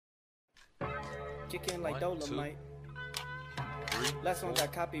kicking like Dolomite. 3, Last one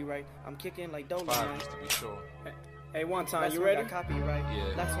got copyright. I'm kicking like Dolomite. 5 just to be sure. Hey, one time, you ready? Got copyright.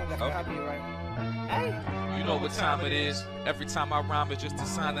 Yeah. Last one got copyright. Hey. You know what time it is. Every time I rhyme, it's just a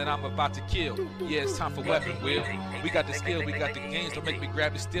sign that I'm about to kill. Yeah, it's time for Weapon Wheel. We got the skill, we got the games. Don't make me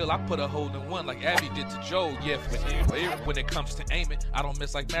grab it still. I put a hole in one like Abby did to Joe. Yeah, when it comes to aiming, I don't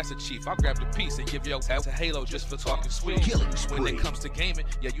miss like Master Chief. I grab the piece and give your ass to Halo just for talking sweet. When it comes to gaming,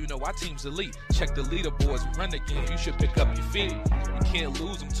 yeah, you know our team's elite. Check the leaderboards, we run the game. You should pick up your feet. You can't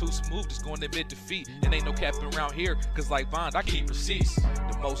lose them too smooth, just going to admit defeat. And ain't no capping around here, cause like Bond, I keep receipts.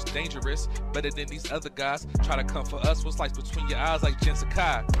 The most dangerous, better than these other guys. Try to come for us, what's like between your eyes like Jen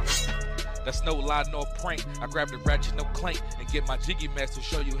Sakai. That's no lie nor prank. I grab the ratchet, no clank, and get my jiggy mask to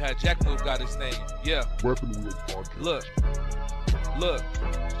show you how Jack Move got his name. Yeah. Weapon Wheel Podcast. Look.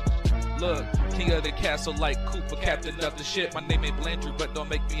 King of the castle like Cooper, captain of the ship. My name ain't Blandry, but don't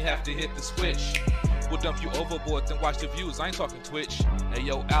make me have to hit the switch. We'll dump you overboard, then watch the views. I ain't talking Twitch. Hey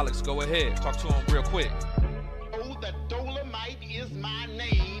yo, Alex, go ahead. Talk to him real quick. Oh, the Dolomite is my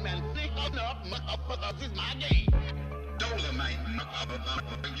name, and thick enough, motherfuckers is my game. Dolomite,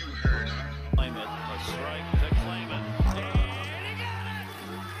 motherfucker, you heard her. Claim it, a strike to claim it.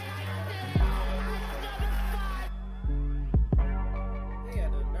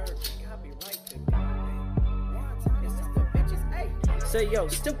 Say yo,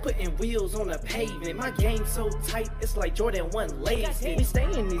 still putting wheels on the pavement. My game so tight, it's like Jordan 1 lays it. We stay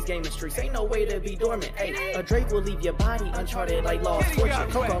in these gaming streets, ain't no way to be dormant. Ay, a Drake will leave your body uncharted like Lost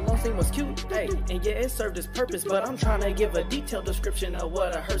Fortune. Coco Lost thing was cute, ay, and yeah, it served its purpose. But I'm trying to give a detailed description of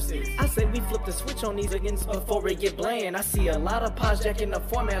what a hearse is. I say we flip the switch on these against before it get bland. I see a lot of pods jacking the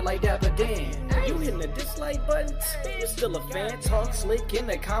format like Dapper Dan. You hitting the dislike button? You're still a fan. Talk slick in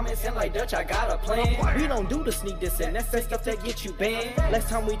the comments and like Dutch, I got a plan. We don't do the sneak diss, and that's that stuff that get you banned. Last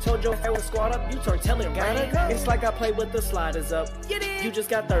time we told your was squad up, you turned telling ran. It's like I play with the sliders up. You just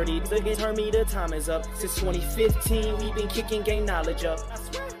got 30, again turn me, the time is up. Since 2015, we been kicking game knowledge up.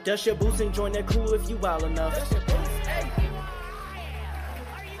 Dust your boots and join the crew if you wild enough.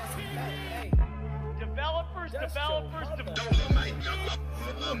 Developers. Dolomite,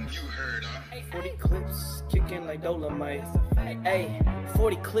 you heard her. 40 clips, kicking like Dolomite. Hey,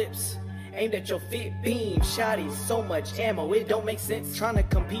 40 clips. Aimed at your fit beam, shotties, so much ammo, it don't make sense. Trying to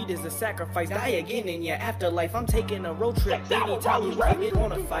compete is a sacrifice, die again in your afterlife. I'm taking a road trip, anytime you get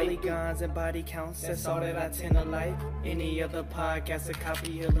on a fight. Guns and body counts, that's all that I tend to like. Any other podcast, a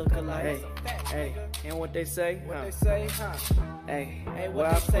copy or look alike. Hey, and what they say? Hey, what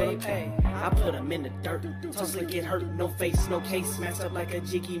I say? Hey, I put them in the dirt, tussle get hurt, no face, no case, smashed up like a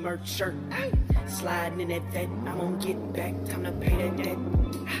Jiggy merch shirt. Sliding in that vet, I'm gonna get back, time to pay that debt.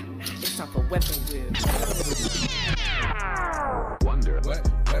 It's time for Weapon Wheel. Wonder. What?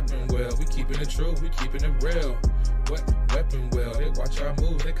 Weapon Wheel, we keeping it true, we keeping it real. What? Weapon Wheel, they watch our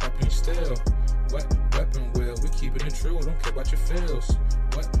moves, they copy still. What? Weapon Wheel, we keeping it true, don't care about your feels.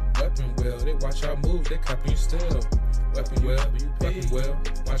 What? Weapon Wheel, they watch our moves, they copy still. Weapon Wheel,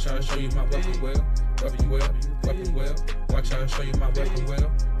 watch how I show you my weapon wheel. Weapon wheel, watch how I show you my weapon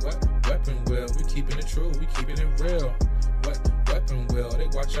wheel. What? Weapon Wheel, we keeping it true, we keeping it real. What? Weapon Wheel, they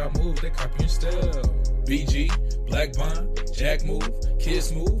watch our moves, they copy and still. BG, Black Bond, Jack Move,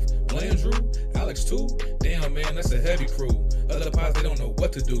 Kids Move, Blandrew, Alex too. Damn man, that's a heavy crew. Other pods, they don't know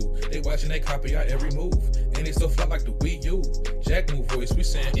what to do. They watching, they copy our every move. And they still fly like the Wii U. Jack Move voice, we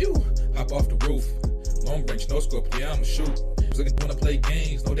saying you. Hop off the roof. Long range, no scope, yeah, I'ma shoot. Was looking wanna play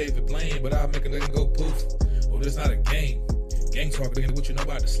games, no David Blaine, but I'll make a nigga go poof. Oh, this not a game. Gang talk, nigga, what you know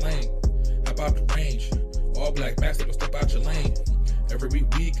about the slang. Hop out the range. All black master, don't step out your lane. Every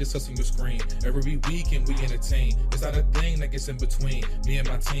week it's us on your screen. Every weekend we entertain. It's not a thing that gets in between me and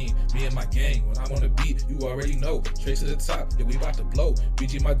my team, me and my gang. When I'm on the beat, you already know. Straight to the top, yeah, we about to blow.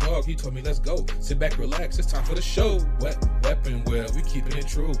 BG, my dog, he told me let's go. Sit back, relax, it's time for the show. What? Weapon Wheel, we keeping it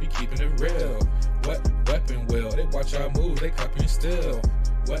true, we keeping it real. What? Weapon Wheel, they watch our moves, they copy and still.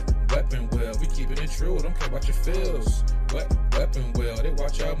 What? Weapon Wheel, we keeping it true, don't care about your feels. What? Weapon Wheel, they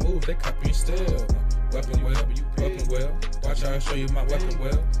watch our moves, they copy and still. Weapon Wheel, watch how I show you my weapon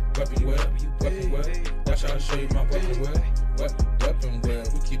wheel. Weapon Wheel, watch how I show you my weapon wheel. What? Weapon Wheel,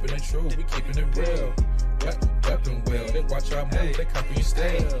 we keeping it true, we keeping it real. What? Weapon Wheel, they watch our moves, they copy and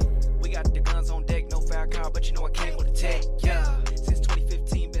still. We got the guns on deck, no foul car, but you know I came with a tech, yeah. Since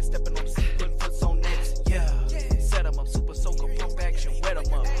 2015, been stepping on the scene, putting foots on nets, yeah. Set them up, super soaker, pump action, wet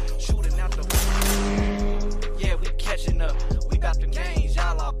them up. Shooting out the yeah, we catching up. We got the names,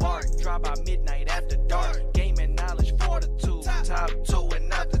 y'all are bark. Drive by midnight after dark. Gaming knowledge, fortitude. Top two and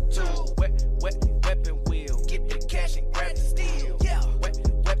not the two. Weapon Wheel, get the cash and grab the steel.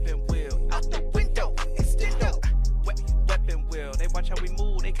 Weapon Wheel, out the window.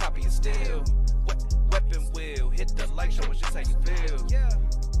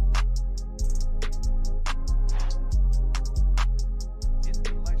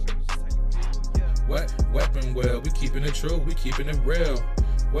 What weapon well? We keeping it true, we keeping it real.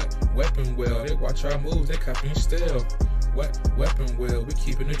 What weapon well? They watch our moves, they copying still. What weapon well? We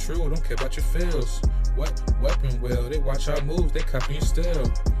keeping it true, don't care about your feels. What weapon well? They watch our moves, they copying still.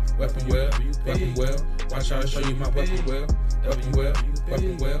 Weapon well, watch how I show you my weapon well. Weapon well,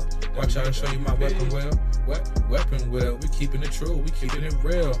 watch how I show you my weapon well. What weapon well? We keeping it true, we keeping it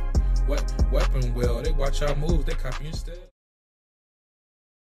real. What weapon well? They watch our moves, they copying still.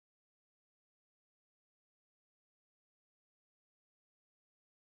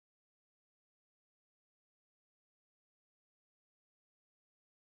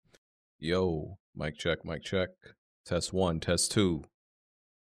 Yo, mic check. Test 1, test 2,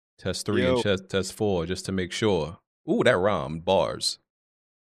 test 3, Yo. and test 4, just to make sure. Ooh, that rhymed. Bars.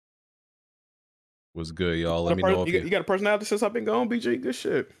 Was good, y'all. Let me know if you got a personality since I've been gone, BG. Good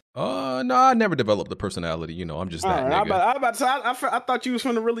shit. No, I never developed the personality. You know, I'm just that All right, nigga. I thought you was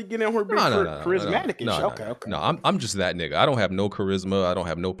going to really get in here being charismatic and shit. Okay. No, I'm just that nigga. I don't have no charisma. I don't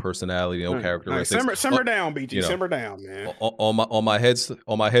have no personality, no characteristics. Simmer down, BG. You know, simmer down, man. On my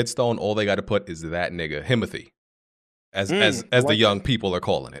headstone, all they got to put is that nigga, Himothy, as the young people are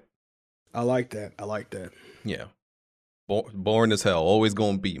calling it. I like that. Yeah. Boring as hell, always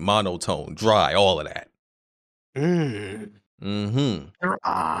gonna be monotone, dry, all of that.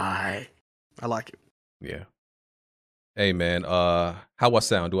 I like it. Yeah. Hey man, how I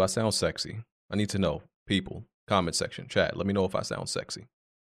sound? Do I sound sexy? I need to know. People, comment section, chat. Let me know if I sound sexy.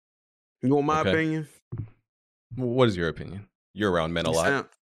 You want my Okay. opinion? What is your opinion? You're around men a lot.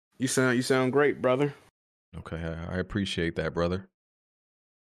 You sound great, brother. Okay, I appreciate that, brother.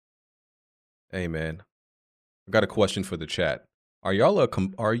 Hey man, I got a question for the chat. Are y'all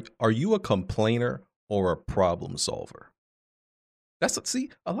are you a complainer or a problem solver? See,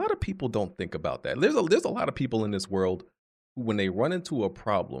 a lot of people don't think about that. There's a lot of people in this world who, when they run into a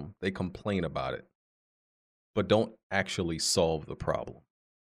problem, they complain about it, but don't actually solve the problem.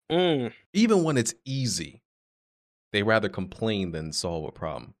 Even when it's easy, they rather complain than solve a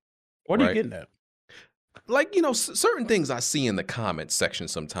problem. What are you getting at? Like, you know, certain things I see in the comments section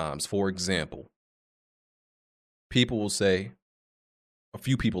sometimes. For example, people will say, a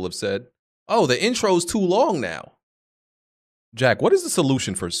few people have said, oh, the intro's too long now. Jack, what is the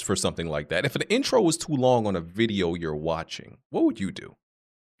solution for something like that? If an intro is too long on a video you're watching, what would you do?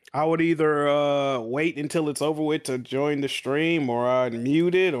 I would either wait until it's over with to join the stream, or I'd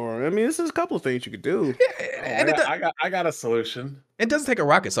mute it, or there's a couple of things you could do. I got a solution. It doesn't take a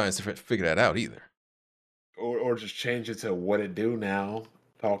rocket science to figure that out either. Or just change it to what it do now.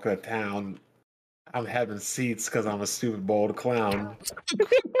 Talk of town. I'm having seats because I'm a stupid bald clown.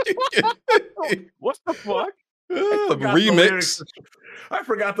 What the fuck? Remix. I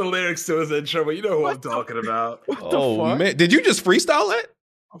forgot the lyrics to his intro, but you know who I'm talking about. Oh man, did you just freestyle that?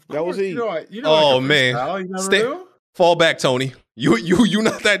 That was he. Oh man, fall back, Tony. You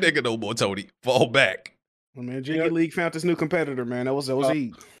not that nigga no more, Tony. Fall back. Oh, man, Jiggy League found this new competitor, man. That was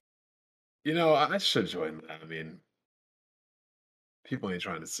he. You know, I should join that. I mean, people ain't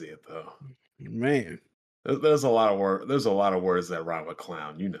trying to see it though. Man, there's a lot of words. There's a lot of words that rhyme with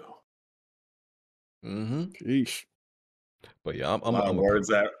clown. You know. Yeesh. But yeah, a lot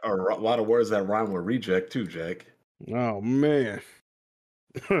of words that rhyme with reject too, Jack. Oh man.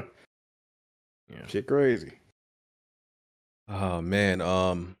 Yeah. Shit crazy. Oh man.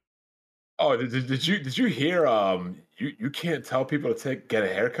 Oh, did you hear? You can't tell people to get a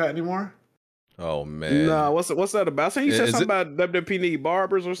haircut anymore. Oh man. Nah, what's that about? I think you said something about WP need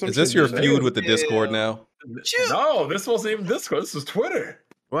barbers or something. Is this your feud with the Discord now? No, this wasn't even Discord. This was Twitter.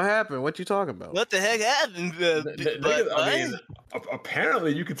 What happened? What you talking about? What the heck happened?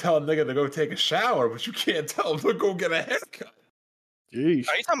 Apparently you can tell a nigga to go take a shower, but you can't tell him to go get a haircut. Jeez.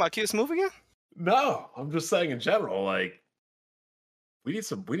 Are you talking about Kid Smooth again? No, I'm just saying in general. Like, we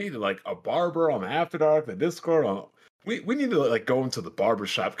need like a barber on the After Dark, the Discord. We need to like go into the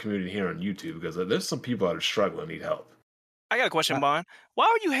barbershop community here on YouTube because there's some people that are struggling, need help. I got a question, Bond. Why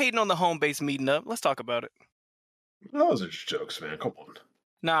are you hating on the home base meeting up? Let's talk about it. Those are just jokes, man. Come on.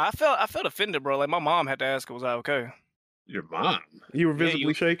 Nah, I felt offended, bro. Like my mom had to ask, was I okay? Your mom? You were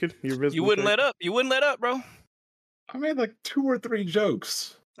visibly shaking. You wouldn't let up. You wouldn't let up, bro. I made like 2 or 3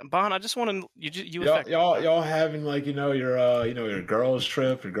 jokes. Bond, I just want to y'all having like your girls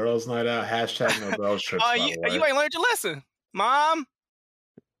trip, your girls night out. Hashtag no girls trip. You ain't learned your lesson, Mom.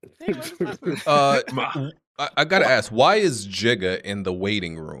 I gotta ask, why is Jigga in the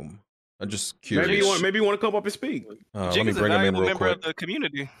waiting room? I'm just curious. Maybe you want to come up and speak. Let me bring him in real member quick. Of the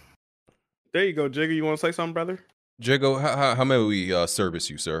community. There you go, Jigga. You want to say something, brother? Jigga, how may we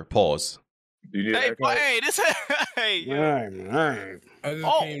service you, sir? Pause. You need a Hey, haircut? hey, this. Hey, yo. Right. I just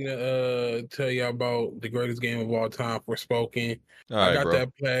Oh. came to tell y'all about the greatest game of all time, Forspoken. All I right, got bro.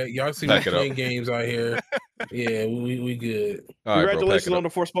 that play. Y'all see me Pack it up. playing games out here. Yeah, we good. All right, bro. Pack Congratulations it on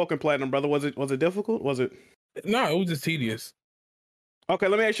up. the Forspoken Platinum, brother. Was it difficult? Was it? No, it was just tedious. Okay,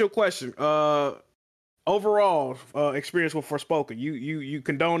 let me ask you a question. Overall experience with Forspoken, you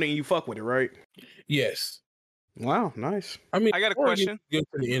condone it and you fuck with it, right? Yes. Wow, nice. I mean, I got a before it question. gets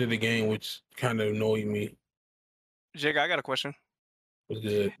to the end of the game, which kind of annoyed me. Jig, I got a question. Was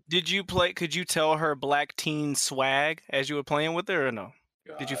good. Did you play? Could you tell her black teen swag as you were playing with her, or no?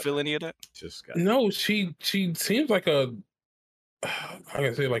 Did you feel any of that? Just No, she seems like a, I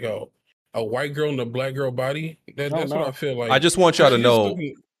can say like a white girl in a black girl body. That's no. what I feel like. I just want y'all to She's know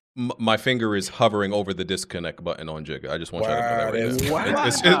looking- my finger is hovering over the disconnect button on Jigga. I just want y'all to know that right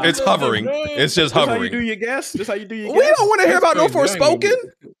that's- now. Wow. It's hovering. It's just This how you do hovering. your guess? This how you do your We guess? don't want to hear about no That's crazy. I ain't Forspoken.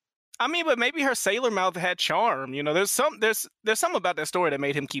 I mean, but maybe her sailor mouth had charm. You know, there's something about that story that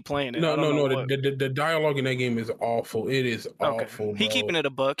made him keep playing it. I No. don't know what. The dialogue in that game is awful. It is Okay. awful. He bro. keeping it a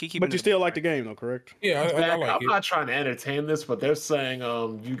buck. He keeping But you it still like the game though, correct? Yeah, I Zach, like I'm it. not trying to entertain this, but they're saying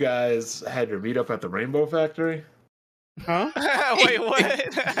you guys had your meetup at the Rainbow Factory. Huh? Wait, what?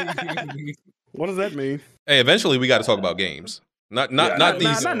 What does that mean? Hey, eventually we got to talk about games. Not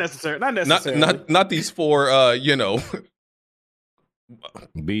these. Not necessary. Not Not necessarily. not these four.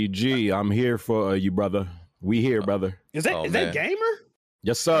 BG, I'm here for you, brother. We here, brother. Is that Oh, is man. that gamer?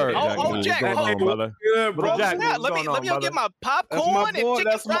 Yes, sir. Oh, What's Jack, going on, brother? Good, What up, Jack? Snap, What's let me going on, go get brother? my popcorn and boy,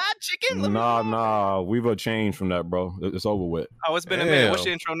 chicken that's my- fried chicken. Let me- Nah, we've changed from that, bro. It's over with. Oh, it's been a minute. What's Damn.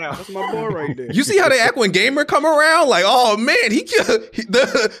 your intro now? That's my boy right there. You see how they act when Gamer come around? Like, oh man,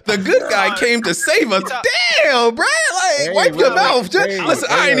 the good guy came to save us. Damn, bro. Like, Hey, wipe your wait, mouth. hey, Listen,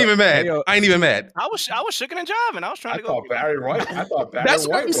 hey, I ain't even mad. hey, I ain't even mad. I was shooking and jiving. I was trying I to go. thought Barry White. That's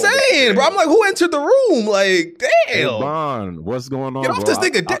what I'm was saying, bro. I'm like, who entered the room? Like, Hey, damn. Bond, what's going on, Get off bro? this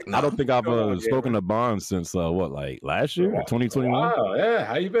nigga dick. I don't think I've Go on, spoken to Bond since like last year, 2021. Wow, yeah.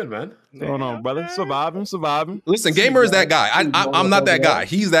 How you been, man? What's going on, brother? Surviving. Listen, Gamer is that guy. I'm not that guy.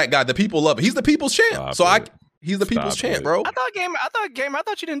 He's that guy. The people love it. He's the people's champ. Stop it. He's the people's Stop champ, it. bro. I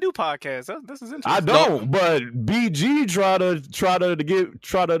thought you didn't do podcasts. This is interesting. I don't, but BG tried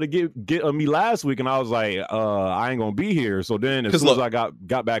to get me last week, and I was like, I ain't gonna be here. So then, as 'Cause soon as look, I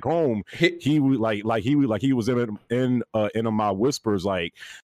got back home, he was in my whispers like,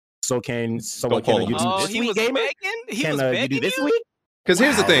 can Don't call you him. do Oh, this he week, was gamer? begging. He Can was you do begging this you. week? Because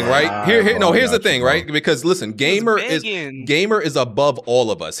here's the thing, right? Wow, Here's bro, the I got thing, you, right? Because listen, Gamer begging. is above all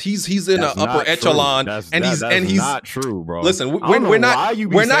of us. He's in That's an upper not true. echelon, That's he's not true, bro. Listen, I don't we're know not why you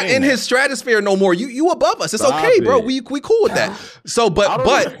be we're not saying in that. his stratosphere no more. You above us. It's Stop okay, bro. it. We cool with that. So,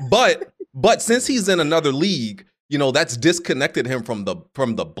 but since he's in another league, you know, that's disconnected him from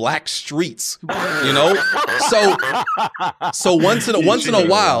the black streets. You know, so once in a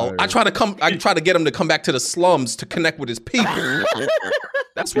while, I try to get him to come back to the slums to connect with his people.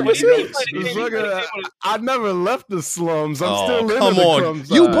 That's what it is. I never left the slums. I'm still living come the on, crumb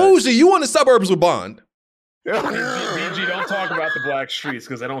you side. bougie. You in the suburbs with Bond. BG, don't talk about the black streets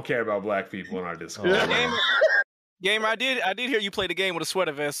because I don't care about black people in our Discord. Gamer, I did hear you play the game with a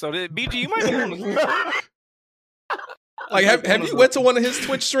sweater vest. So BG, you might be on the. Like, have you went to one of his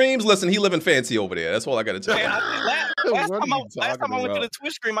Twitch streams? Listen, he living fancy over there. That's all I got to tell you. Last time I went to the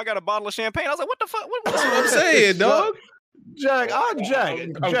Twitch stream, I got a bottle of champagne. I was like, "What the fuck? What's That's what I'm saying, dog. Jack, Jack.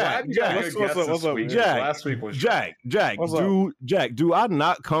 What's up? Last week was Jack. Do I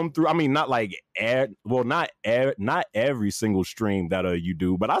not come through? I mean, not like not every single stream that you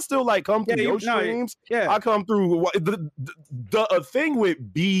do, but I still like come through your streams. Yeah, I come through. The thing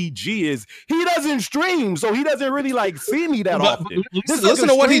with BG is he doesn't stream, so he doesn't really like see me that often. Listen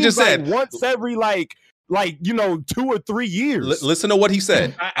to what he just said. Once every like 2 or 3 years. Listen to what he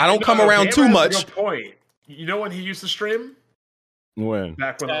said. I don't come around too much. Good point. You know when he used to stream? When?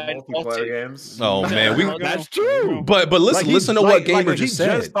 Back when the multiplayer games. Oh man, that's true. But listen to what Gamer just said.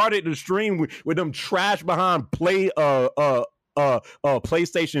 He just started to stream with them trash behind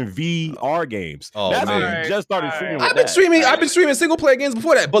PlayStation VR games. Oh, that's man. when he just started streaming. I've been streaming single player games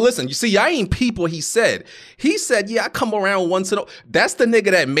before that. But listen, you see, I ain't people. He said, yeah, I come around once in a. That's the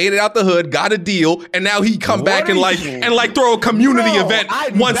nigga that made it out the hood, got a deal, and now he come back and throw a community event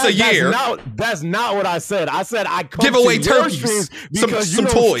once a year. That's not what I said. I said I come give away to your turkeys, streams because some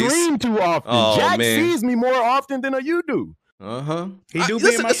you don't toys. stream too often. Oh, Jack man. sees me more often than you do. He do be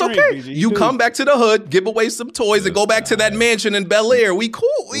Listen, in my it's stream, okay. BG. He You do. come back to the hood, give away some toys, and go back to that mansion in Bel Air. We cool.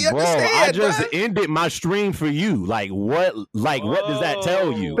 We Bro, understand. I just bruh. ended my stream for you. Like what does that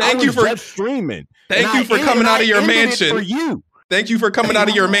tell you? Thank I you was for just streaming. Thank And you I for ended- coming and out I of your ended it mansion. for you. Thank you for coming out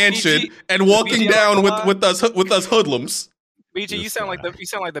of your mansion and walking down with us hoodlums. BG, you sound like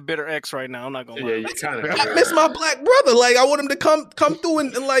the bitter ex right now. I'm not gonna lie. Yeah, you kind of. I miss my black brother. Like I want him to come through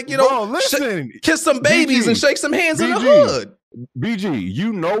and like Bro, listen, kiss some babies BG, and shake some hands in the BG, hood. BG,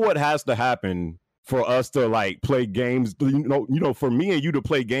 you know what has to happen for us to like play games? You know, for me and you to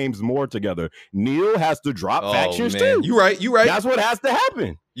play games more together. Neil has to drop factions too. You right. That's what has to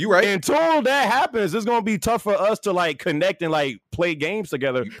happen. You right. Until that happens, it's gonna be tough for us to like connect and like play games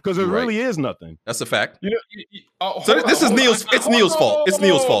together because it really is nothing. That's a fact. You know, so this is Neil's. It's Neil's fault. It's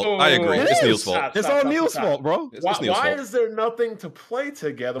Neil's fault. I agree. It's Neil's fault. It's all Neil's fault, bro. Why is there nothing to play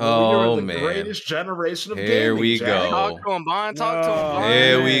together when you're in the greatest generation of gaming? Here we go. Talk to him, Bond. Talk to him.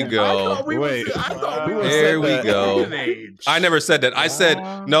 Here we go. Here we go. I never said that. I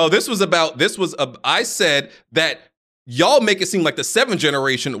said no. I said that. Y'all make it seem like the 7th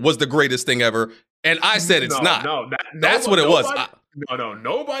generation was the greatest thing ever, and I said it's not. That's what it was.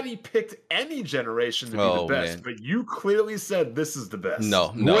 Nobody picked any generation to be the best, but you clearly said this is the best.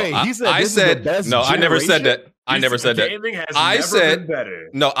 No. Wait, he said this is the best no, I never said that. I never said that. Gaming has I never said been better.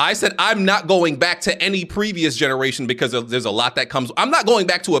 No. I said I'm not going back to any previous generation because there's a lot that comes. I'm not going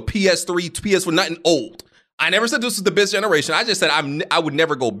back to a PS3, PS4, nothing old. I never said this was the best generation. I just said I would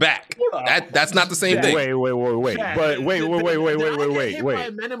never go back. That's not the same thing. Wait. Jack, But wait. By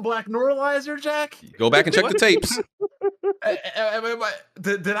Men in Black Neuralizer, Jack? Go back and check the tapes.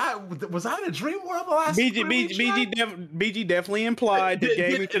 Was I in a dream world the last BG definitely implied that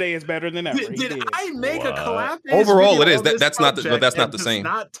gaming today is better than ever. Did I make a collab? Overall, it is. That's not the same.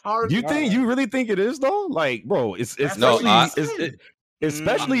 You really think it is though? Like, bro, it's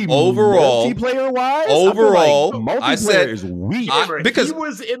especially overall multiplayer wise. Overall, I said is weak because he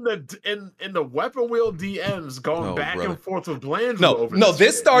was in the weapon wheel DMs going back and forth with Blandrew. No,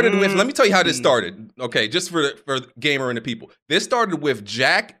 this started with. Let me tell you how this started. Okay, just for Gamer and the people. This started with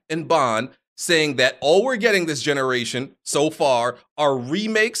Jack and Bond saying that all we're getting this generation so far are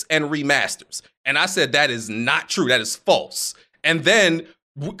remakes and remasters, and I said that is not true. That is false. And then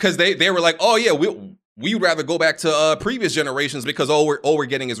because they were like, oh yeah, we'd rather go back to previous generations because all we're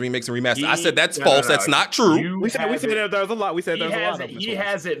getting is remakes and remasters. I said that's false. That's not true. We said there was a lot. We said there was a lot. He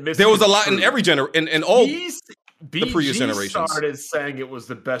has it. There was a lot in every in all the previous generations. Started saying it was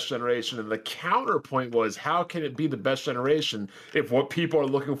the best generation, and the counterpoint was, how can it be the best generation if what people are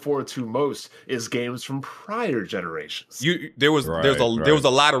looking forward to most is games from prior generations? There was a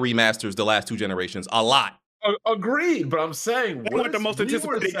lot of remasters the last 2 generations. A lot. Agreed, but I'm saying they weren't the most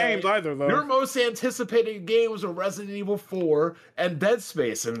anticipated games either, though. Your most anticipated games were Resident Evil 4 and Dead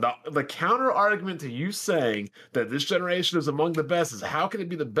Space, and the counter argument to you saying that this generation is among the best is how can it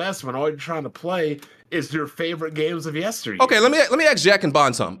be the best when all you're trying to play is your favorite games of yesteryear? Okay, let me ask Jack and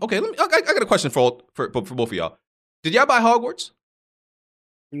Bond something. Okay, I got a question for both of y'all. Did y'all buy Hogwarts?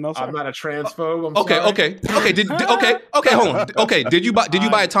 No, sir. I'm not a transphobe. Okay. Hold on. Okay, did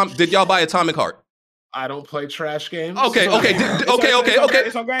y'all buy Atomic Heart? I don't play trash games. Okay. What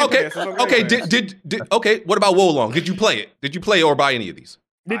about Wolong? Did you play it? Did you play or buy any of these?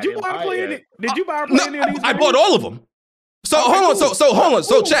 Did you buy or play any of these? I bought all of them. So hold on.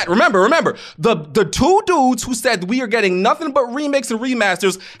 So chat, remember, the 2 dudes who said we are getting nothing but remakes and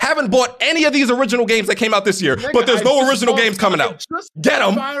remasters haven't bought any of these original games that came out this year. But there's no original games coming out. Get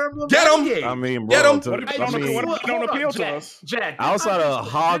them. I mean, bro, what don't appeal to us? Jack, outside of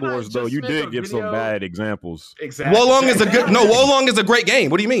Hogwarts, though, you did give some bad examples. Exactly. Wolong is a great game.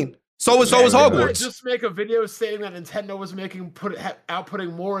 What do you mean? So is Hogwarts. Just make a video stating that Nintendo was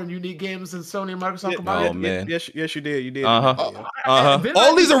outputting more and unique games than Sony and Microsoft combined. Oh man, yes, you did. You did.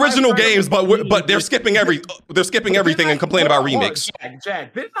 All these original games, but they're skipping everything and complaining about remakes.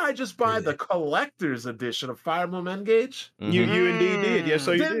 Jack, didn't I just buy the collector's edition of Fire Emblem Engage? You indeed did. Yes,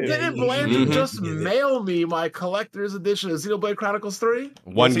 so you did. Didn't Blandrew just mail me my collector's edition of Xenoblade Chronicles 3?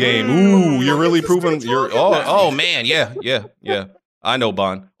 One game. Ooh, you're really proving you're. Oh man, yeah. I know,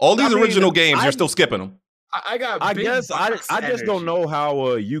 Bond. All these original games, you're still skipping them. I just don't know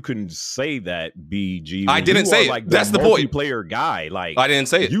how you can say that, BG. I didn't say it. Like, that's the point. Multiplayer guy, like I didn't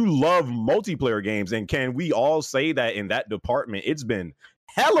say it. You love multiplayer games, and can we all say that in that department? It's been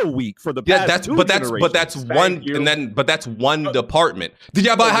hella weak for the past two generations. But that's one department. Did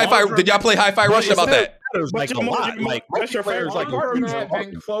y'all buy Hi-Fi? Did y'all play Hi-Fi Rush? About that? Like a lot. Like multiplayers, like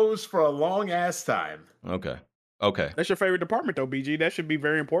been closed for a long ass time. Okay. That's your favorite department, though, BG. That should be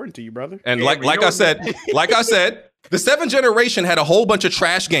very important to you, brother. And like I said, the 7th generation had a whole bunch of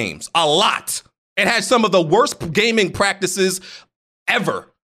trash games. A lot. It had some of the worst gaming practices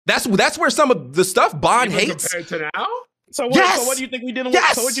ever. That's where some of the stuff Bond hates. Compared to now? So what? Yes! So what do you think we dealing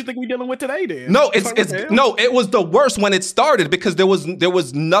Yes! with? So what do you think we dealing with today, then? No, Like, what the hell? it was the worst when it started because there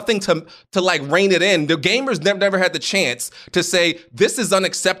was nothing to like rein it in. The gamers never had the chance to say this is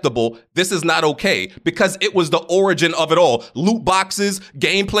unacceptable, this is not okay, because it was the origin of it all. Loot boxes,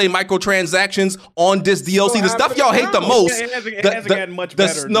 gameplay, microtransactions on this DLC, the stuff y'all hate the most. It hasn't gotten much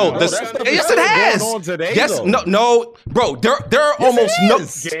better. Yes, it has. Today, Yes, though. no, bro. There are almost no.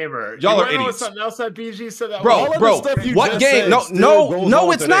 Gamer. Y'all You are wanna know idiots. Something else that BG said that Bro, what game?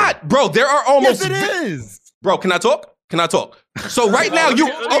 No, it's not, bro. There are almost. Yes, it is. Bro, can I talk? So right now,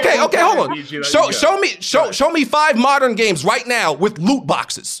 you okay? Hold on. Show me 5 modern games right now with loot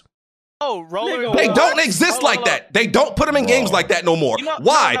boxes. Oh, roller. They don't exist like that. They don't put them in games like that no more.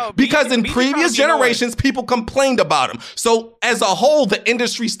 Why? no, Because in BG previous generations, people complained about them. So as a whole, the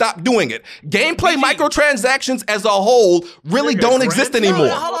industry stopped doing it. Gameplay microtransactions as a whole really don't exist anymore.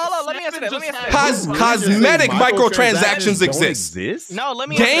 Hold on. Let me answer that. Cosmetic microtransactions exist. No, let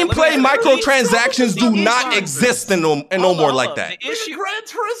me answer that. Gameplay microtransactions do not exist no more like that. The issue, Gran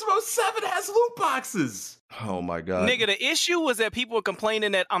Turismo 7 has loot boxes. Oh my god. nigga, the issue was that people were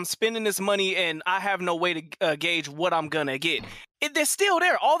complaining that I'm spending this money and I have no way to gauge what I'm gonna get. They're still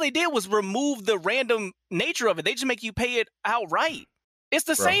there. All they did was remove the random nature of it. They just make you pay it outright. It's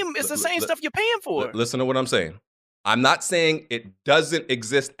the same. It's the same stuff you're paying for. Listen to what I'm saying. I'm not saying it doesn't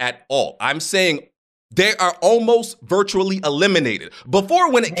exist at all. I'm saying they are almost virtually eliminated. Before,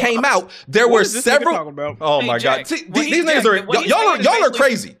 when it came out, there were several. Oh my god! See, these niggas are y'all are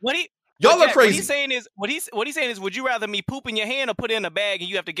crazy. Y'all are crazy. What he's saying is, would you rather me poop in your hand or put it in a bag and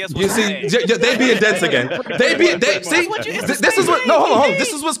you have to guess what's You see, they being dense again. This is what. No, hold on.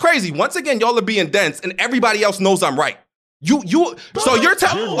 This is what's crazy. Once again, y'all are being dense, and everybody else knows I'm right. So you're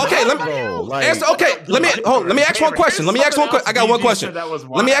telling. Okay, let me answer. Okay, let me ask one question. I got one question.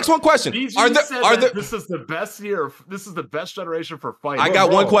 Let me ask one question. Are there? This is the best year. This is the best generation for fighting. I got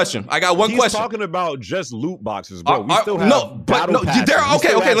one question. He's talking about just loot boxes, bro. We still have battle passes.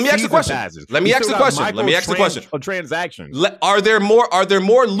 Okay. Let me ask the question. Let me ask the question. Transactions. Are there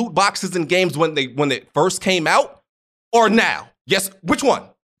more loot boxes in games when they first came out, or now? Yes. Which one?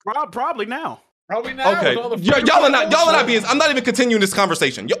 Probably now. Probably now. Okay, y'all are not being. I'm not even continuing this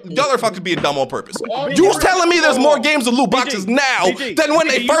conversation. Y'all are fucking being dumb on purpose. You telling me there's more games with loot boxes now than when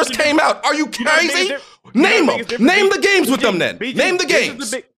they first came out? Are you crazy? Name them. Name the games with them then. Name the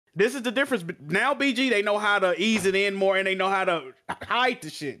games. This is the difference. Now, BG, they know how to ease it in more, and they know how to hide the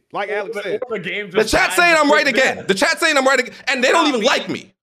shit. Like Alex said. The chat saying I'm right again. And they don't even like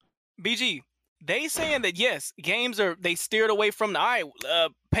me. BG. They saying that yes, games they steered away from the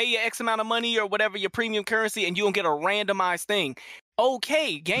pay your X amount of money or whatever your premium currency and you don't get a randomized thing.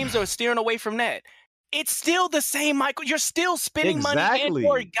 Okay, games are steering away from that. It's still the same, Michael. You're still spending money and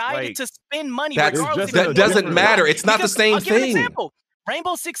you're guided to spend money. That doesn't matter. It's not the same thing. I'll give an example.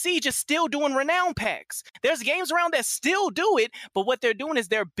 Rainbow Six Siege is still doing renown packs. There's games around that still do it, but what they're doing is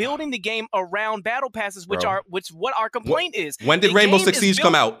they're building the game around battle passes, which what our complaint is. When did Rainbow Six Siege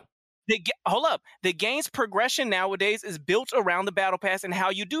come out? Hold up. The game's progression nowadays is built around the battle pass and how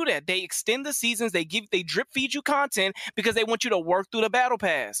you do that. They extend the seasons. They drip feed you content because they want you to work through the battle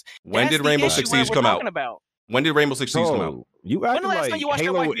pass. When did Rainbow Six Siege come out? When did Rainbow Six Siege come out? You acting like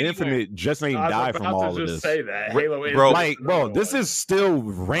Halo Infinite just ain't died from all of this. Say that. Halo bro, this is still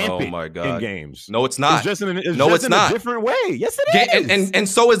rampant in games. No, it's not. It's just in not. a different way. Yes, it is. And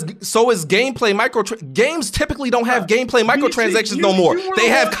so is gameplay games typically don't have gameplay microtransactions no more. They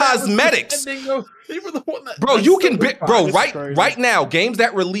have cosmetics. Bro, you can right now, games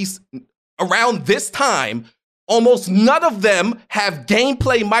that release around this time, almost none of them have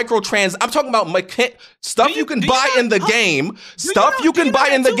gameplay microtrans. I'm talking about stuff you can buy in the game. Stuff you can buy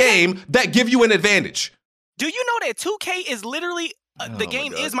in the game that give you an advantage. Do you know that 2K is literally the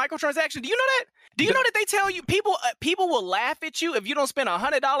game is microtransaction? Do you know that? Do you know that they tell you people will laugh at you if you don't spend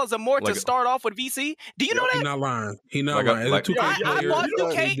 $100 or more to start off with VC? Do you know that? He's not lying. He's not lying. I bought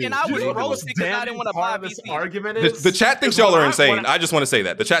 2K and I was roasted because I didn't want to buy VC. The chat thinks y'all are insane. I just want to say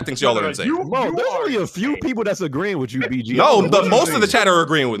that. The chat thinks y'all are insane. Bro, there's only a few people that's agreeing with you, BG. No, most of the chat are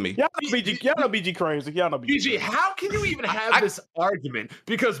agreeing with me. Y'all know BG crazy. Y'all know BG. How can you even have this argument?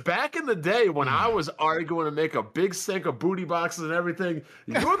 Because back in the day when I was arguing to make a big sink of booty boxes and everything,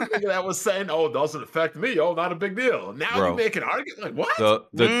 you were the nigga that was saying, "Oh, it doesn't affect me. Oh, not a big deal." Now you make an argument like what?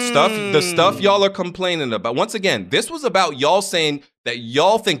 The stuff y'all are complaining about. Once again, this was about y'all saying that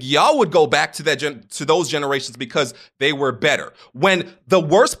y'all think y'all would go back to to those generations because they were better. When the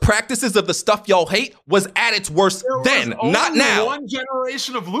worst practices of the stuff y'all hate was at its worst then, not now. One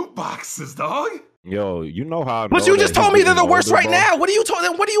generation of loot boxes, dog. Yo, you know how? But you just told me they're the worst right now. What are you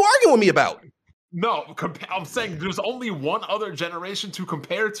arguing with me about? No, I'm saying there's only one other generation to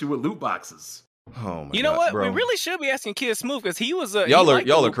compare to with loot boxes. Oh my You know God, what? bro. We really should be asking Kid Smooth because he was y'all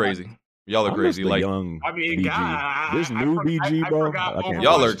are crazy. Y'all are I crazy. miss the Like young I mean, BG. God, This new BG, I bro. forgot I can't-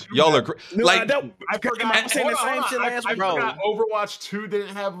 Overwatch 2 y'all are had- like I forgot. I'm saying the same shit last I week. forgot Overwatch 2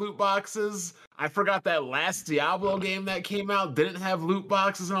 didn't have loot boxes. I forgot that last Diablo game that came out didn't have loot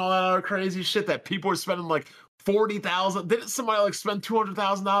boxes and all that other crazy shit that people were spending like 40,000. Didn't somebody like spend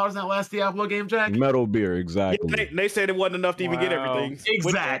 $200,000 in that last Diablo game, Jack? Metal Beer, exactly. They said it wasn't enough to even get everything.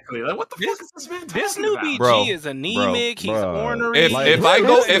 Exactly. Like, what the fuck is this man talking This new about? BG Bro, is anemic. He's bro. ornery. if Like, I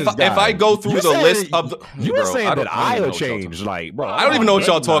go this if guy. I go through You the said- list of the You were bro, saying I don't that even know I'll what y'all talking change, like, bro. I don't even know what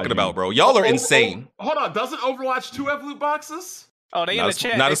y'all talking recognize about, bro. Y'all are insane. Hold on. Doesn't Overwatch 2 have loot boxes? Oh, they in Not the as-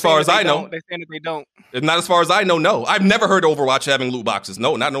 chat. not They as far saying as that I they know. don't. They saying that they don't. Not as far as I know. No, I've never heard Overwatch having loot boxes.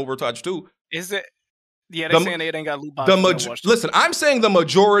 No, not in Overwatch 2. Is it? Yeah, they The- saying they ain't got loot boxes. The in Overwatch 2. listen, I'm saying the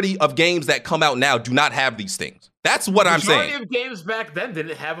majority of games that come out now do not have these things. That's what I'm Majority saying. of games back then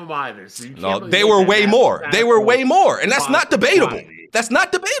didn't have them either. So you can't No, really they make were that way more. massive They were sample way more, and that's not debatable. quantity. That's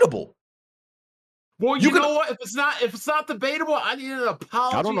not debatable. Well, You you know what? If it's not debatable, I need an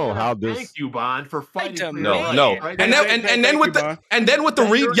apology. I don't know and how a this- Thank you, Bond, for fighting. for your Man. No, rights, no. right? And then with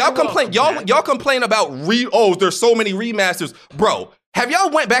the y'all complain y'all complain about there's so many remasters, bro. Have y'all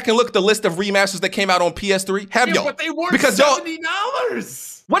went back and looked at the list of remasters that came out on PS3? Have Yeah, y'all? but they weren't because y'all.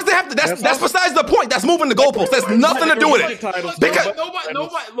 $70. What does they have to? That's besides the point. That's moving the goalpost. That's nothing to do with it. Because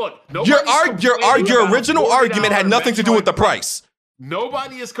your original argument had nothing to do with the price.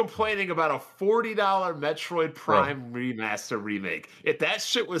 Nobody is complaining about a $40 Metroid Prime remaster remake. If that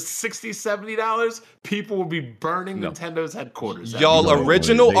shit was $60, $70, people would be burning Nintendo's headquarters. Y'all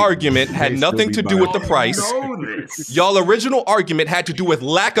original argument had nothing to do with the price. Know this. Y'all original argument had to do with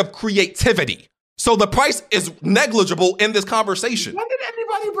lack of creativity. So the price is negligible in this conversation. When did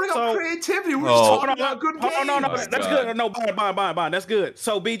anybody bring up creativity? We're Oh. just talking about good games. No, that's good. No, bond. That's good.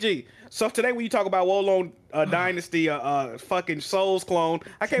 So BG. So today when you talk about Wolong Dynasty, fucking Souls clone,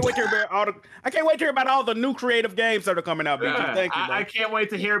 I can't wait to hear about all the new creative games that are coming out. BG, Yeah, thank you. Bro. I can't wait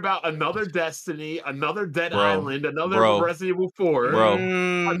to hear about another Destiny, another Dead Bro. Island, another Bro. Resident Evil 4, Bro. a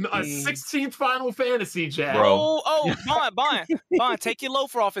 16th Final Fantasy, Jack. Bro. Bond, take your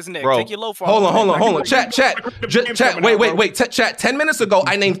loafer off his neck. Bro, Take your loafer hold off. on. Chat. Wait. Chat. 10 minutes ago,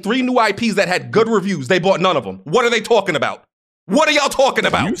 I named 3 new IPs that had good reviews. They bought none of them. What are they talking about? What are y'all talking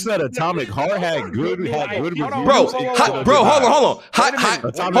about? You said Atomic Heart had good reviews. Bro, hold on.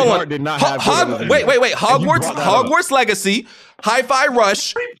 Atomic Heart did not have good reviews. Wait. Hogwarts Legacy, Hi-Fi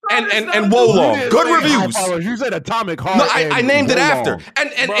Rush, and Wolong. Good reviews. You said Atomic Heart. No, I named it after.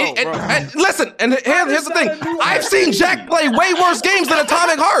 And listen, and here's the thing. I've seen Jack play way worse games than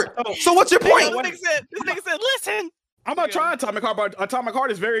Atomic Heart. So what's your point? This nigga said, listen. I'm not trying Atomic Heart, but Atomic Heart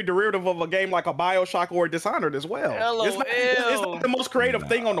is very derivative of a game like a BioShock or a Dishonored as well. It's not the most creative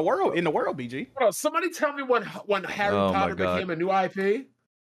thing in the world, BG. Bro, somebody tell me when Harry Oh my Potter God. became a new IP.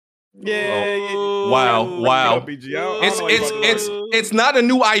 Wow. It's not a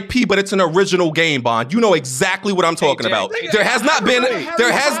new IP, but it's an original game, Bond. You know exactly what I'm talking about.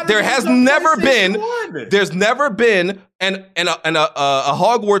 There's never been a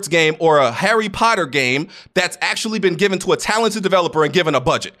Hogwarts game or a Harry Potter game that's actually been given to a talented developer and given a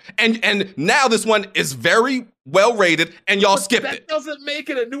budget. And now this one is very well rated, and y'all skipped That it. doesn't make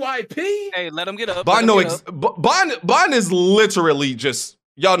it a new IP. Hey, let him get up. Bond is literally just.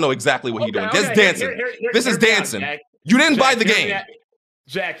 Y'all know exactly what he's doing. This dancing. This is dancing. You didn't buy the game.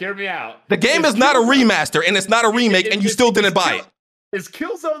 Jack, hear me out. The game is not a remaster, and it's not a remake, and you still didn't buy it. Is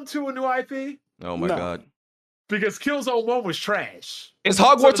Killzone 2 a new IP? Oh my God. Because Killzone 1 was trash. Is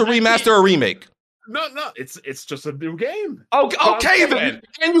Hogwarts a remaster or a remake? No, it's just a new game. Okay then.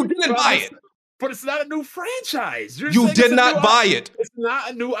 And you didn't buy it. But it's not a new franchise. You did not buy it. It's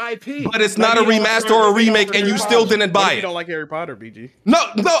not a new IP. But it's not a remaster or a remake, and you still didn't buy You it. don't like Harry Potter, BG. No,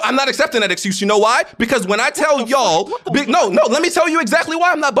 I'm not accepting that excuse. You know why? Because when I tell y'all, let me tell you exactly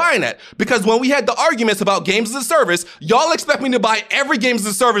why I'm not buying that. Because when we had the arguments about games as a service, y'all expect me to buy every games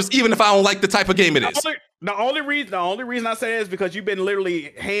as a service, even if I don't like the type of game it is. The only reason I say that is because you've been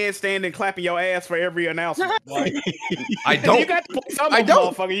literally handstanding, clapping your ass for every announcement. Like, I don't. You got to play something, I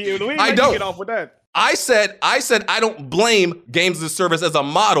don't. motherfucker. We ain't I let you don't. get off with that. I said I don't blame games as a service as a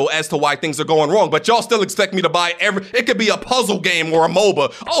model as to why things are going wrong, but y'all still expect me to buy it could be a puzzle game or a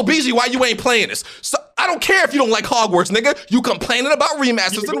MOBA. Oh, BG, why you ain't playing this? So I don't care if you don't like Hogwarts, nigga. You complaining about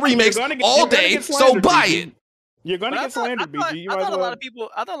remasters and remakes all day, so buy it. You're gonna get slandered, BG. I thought a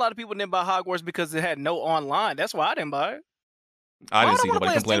lot of people didn't buy Hogwarts because it had no online. That's why I didn't buy it. I didn't I see don't want to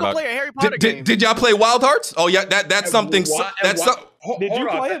nobody play a complain single about. player Harry Potter game. Did y'all play Wild Hearts? Oh yeah, that's something. That's something. Did you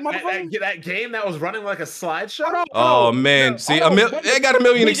play it, motherfucker? That game that was running like a slideshow? Oh man, see, they got a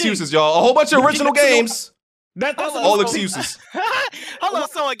million excuses, y'all. A whole bunch of original games. That's all excuses. Hold on,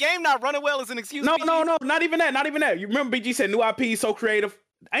 so a game not running well is an excuse? No, not even that. You remember BG said new IP so creative.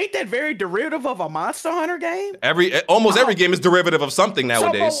 Ain't that very derivative of a Monster Hunter game? Almost every game is derivative of something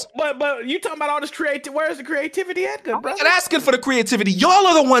nowadays. But you talking about all this creativity? Where's the creativity at, good brother? I'm not asking for the creativity. Y'all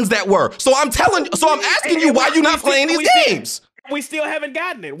are the ones that were. So I'm asking you why you not playing these games. We still haven't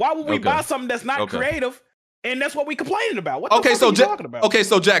gotten it. Why would we buy something that's not creative? And that's what we complaining about. What the fuck are you talking about? Okay,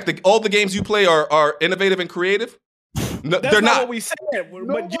 so Jack, all the games you play are innovative and creative? No, they're not. What we said.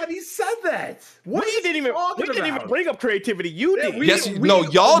 Nobody said that. We didn't even bring up creativity. You did.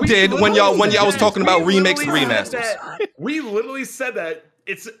 Y'all did when y'all was talking about remakes and remasters. We literally said that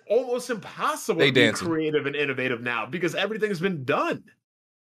it's almost impossible to be creative and innovative now because everything's been done.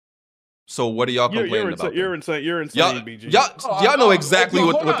 So what are y'all complaining about? You're insane, BG. Y'all know exactly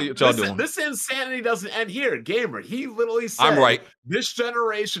what y'all doing. This insanity doesn't end here. Gamer, he literally said, I'm right. This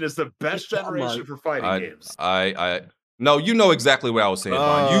generation is the best generation for fighting games. No, you know exactly what I was saying,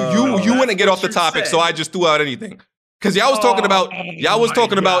 Vaughn. You wouldn't get off the topic, so I just threw out anything. Because y'all was talking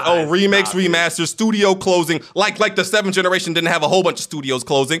about remakes, remasters, studio closing, like the 7th generation didn't have a whole bunch of studios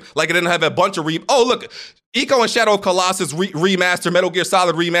closing, like it didn't have a bunch of look, Eco and Shadow of Colossus remaster, Metal Gear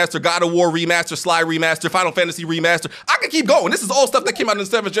Solid remaster, God of War remaster, Sly remaster, Final Fantasy remaster. I can keep going. This is all stuff that came out in the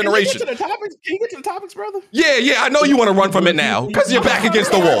 7th generation. Can you get to the topics, brother? Yeah, I know you want to run from it now because you're back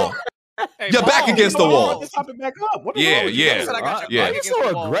against the wall. You're back against the wall. Yeah. You're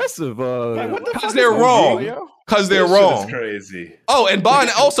so aggressive. Because they're wrong. Because they're wrong. Crazy. Oh, and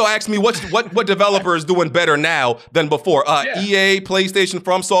Bond also asked me what developer is doing better now than before. EA, PlayStation,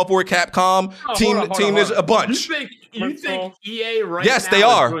 From Software, Capcom, Team Ninja, a bunch. You think EA right yes, now they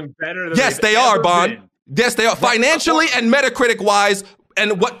are. is doing better than yes, they are, Bond. Yes, they are. Financially and Metacritic wise,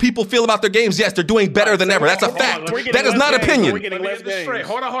 and what people feel about their games, yes, they're doing better than ever. That's a fact. That is not opinion. Let me get this straight.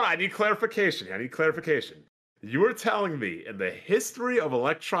 Hold on. I need clarification. You are telling me in the history of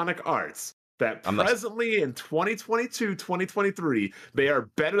electronic arts that presently in 2022, 2023, they are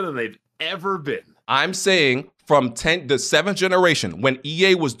better than they've ever been. I'm saying from the 7th generation when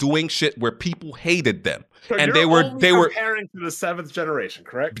EA was doing shit where people hated them. So and they were comparing to the 7th generation,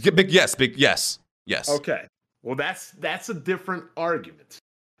 correct? Yes. Okay. Well, that's a different argument.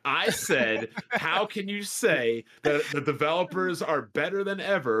 I said, how can you say that the developers are better than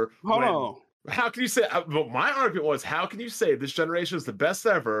ever? Hold on. How can you say? Well, my argument was, how can you say this generation is the best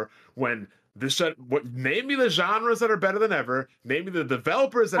ever when name me the genres that are better than ever. Name me the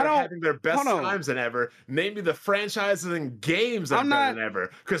developers that are having their best times than ever. Name me the franchises and games that are better than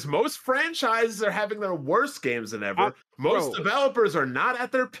ever. Because most franchises are having their worst games than ever. Most developers are not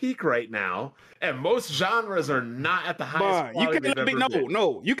at their peak right now, and most genres are not at the highest quality they've ever been.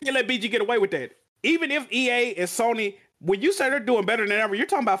 No, you can't let BG get away with that. Even if EA and Sony, when you say they're doing better than ever, you're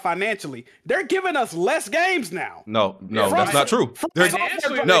talking about financially. They're giving us less games now. No, that's not true.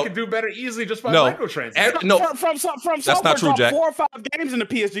 Financially, they could do better easily just by microtransactions. From that's not true, Jack. 4 or 5 games in the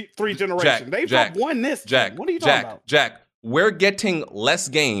PS3 generation. They've won this. Jack, what are you talking about? Jack, we're getting less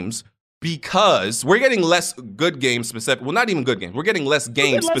games because we're getting less good games specific. Well, not even good games. We're getting less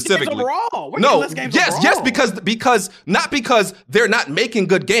games specifically. Yes, because not because they're not making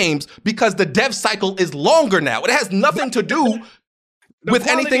good games, because the dev cycle is longer now. It has nothing to do with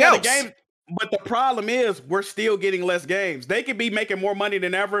anything else. But the problem is we're still getting less games. They could be making more money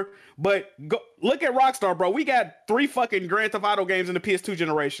than ever, but look at Rockstar, bro. We got 3 fucking Grand Theft Auto games in the PS2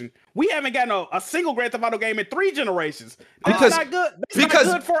 generation. We haven't gotten a single Grand Theft Auto game in 3 generations. That's not good. That's not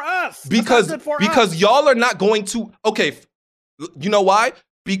good for us. Because y'all are not going to. Okay, you know why?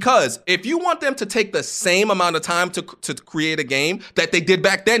 Because if you want them to take the same amount of time to create a game that they did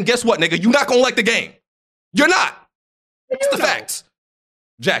back then, guess what, nigga? You're not gonna like the game. You're not. It's the facts.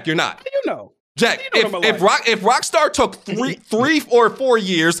 Jack, you're not. Jack, if Rockstar took 3 or 4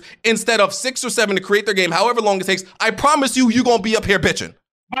 years instead of 6 or 7 to create their game, however long it takes, I promise you're gonna be up here bitching.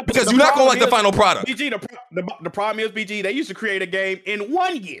 Because you're not gonna like the final product. BG, the problem is, BG, they used to create a game in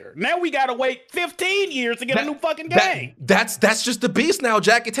 1 year. Now we gotta wait 15 years to get a new fucking game. That's just the beast now,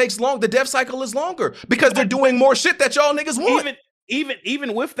 Jack. It takes long. The dev cycle is longer because they're doing more shit that y'all niggas want.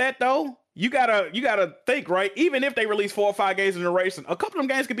 Even with that though, you gotta think, right? Even if they release 4 or 5 games in a generation, a couple of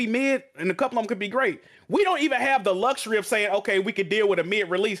them games could be mid and a couple of them could be great. We don't even have the luxury of saying, okay, we could deal with a mid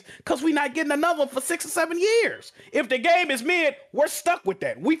release because we're not getting another one for 6 or 7 years. If the game is mid, we're stuck with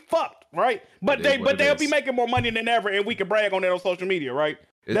that. We fucked, right? But they'll be making more money than ever, and we can brag on that on social media, right?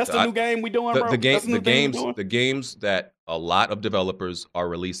 That's the new game we doing, bro. The games that a lot of developers are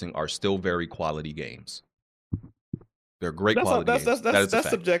releasing are still very quality games. They're great quality games. That's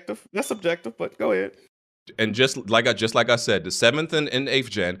subjective. That's subjective, but go ahead. And just like I said, the 7th and 8th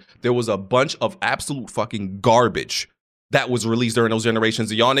gen, there was a bunch of absolute fucking garbage that was released during those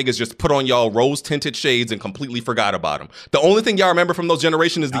generations. And y'all niggas just put on y'all rose-tinted shades and completely forgot about them. The only thing y'all remember from those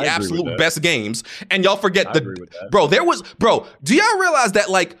generations is the absolute best games. And y'all forget bro, do y'all realize that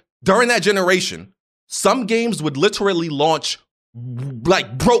like during that generation, some games would literally launch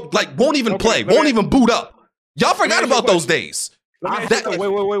won't even play, won't even boot up. Y'all forgot about those days.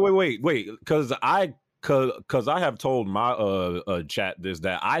 Wait, because I have told my chat this,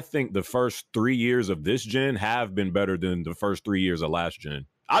 that I think the first 3 years of this gen have been better than the first 3 years of last gen.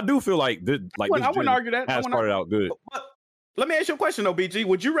 I do feel like this wouldn't argue that. Has started out good. But let me ask you a question though, BG.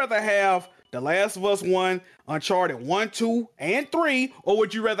 Would you rather have The Last of Us 1, Uncharted 1, 2, and 3, or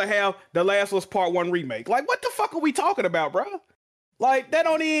would you rather have The Last of Us Part 1 remake? Like, what the fuck are we talking about, bro? Like, that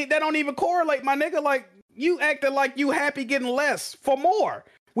don't even correlate, my nigga. Like, you acting like you happy getting less for more.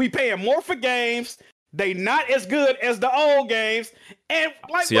 We paying more for games. They not as good as the old games. And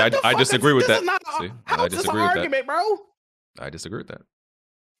like, see, I disagree with that. How is this an argument, bro? I disagree with that.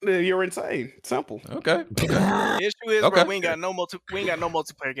 You're insane. Simple. Okay. The issue is, bro, we ain't got no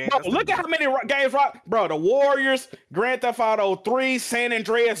multiplayer games. Bro, look at how many games, bro. The Warriors, Grand Theft Auto 3, San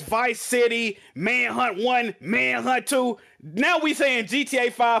Andreas, Vice City, Manhunt 1, Manhunt 2. Now we saying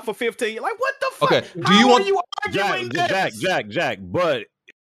GTA 5 for 15. Like, what the fuck? Okay. Do you want Jack? But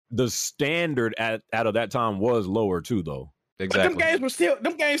the standard out of that time was lower too, though. Exactly. But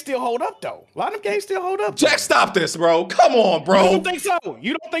them games still hold up though. A lot of them games still hold up. Jack, stop this, bro. Come on, bro. You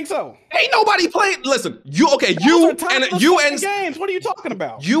don't think so? Ain't nobody playing. Listen, you and games. What are you talking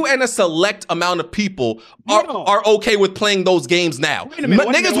about? You and a select amount of people are okay with playing those games now.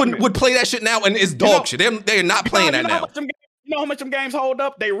 Niggas would play that shit now, and it's dog shit. They're not playing that now. You know how much them games hold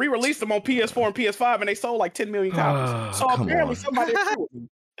up? They re-released them on PS4 and PS5, and they sold like 10 million copies. So apparently somebody.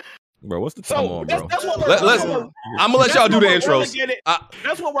 Bro, what's the time on, bro? I'm gonna let y'all do the intros.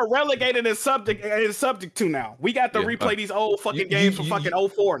 That's what we're relegated as subject to now. We got to replay these old fucking games from fucking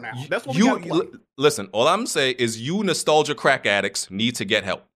 04 now. That's what we got to play. Listen, all I'm saying is you nostalgia crack addicts need to get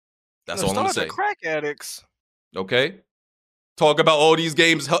help. That's all I'm gonna say. Crack addicts. Okay? Talk about all these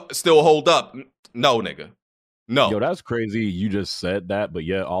games still hold up. No, nigga. No. Yo, that's crazy. You just said that, but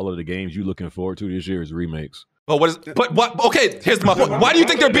yet all of the games you looking forward to this year is remakes. But what? Okay, here's my point. Why do you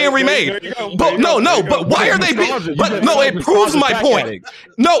think they're being remade? But why are they being? But no, it proves my point.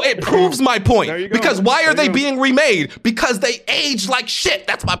 No, it proves my point. Because why are they being remade? Because they age like shit.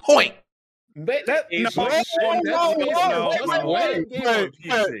 That's my point. But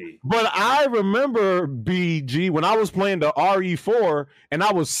I remember, BG, when I was playing the RE4 and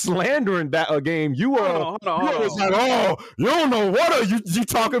I was slandering that game, you were like, oh, you don't know what are you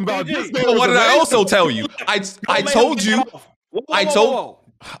talking about. What did I also tell you? I told you. I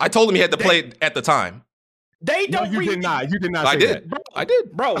told him he had to play it at the time. They don't. No, you did not. You did not. I did. I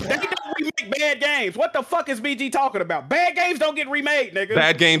did, bro. They don't remake bad games. What the fuck is BG talking about? Bad games don't get remade, nigga.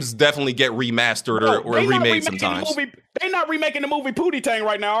 Bad games definitely get remastered or remade sometimes. They not remaking the movie Pootie Tang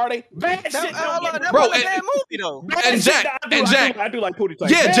right now, are they? Bad shit don't get bro. Bad movie though. And Jack, I do like Pootie Tang.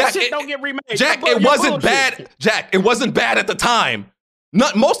 Yeah, bad Jack. Shit don't get remade. Jack, it wasn't bad. Jack, it wasn't bad at the time.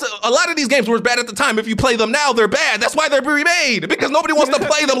 A lot of these games were bad at the time. If you play them now, they're bad. That's why they're remade, because nobody wants to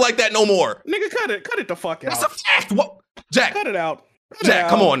play them like that no more. Nigga, cut it the fuck out. That's a fact. What? Jack, cut it out. Jack,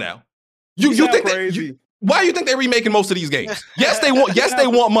 come on now. You think crazy? Why do you think they're remaking most of these games? Yes, they want. Yes, they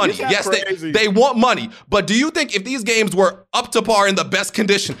want money. Yes, they want money. But do you think if these games were up to par in the best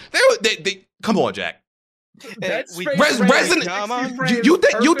condition, they come on, Jack. Resident. You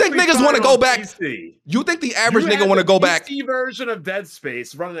think niggas want to go back? You think the average nigga want to go back? PC version of Dead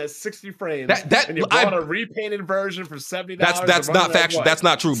Space running at 60 frames. And you bought a repainted version for $70. That's not factual. That's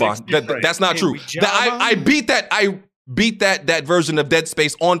not true, Bond. That's not true. I beat that. I beat that version of Dead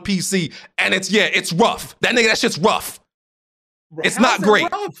Space on PC, and it's rough. That shit's rough. It's not great.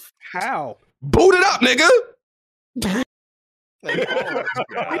 How? Boot it up, nigga. That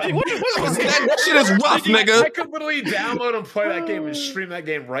shit is rough, nigga. I could literally download and play that game and stream that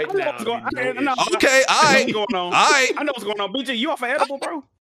game right now. Okay, all right. I know what's going on. BG, you off of edible, bro?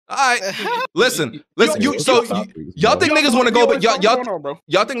 All right. Listen. Y'all think niggas want to go, but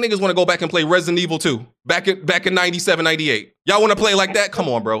y'all think niggas want to go back and play Resident Evil 2 back in 97, 98. Y'all want to play like that? Come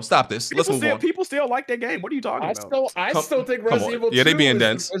on, bro. Stop this. Let's move on. People still like that game. What are you talking about? I still think Resident Evil 2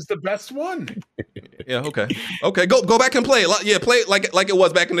 is the best one. Yeah. Okay. Go back and play it. Yeah, play it like it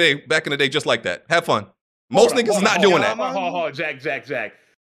was back in the day. Back in the day, just like that. Have fun. Most niggas is not doing that. Hold on, Jack.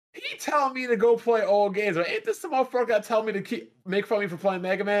 He telling me to go play old games. Ain't this the motherfucker that tell me to make fun of me for playing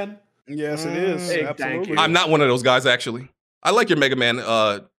Mega Man? Yes, it is. Hey, Absolutely. I'm not one of those guys, actually. I like your Mega Man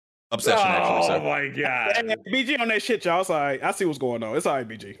obsession, actually, sir. Oh my god. Hey, BG on that shit, y'all. It's all right. I see what's going on. It's all right,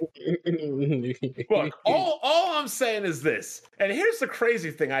 BG. Look, all I'm saying is this, and here's the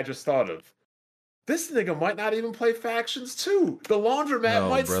crazy thing I just thought of. This nigga might not even play Factions 2. The laundromat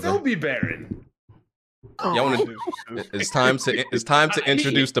might still be barren. Y'all want to? It's time to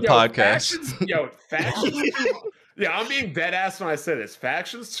introduce the podcast. Factions 2. Yeah, I'm being dead ass when I say this.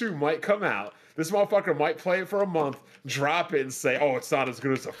 Factions 2 might come out. This motherfucker might play it for a month, drop it, and say, "Oh, it's not as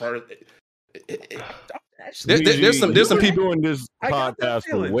good as the first." There's some people doing this podcast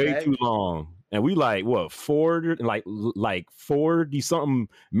for way too long, and we like what 40 something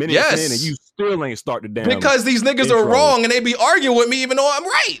minutes in, and you still ain't start the damn. Because these niggas intro. are wrong, and they be arguing with me, even though I'm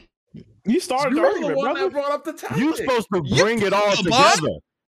right. You started the argument, brother. Brought up the topic. You supposed to bring it all together.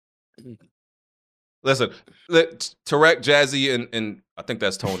 Listen, Tarek, Jazzy, and I think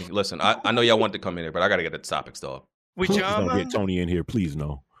that's Tony. Listen, I know y'all want to come in here, but I gotta get the topics, dog. Please don't get Tony in here, please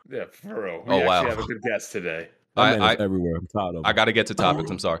no. Yeah, for real. We actually have a good guest today. I everywhere. I'm tired of. I gotta get to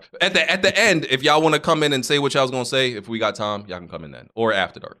topics. I'm sorry. At the end, if y'all want to come in and say what y'all was gonna say, if we got time, y'all can come in then, or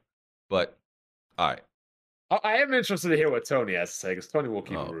after dark. But all right. I am interested to hear what Tony has to say because Tony will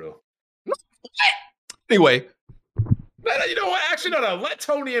keep it real. Anyway. No, you know what? Actually, no. Let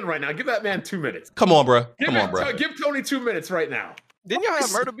Tony in right now. Give that man 2 minutes. Come on, bro. Come on, bro. Give Tony 2 minutes right now. Didn't y'all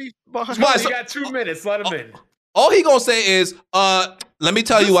have murder beef behind? You got 2 minutes. Let him in. All he gonna say is, let me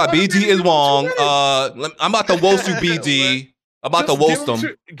tell you why BG is wrong. I'm about to roast you, BG. I'm about to roast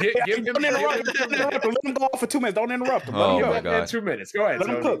him. Don't interrupt him. Let him go off for 2 minutes. Don't interrupt him. Oh my God. 2 minutes. Go ahead. Let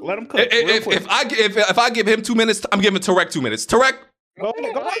him cook. Let him cook. If I give him 2 minutes, I'm giving Tarek 2 minutes. Tarek. Go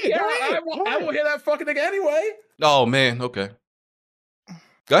ahead. I will hear that fucking nigga anyway. Oh man. Okay.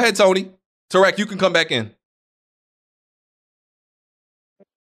 Go ahead, Tony. Tarek, you can come back in.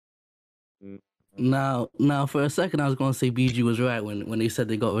 Now, for a second, I was going to say BG was right when they said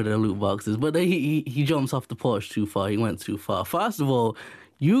they got rid of the loot boxes, but then he jumps off the porch too far. He went too far. First of all,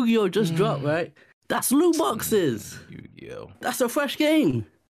 Yu-Gi-Oh just dropped, right? That's loot boxes. Yu-Gi-Oh. That's a fresh game.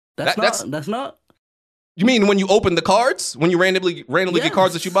 That's not. You mean when you open the cards, when you randomly get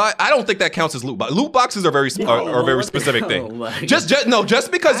cards that you buy? I don't think that counts as loot boxes. Loot boxes are very a very specific thing. Just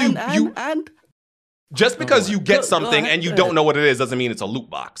because just because you get something and you don't know what it is doesn't mean it's a loot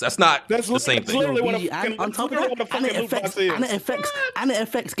box. That's not the same thing. On top of that, and it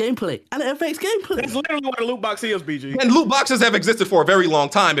affects gameplay. That's literally what a loot box is, BG. And loot boxes have existed for a very long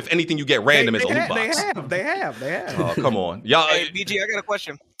time. If anything you get random is a loot box. They have. Oh, come on. Y'all. Hey, BG, I got a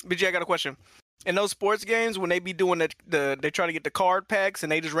question. In those sports games, when they be doing they try to get the card packs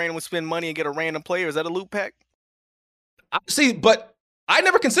and they just randomly spend money and get a random player, is that a loot pack? See, but I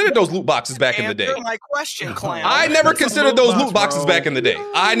never considered those loot boxes back in the day. My question, clown. I never considered those loot boxes back in the day.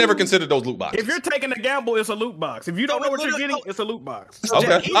 I never considered those loot boxes. If you're taking a gamble, it's a loot box. If you don't know what you're getting, it's a loot box.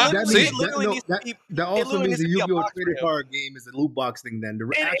 Okay. That also means the Yu-Gi-Oh! Trading card game is a loot box thing. Then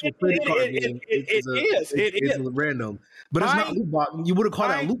the actual trading card game is random, but it's not a loot box. You would have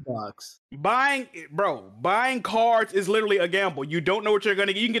called it a loot box. Buying cards is literally a gamble. You don't know what you're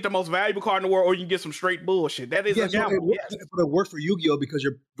gonna get. You can get the most valuable card in the world, or you can get some straight bullshit. That is a gamble. But it works for Yu-Gi-Oh! Because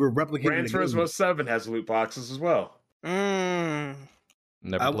we're replicating. Gran Turismo 7 has loot boxes as well. Never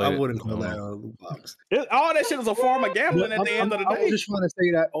I wouldn't call that a loot box. All that shit is a form of gambling at the end of the day. I was just trying to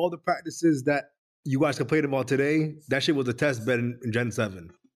say that all the practices that you guys complained about today, that shit was a test bed in Gen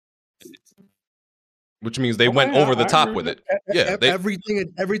 7. Which means they went over the top with it. Yeah,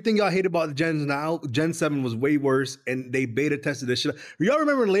 everything y'all hate about the gens now, Gen 7 was way worse, and they beta tested this shit. Y'all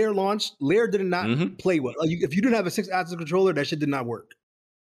remember when Lair launched? Lair did not play well. Like, if you didn't have a 6-axis controller, that shit did not work.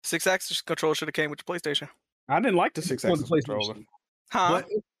 6-axis controller should have came with the PlayStation. I didn't like the 6-axis controller. Huh?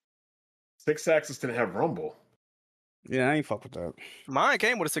 6-axis didn't have Rumble. Yeah, I ain't fuck with that. Mine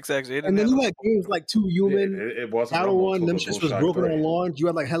came with a 6-axis. And then you had games like 2 Human, it wasn't Battle One, them shits was broken on launch. You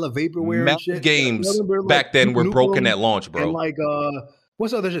had like hella vaporware and shit. Games back then were broken at launch, bro. And like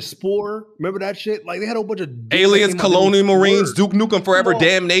what's the other shit? Spore. Remember that shit? Like they had a whole bunch of Aliens, Colonial Marines, Duke Nukem Forever,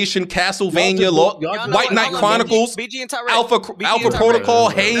 Damnation, Castlevania, White Knight Chronicles, Alpha Protocol,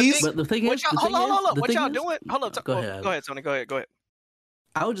 Haze. But the thing is, hold on. What y'all doing? Hold on. Go ahead, Tony. Go ahead.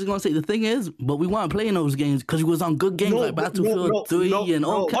 I was just gonna say the thing is, but we weren't playing those games because we was on good games like Battlefield 3 and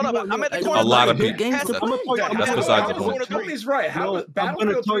all. Hold on, I'm at the corner. A lot of good people. games to play. That's besides the point. Tony's right. I'm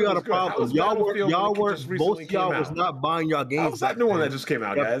gonna tell y'all the problem. Y'all were both of y'all was not buying y'all games. How's that new one that just came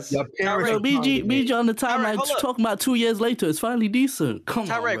out, guys? Yo, BG on the timeline talking about 2 years later. It's finally decent.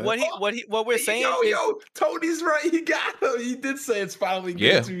 Come on, man. What we're saying Yo, Tony's right. He got him. He did say it's finally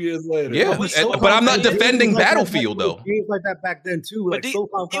good 2 years later. Yeah, but I'm not defending Battlefield though. Games like that back then too. Like it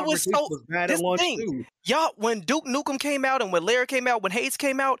was bad at launch too. Y'all, when Duke Nukem came out and when Lair came out, when Hades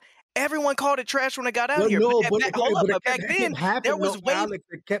came out, everyone called it trash when it got out here. But back then, there was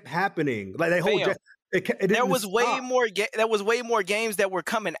it kept happening. Like that whole. There was way more games that were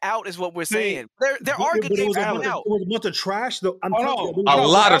coming out, is what we're saying. There are good games coming out. It was a bunch of trash though. A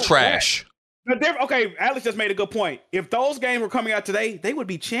lot of trash. Okay, Alex just made a good point. If those games were coming out today, they would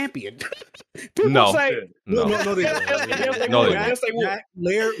be championed. No. Say, no, yes, they would.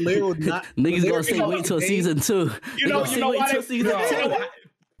 Lair would not. Niggas gonna say wait till season 2. You know why?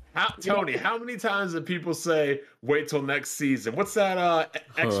 Tony, how many times did people say wait till next season? What's that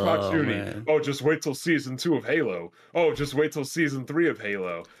Xbox Unity? Man. Oh, just wait till season 2 of Halo. Oh, just wait till season 3 of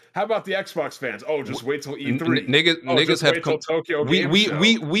Halo. How about the Xbox fans? Oh, just wait till E3. Niggas have Tokyo we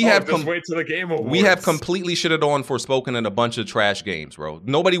have just wait till the Game Awards. We have completely shitted on Forspoken and a bunch of trash games, bro.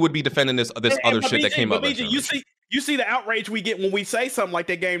 Nobody would be defending this other shit that came up. You see the outrage we get when we say something like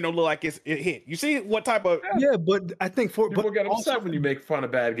that game don't look like it hit. You see what type of but I think people get upset when you make fun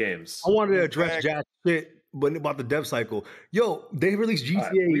of bad games. I wanted to address Jack shit, but about the dev cycle. Yo, they released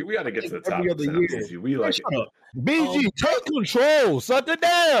GTA. We got to get to the topic. Every other year. We like it. BG, take control. Shut it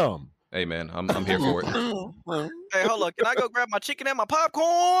down. Hey man, I'm here for it. Hey, hold on. Can I go grab my chicken and my popcorn?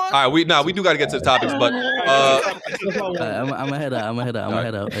 All right, we do got to get to the topics, but I'm gonna head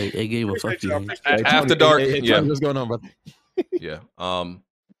out. Hey, Gamer, fuck you. After dark, yeah. What's going on, brother? Yeah.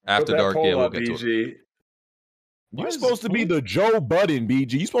 After dark, yeah, we'll get to it. You're supposed to be the Joe Budden,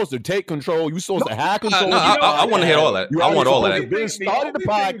 BG. You're supposed to take control. You're supposed to have control. I want to hit all that. I want all of that. Been started the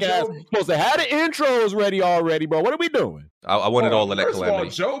podcast. You're supposed to have the intros ready already, bro. What are we doing? I wanted all of that calamity. All,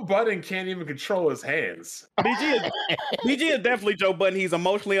 Joe Budden can't even control his hands. BG is definitely Joe Budden. He's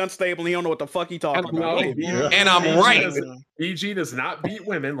emotionally unstable. He don't know what the fuck he talking about. And I'm right. BG does not beat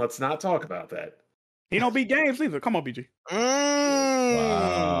women. Let's not talk about that. He don't beat games either. Come on, BG.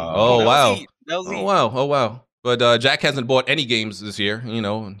 Wow. Oh wow. But Jack hasn't bought any games this year, you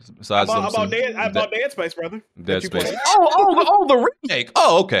know. Besides about Dead Space, brother. Dead Space. Oh, the remake.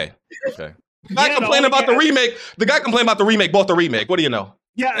 Oh, okay. The guy complaining about the remake. The guy complaining about the remake bought the remake. What do you know?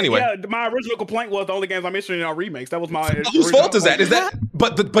 Yeah. Anyway, my original complaint was the only games I'm interested in are remakes. That was my. Whose fault is that? Is that?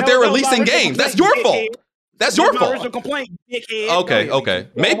 But they're releasing games. That's your fault. That's your fault. Original complaint, dickhead. Okay.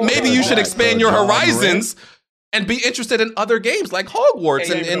 Maybe you should expand your horizons and be interested in other games like Hogwarts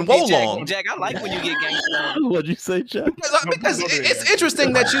and Wolong. Jack, I like when you get games. What'd you say, Jack? Because it's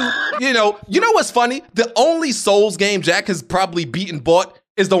interesting that you know what's funny? The only Souls game Jack has probably bought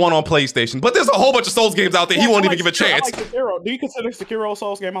is the one on PlayStation. But there's a whole bunch of Souls games out there he won't even give a chance. I like Sekiro. Do you consider Sekiro a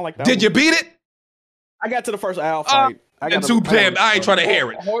Souls game? I like that. Did you beat it? I got to the first Al fight. I ain't trying to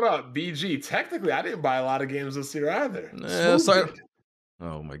hear it. Hold up, BG. Technically, I didn't buy a lot of games this year either.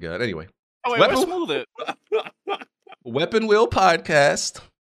 Oh my god. Anyway. Oh, wait, smooth it. Weapon Wheel Podcast,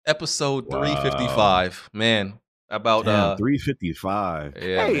 episode 355. Man, about 355.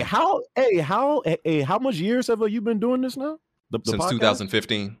 Yeah. How much years have you been doing this now? Since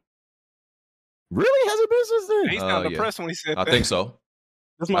 2015. Really? Has it been since then? He's kind of depressed when he said that. I think so.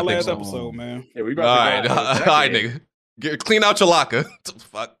 That's my last episode, man. Yeah, we all right, nigga. Clean out your locker.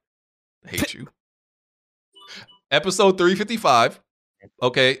 Fuck. I hate you. Episode 355.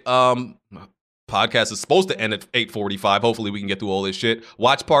 Okay. Podcast is supposed to end at 8:45. Hopefully we can get through all this shit.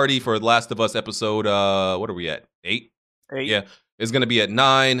 Watch party for Last of Us episode what are we at? 8? Yeah. It's gonna be at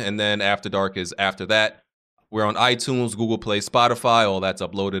 9, and then After Dark is after that. We're on iTunes, Google Play, Spotify. All that's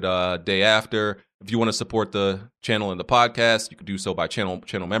uploaded day after. If you want to support the channel and the podcast, you can do so by channel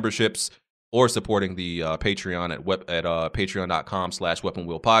memberships or supporting the Patreon at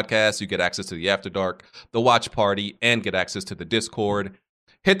patreon.com/weaponwheelpodcast. You get access to the After Dark, the Watch Party, and get access to the Discord.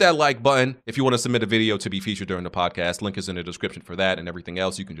 Hit that like button if you want to submit a video to be featured during the podcast. Link is in the description for that and everything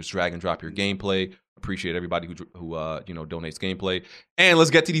else. You can just drag and drop your gameplay. Appreciate everybody who donates gameplay. And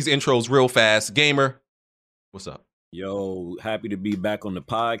let's get to these intros real fast. Gamer, what's up? Yo, happy to be back on the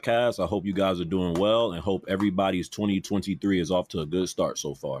podcast. I hope you guys are doing well and hope everybody's 2023 is off to a good start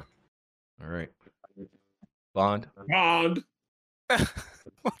so far. All right. Bond. What the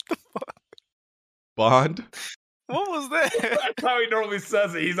fuck? Bond. What was that? That's how he normally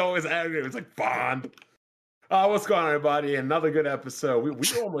says it. He's always angry. It's like Bond. What's going on, everybody? Another good episode.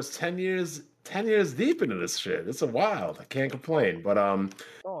 We're almost 10 years deep into this shit. It's a wild. I can't complain. But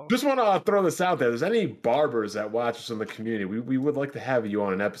just want to throw this out there. If there's any barbers that watch us in the community, we would like to have you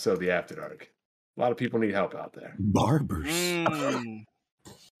on an episode of the After Dark. A lot of people need help out there. Barbers.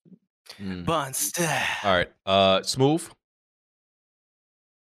 Bunster. All right. Smooth.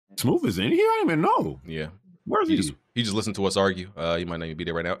 Smooth is in here? I don't even know. Yeah. Where's he? he? He just listened to us argue. He might not even be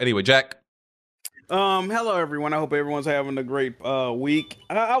there right now. Anyway, Jack. Hello everyone. I hope everyone's having a great week.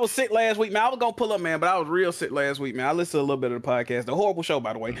 I was sick last week, man. I was gonna pull up, man, but I was real sick last week, man. I listened to a little bit of the podcast. A horrible show,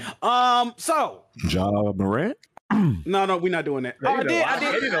 by the way. So Ja Morant? No, we're not doing that. I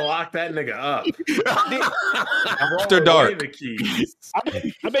did to lock that nigga up. After dark.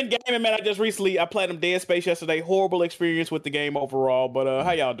 I've been gaming, man. I played them Dead Space yesterday. Horrible experience with the game overall. But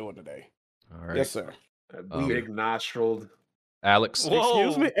how y'all doing today? All right. Yes, sir. Big nostriled. Alex.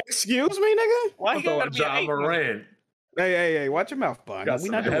 Excuse me, nigga. Why you gotta be Ja Morant? Hey, watch your mouth, bud. Got We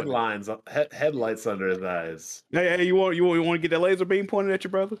some not doing headlights under his eyes. Hey, you want to get that laser beam pointed at your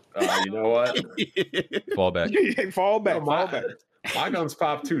brother? You know what? Fall back. Fall back. My guns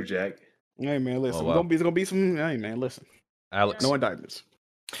pop too, Jack. Hey man, listen. Oh, wow. It's gonna be some. Hey man, listen. Alex. No indictments.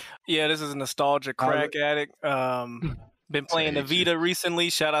 Yeah, this is a nostalgia crack addict. Been playing the Vita recently.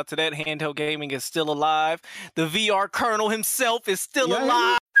 Shout out to that. Handheld gaming is still alive. The VR Colonel himself is still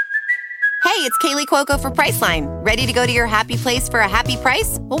alive. Hey, it's Kaylee Cuoco for Priceline. Ready to go to your happy place for a happy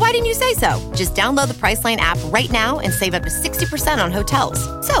price? Well, why didn't you say so? Just download the Priceline app right now and save up to 60% on hotels.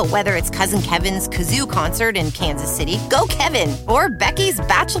 So whether it's Cousin Kevin's Kazoo Concert in Kansas City, go Kevin, or Becky's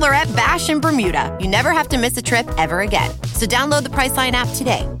Bachelorette Bash in Bermuda, you never have to miss a trip ever again. So download the Priceline app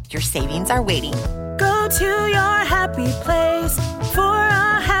today. Your savings are waiting. Go to your happy place for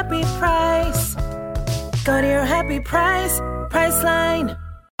a happy price. Go to your happy price, Priceline.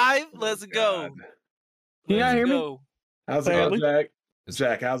 Let's go. Can y'all hear me? How's it going, Jack?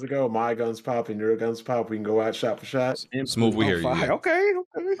 Jack, how's it go? My guns popping, your guns pop. We can go out shot for shot. Smooth, we hear you. Yeah. Okay.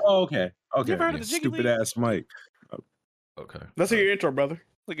 Oh, okay. You ever heard of the Jiggy Stupid League? ass Mike. Okay. Let's hear your intro, brother.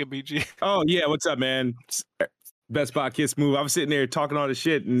 Look at BG. Oh yeah, what's up, man? Best Spot Kiss Move. I was sitting there talking all this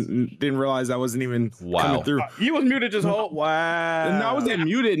shit and didn't realize I wasn't even coming through. You was muted just whole. Wow. No, I wasn't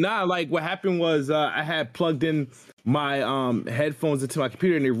muted. Nah, like what happened was I had plugged in my headphones into my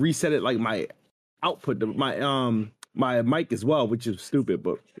computer and they reset it like my output, my mic as well, which is stupid,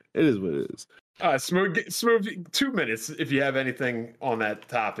 but it is what it is. Smooth. 2 minutes if you have anything on that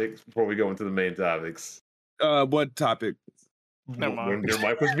topic before we go into the main topics. What topic? Never mind. When your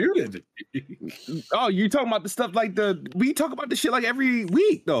mic was muted. Oh, you talking about the stuff like we talk about the shit like every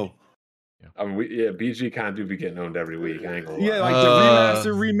week though. I mean, BG kind of do be getting owned every week. I ain't gonna lie. Yeah, like the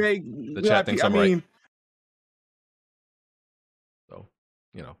remaster, remake. The chat thinks I'm right. So,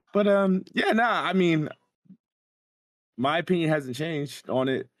 But I mean, my opinion hasn't changed on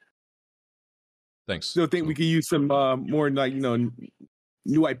it. Thanks. Still think we could use some more like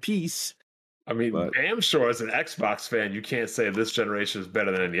new IPs. I mean, damn sure as an Xbox fan, you can't say this generation is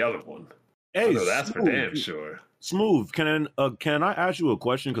better than any other one. Hey, that's for damn sure. Smooth. Can I ask you a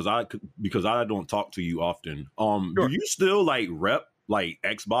question? Because I don't talk to you often. Sure. Do you still like rep like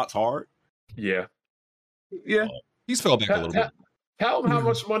Xbox hard? Yeah. He's fell back a little bit. Tell him how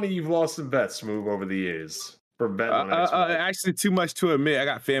much money you've lost in bets, Smooth, over the years for betting on Xbox. Actually, too much to admit. I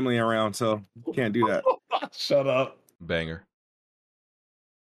got family around, so can't do that. Shut up. Banger.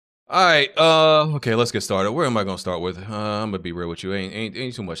 All right, okay, let's get started. Where am I gonna start with? I'm gonna be real with you.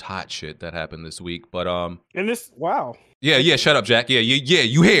 Ain't too much hot shit that happened this week, but And this, wow. Yeah, shut up, Jack. Yeah,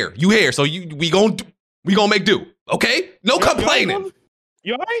 you here. So we gonna make do. Okay, no complaining.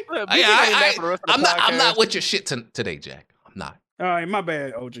 You all right? I'm not with your shit today, Jack. I'm not. All right, my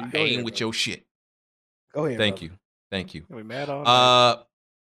bad, OG. I ain't with your shit. Go ahead. Thank you. Are we mad on?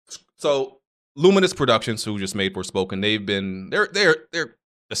 So Luminous Productions, who just made Forspoken, they're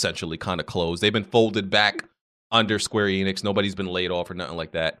essentially kind of closed. They've been folded back under Square Enix. Nobody's been laid off or nothing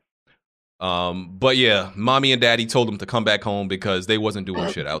like that. But yeah, mommy and daddy told them to come back home because they wasn't doing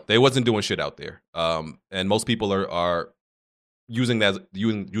shit out. They wasn't doing shit out there. And most people are using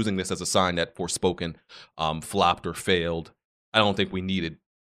this as a sign that Forspoken flopped or failed. I don't think we needed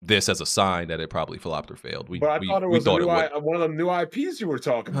this as a sign that it probably flopped or failed. But I thought it was one of the new IPs you were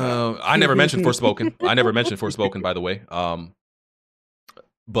talking about. I never mentioned Forspoken. By the way.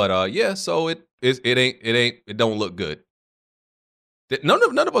 But yeah, so it don't look good.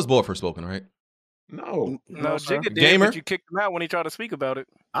 None of us bought Forspoken, right? No, Jigga did, Gamer? but you kicked him out when he tried to speak about it.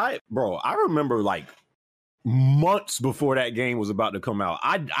 I remember like months before that game was about to come out.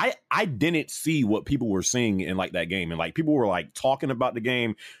 I didn't see what people were seeing in like that game, and like people were like talking about the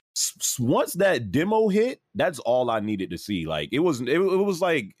game. once that demo hit, that's all I needed to see. Like it was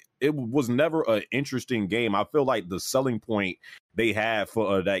never an interesting game. I feel like the selling point they had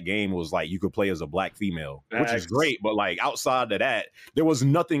for that game was like you could play as a black female, which is great. But like outside of that, there was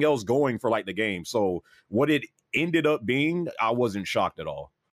nothing else going for like the game. So what it ended up being, I wasn't shocked at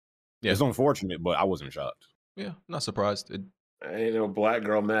all. Yeah. It's unfortunate, but I wasn't shocked. Yeah, not surprised. Ain't no black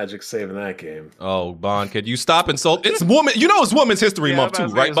girl magic saving that game. Oh, Bond, could you stop insult? It's woman. You know it's Women's History Month too,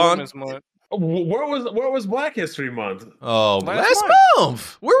 right, Bond? Where was Black History Month? Oh, last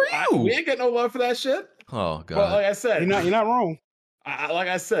month. Where were you? We ain't getting no love for that shit. Oh God. But like I said, you're not wrong. Like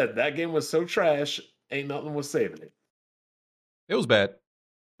I said, that game was so trash. Ain't nothing was saving it. It was bad.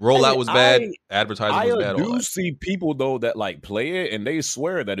 Rollout was bad. Advertising was bad. I do see people though that like play it and they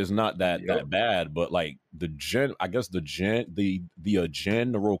swear that it's not that bad, but like the general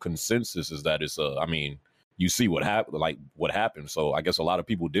consensus is that it's I mean, you see what happened. So I guess a lot of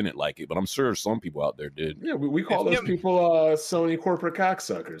people didn't like it, but I'm sure some people out there did. Yeah, we call those people Sony corporate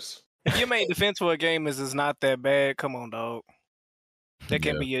cocksuckers. If your main defense for a game is not that bad, come on, dog. That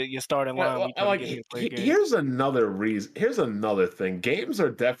can't be your starting line. Here's another reason. Here's another thing. Games are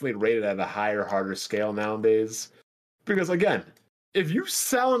definitely rated at a higher, harder scale nowadays. Because again, if you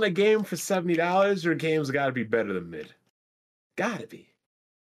selling a game for $70, your game's got to be better than mid. Got to be.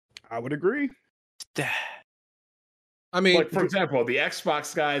 I would agree. I mean, like for example, the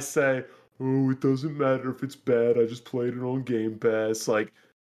Xbox guys say, "Oh, it doesn't matter if it's bad. I just played it on Game Pass." Like,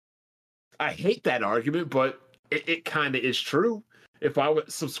 I hate that argument, but it kind of is true. If I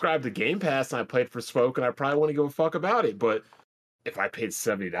would subscribe to Game Pass and I played for Spoken, I probably wouldn't give a fuck about it. But if I paid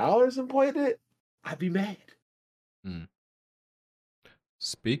 $70 and played it, I'd be mad.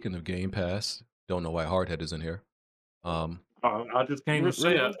 Speaking of Game Pass, don't know why Hardhead is in here. I just came to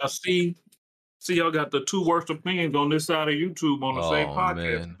say, I see y'all got the two worst opinions on this side of YouTube on the same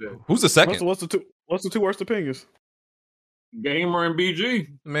podcast. Man. Who's the second? What's the two worst opinions? Gamer and BG.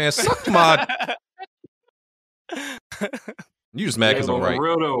 Man, suck my. You just mad because I'm right.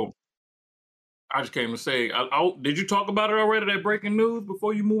 Real though, I just came to say, did you talk about it already? That breaking news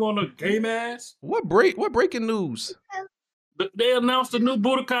before you move on to Game Ass? What breaking news? They announced a new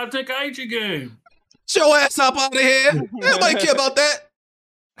Budokai Tenkaichi game. Show your ass up out of here. Nobody care about that.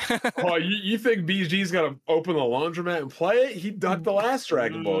 Oh, you think BG's gonna open the laundromat and play it? He ducked the last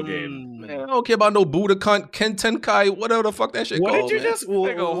Dragon Ball game. Man, I don't care about no Budokai Tenkai, whatever the fuck that shit what called. Did you just?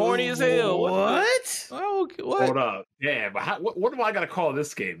 They go horny as hell. What? What? Hold up. Yeah, but what do I gotta call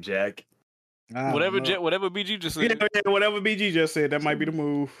this game, Jack? Whatever BG just said. Yeah, whatever BG just said, that might be the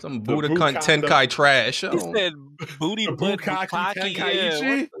move. Some Budokai Tenkai trash. He said booty butt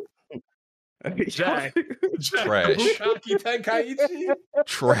Tenkaichi. Jack. Trash. Budokai Tenkaichi.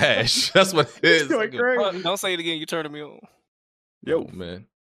 Trash. That's what it is. Don't say it again. You're turning me on. Yo, man.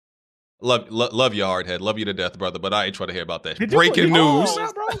 Love you, Hardhead. Love you to death, brother. But I ain't trying to hear about that. Breaking news.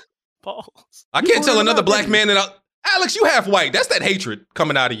 Pause. I can't tell another black man that. Alex, you half white. That's that hatred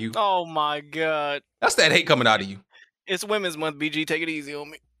coming out of you. Oh my God. That's that hate coming out of you. It's Women's Month, BG. Take it easy on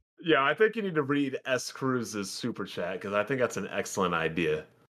me. Yeah, I think you need to read S. Cruz's super chat because I think that's an excellent idea.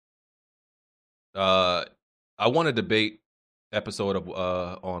 I want to debate episode of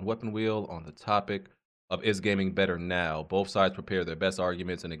on Weapon Wheel on the topic of is gaming better now. Both sides prepare their best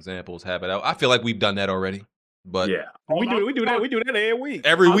arguments and examples. Have it out. I feel like we've done that already. But yeah, we do that every week.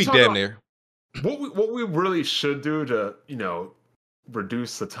 Every week, damn near. What we really should do to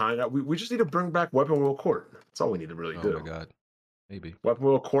reduce the time, we just need to bring back Weapon Wheel Court. That's all we need to really do. Oh my God. Maybe. Weapon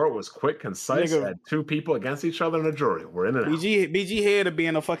Wheel Court was quick, concise, had two people against each other in a jury. We're in it. BG head to be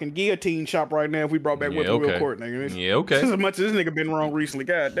in a fucking guillotine shop right now if we brought back Weapon Wheel Court, nigga. Yeah, okay. As much as this nigga been wrong recently,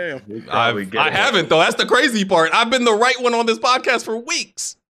 god damn. I haven't though. That's the crazy part. I've been the right one on this podcast for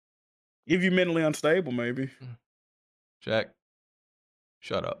weeks. If you mentally unstable, maybe. Jack,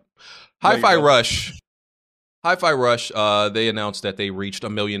 shut up. Hi-Fi Rush. Hi-Fi Rush, they announced that they reached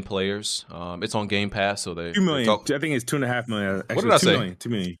 1 million players. It's on Game Pass, so they 2 million. I think it's 2.5 million. Actually, what did I say? 2 million. 2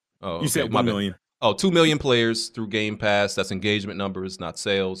 million. Oh, you said 1 million. Oh, 2 million players through Game Pass. That's engagement numbers, not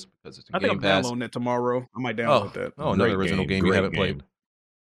sales, because it's in Game Pass. I'm downloading that tomorrow. I might download that. Oh, another original game you haven't played.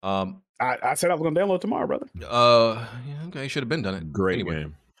 I said I was gonna download it tomorrow, brother. Yeah, okay, should have been done it. Great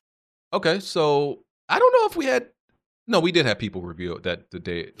game. Okay, so I don't know if we had. No, we did have people review it that the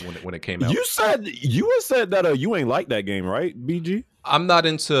day when it came out. You said that you ain't like that game, right, BG? I'm not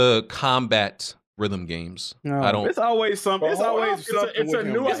into combat rhythm games. No, I don't. It's always something. It's always something. It's a with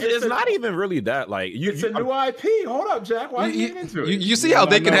him. new. It's not even really that. Like It's a new IP. Hold up, Jack. Why are you getting into it? You see how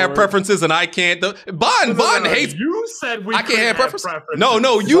they can have preferences and I can't? Bond hates. You said we I can't have preferences. preferences.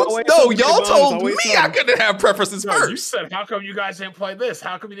 No, y'all told me I couldn't have preferences No, first. you said, how come you guys didn't play this?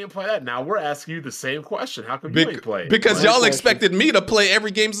 How come you didn't play that? Now we're asking you the same question. How come you didn't play it? Because y'all expected me to play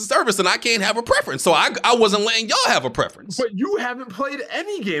every games as a service and I can't have a preference. So I wasn't letting y'all have a preference. But you haven't played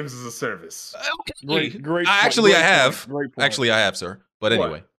any games as a service. Great. Actually, I have. Great point. Actually, I have, sir. But What?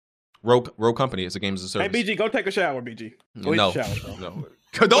 anyway, Rogue Company is a games as a Hey, service. BG, go take a shower, BG. Go No, take a shower, bro. no.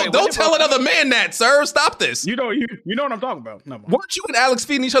 Don't tell another man that, sir. Stop this. You know what I'm talking about. No, Weren't you and Alex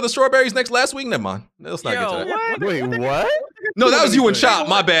feeding each other strawberries last week? Never mind. Let's not get to that. Wait, what? No, that was you and Chop.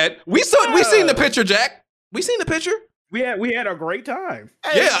 My bad. We seen the picture, Jack. We seen the picture. We had a great time.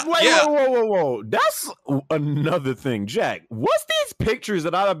 Hey, Yeah, wait, yeah. Whoa. That's another thing, Jack. What's these pictures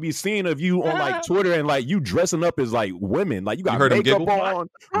that I'll be seeing of you on like Twitter and like you dressing up as like women? Like you got heard him makeup giggle? on,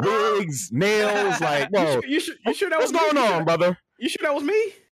 wigs, nails. Like, whoa, You sure that what's was going me? on, brother? You sure that was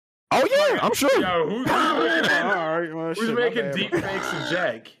me? Oh yeah, I'm sure. Yo, who's Who's making deep fakes of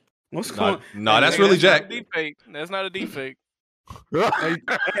Jack? What's going on? No, that's really Jack. That's not a deep fake. Hey,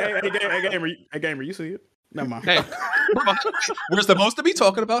 gamer, you see it? Never mind. Hey, we're supposed to be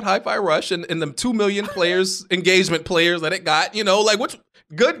talking about Hi-Fi Rush and the 2 million players, engagement players that it got. You know, like what's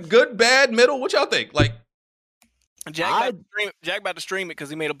good, bad, middle? What y'all think? Like, Jack about to stream it because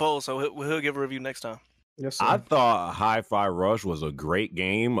he made a poll, so he'll give a review next time. Yes, sir. I thought Hi-Fi Rush was a great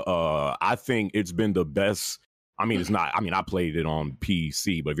game. I think it's been the best. I mean, it's not. I mean, I played it on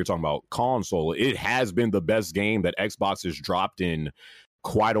PC, but if you're talking about console, it has been the best game that Xbox has dropped in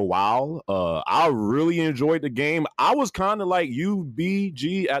quite a while. I really enjoyed the game. I was kind of like you,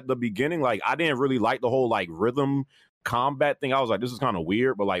 BG, at the beginning. Like, I didn't really like the whole like rhythm combat thing. I was like, this is kind of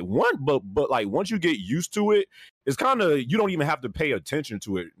weird. But like once you get used to it, it's kind of, you don't even have to pay attention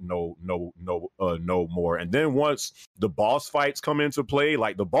to it no more. And then once the boss fights come into play,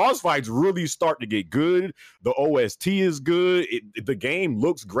 like the boss fights really start to get good. The OST is good. The game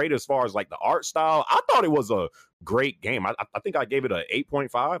looks great as far as like the art style. I thought it was a great game. I think I gave it a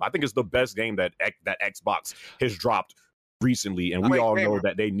 8.5. I think it's the best game that Xbox has dropped recently, and we all know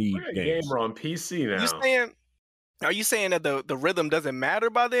that they need games. Gamer on PC now. Are you saying that the rhythm doesn't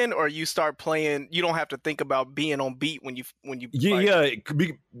matter by then, or you start playing? You don't have to think about being on beat when you. Yeah, it could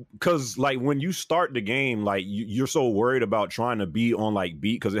be because like when you start the game, like you're so worried about trying to be on like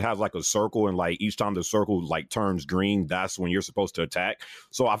beat because it has like a circle, and like each time the circle like turns green, that's when you're supposed to attack.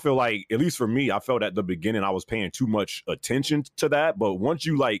 So I feel like, at least for me, I felt at the beginning I was paying too much attention to that. But once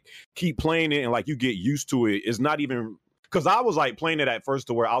you like keep playing it and like you get used to it, it's not even, because I was like playing it at first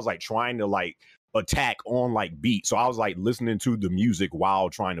to where I was like trying to like attack on like beat, so I was like listening to the music while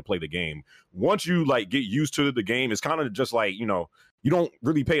trying to play the game. Once you like get used to the game, it's kind of just like, you know, you don't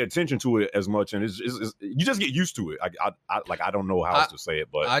really pay attention to it as much, and it's you just get used to it. I don't know how else to say it,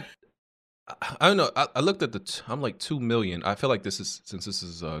 but I don't know. I looked at I'm like 2 million. I feel like since this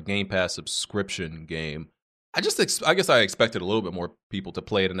is a Game Pass subscription game, I guess I expected a little bit more people to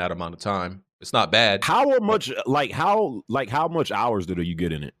play it in that amount of time. It's not bad. How much hours did you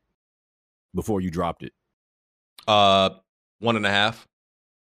get in it before you dropped it? 1.5.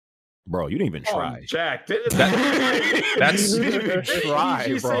 Bro, you didn't even try. Jack, that's you didn't even try,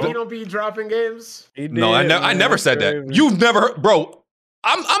 bro. You say you don't be dropping games? No, I never said that. You've never, bro.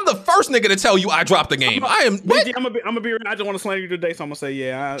 I'm the first nigga to tell you I dropped the game. I am. BG, I'm gonna be real. I just want to slander you today, so I'm gonna say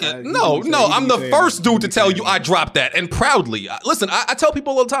yeah. No, I'm the first dude to tell you I dropped that, and proudly. Listen, I tell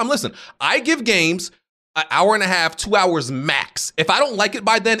people all the time. Listen, I give games an hour and a half, 2 hours max. If I don't like it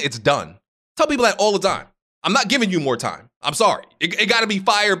by then, it's done. Tell people that all the time. I'm not giving you more time. I'm sorry. It got to be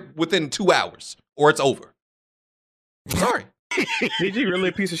fired within 2 hours, or it's over. I'm sorry. BG really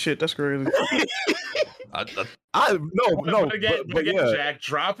a piece of shit. That's crazy. But yeah, Jack,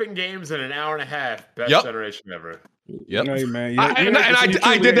 dropping games in an hour and a half, best generation ever. Yep. Hey, man,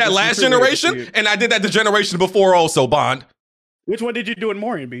 I did that last generation, and I did that the generation before also, Bond. Which one did you do in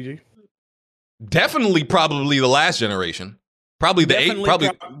more in, BG? Definitely, probably the last generation. Probably the eighth.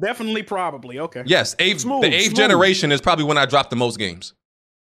 Probably. Okay. Yes, the eighth generation is probably when I dropped the most games.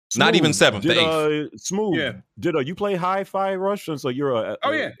 Not even seventh. The eighth. Smooth. Yeah. Did you play Hi-Fi Rush? So you're a.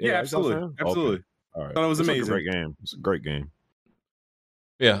 Oh yeah, absolutely. Okay. All right. Thought it was amazing. It's a great game. It's a great game.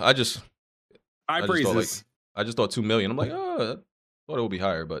 Yeah, I just praises. I just thought 2 million. I'm like, I thought it would be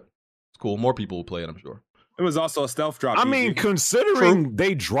higher, but it's cool. More people will play it, I'm sure. It was also a stealth drop. I mean, considering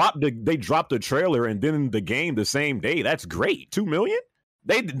they dropped the trailer and then the game the same day, that's great. 2 million?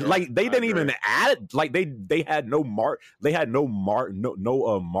 They didn't even add like they had no marketing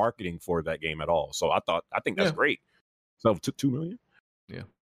for that game at all. So I think that's great. So it took $2 million. Yeah.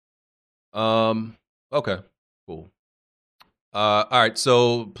 Okay. Cool. All right.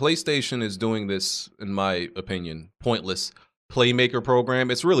 So PlayStation is doing this, in my opinion, pointless Playmaker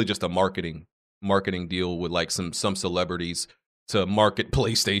program. It's really just a marketing deal with like some celebrities to market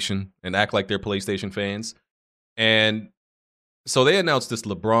PlayStation and act like they're PlayStation fans. And so they announced this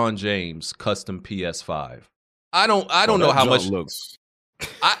LeBron James custom PS5. I don't know how much looks.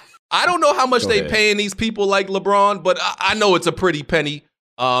 I don't know how much they ahead. paying these people like LeBron, but I know it's a pretty penny.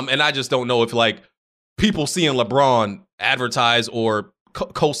 And I just don't know if like people seeing LeBron advertise or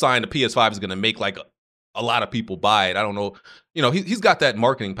co-sign the PS5 is going to make like a lot of people buy it. I don't know. You know, he's got that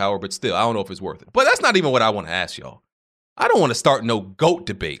marketing power, but still, I don't know if it's worth it. But that's not even what I want to ask y'all. I don't want to start no GOAT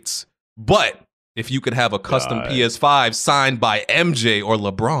debates, but if you could have a custom PS5 signed by MJ or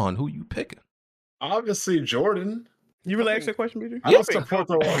LeBron, who you picking? Obviously, Jordan. You really asked that question, BJ? I don't support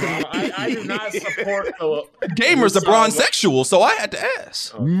the I do not support the Gamer's a Bron-sexual, so I had to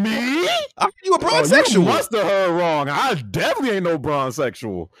ask. Me? You a Bron-sexual? You must have heard wrong. I definitely ain't no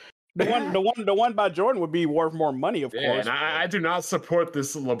Bron-sexual. The one by Jordan would be worth more money, of Yeah, course. and I do not support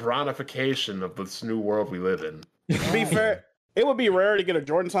this LeBronification of this new world we live in. To be fair, it would be rare to get a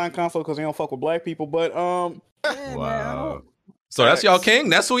Jordan signed console because they don't fuck with black people. But Wow. So that's y'all king?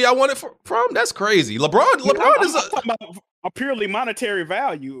 That's who y'all want it from? That's crazy. LeBron is I'm talking about a purely monetary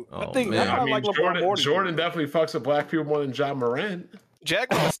value. Oh, I think man. I like LeBron more than Jordan definitely fucks with black people more than John Morant.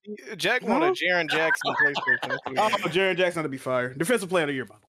 Jack want a Jaren Jackson PlayStation. Oh, Jaren Jackson to be fired. Defensive player of the year,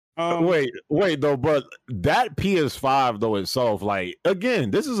 by the way. Wait though, but that PS5 though itself, like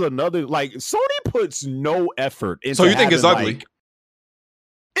again, this is another like Sony puts no effort into. So you think it's ugly? Like,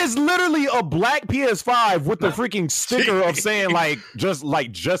 it's literally a black PS5 with the freaking sticker of saying like just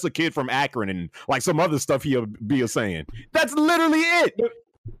a kid from Akron and like some other stuff he'll be saying. That's literally it.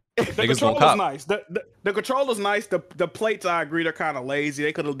 The controller's nice. The controller's nice. The plates, I agree, they're kind of lazy.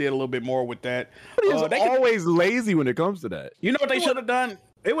 They could have did a little bit more with that. He's always lazy when it comes to that. You know what they should have done?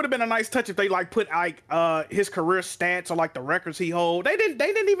 It would have been a nice touch if they like put like his career stats or like the records he hold. They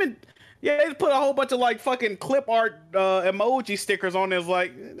didn't even. Yeah, they just put a whole bunch of like fucking clip art emoji stickers on there. It's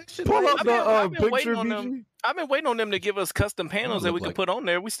like that shit. Pull up I've been the waiting picture. on them. I've been waiting on them to give us custom panels that we can put on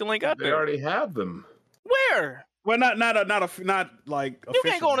there. We still ain't got They them. already have them. Where? Well, not like You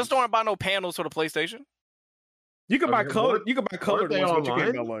can't go in the store and buy no panels for the PlayStation. You can buy colored. You can buy colored they ones, but you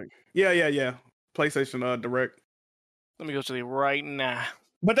can't online? go like yeah. PlayStation Direct. Let me go to you right now.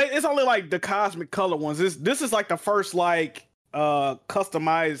 But it's only like the cosmic color ones. This is like the first like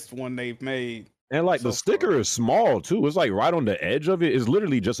customized one they've made. And like the sticker is small too. It's like right on the edge of it. It's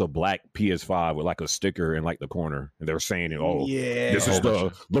literally just a black PS5 with like a sticker in like the corner. And they're saying, "Oh, Yeah. this is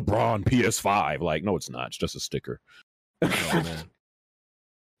the LeBron PS5." Like, no, it's not. It's just a sticker. Oh, man.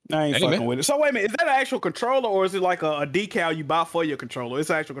 I ain't Hey, fucking man. with it. So wait a minute, is that an actual controller or is it like a decal you buy for your controller? It's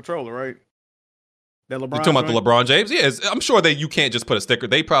an actual controller, right? That LeBron. You talking about the joint? LeBron James? Yeah, I'm sure you can't just put a sticker.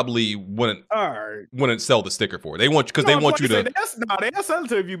 They probably wouldn't All right. sell the sticker for it. They want because No, they want you to. They'll sell it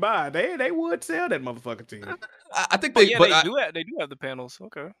to you if you buy it. They would sell that motherfucker to you. I think Oh, they. yeah, but they do have the panels.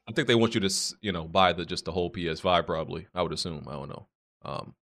 Okay. I think they want you to buy just the whole PS5. Probably, I would assume. I don't know.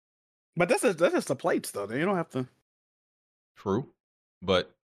 But that's just the plates though. You don't have to. True, but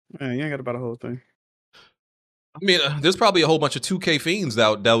Man, you ain't got to buy the whole thing. I mean, there's probably a whole bunch of 2K fiends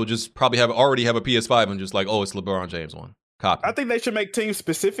that would just probably already have a PS5 and just like, oh, it's LeBron James one. Copy. I think they should make team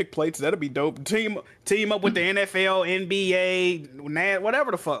specific plates. That'd be dope. Team up with the NFL, NBA,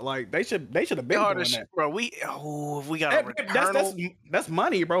 whatever the fuck. Like they should have been doing that. Bro, if we got a Returnal, that's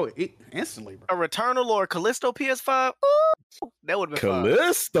money, bro. Instantly, bro. a Returnal or a Callisto PS5, ooh, that would have been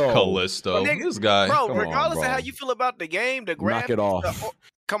fire. Callisto. Nigga, This guy. Bro, Come on, regardless bro. of how you feel about the game, the graphics, Knock it off.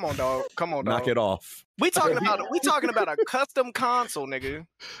 Come on, dog. Come on, dog. Knock it off. We talking about a custom console, nigga.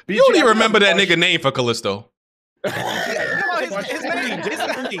 You don't even remember that nigga name for Callisto. His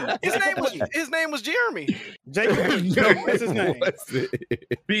name was Jeremy. That's his name.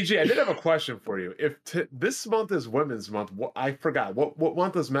 BG, I did have a question for you. If this month is Women's Month, I forgot. What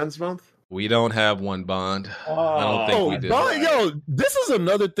month is Men's Month? We don't have one, Bond. I don't think we do. Bond, yo, this is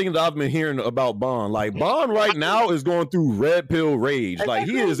another thing that I've been hearing about Bond. Like Bond right now is going through red pill rage. Like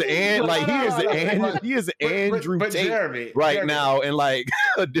he is Andrew But Tate Jeremy, now in like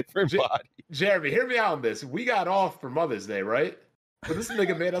a different body. Jeremy, hear me out on this. We got off for Mother's Day, right? But this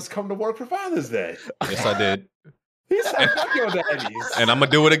nigga made us come to work for Father's Day. Yes, I did. He said, fuck your daddies. And I'm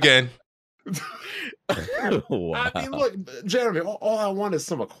going to do it again. Wow. I mean, look, Jeremy, all I want is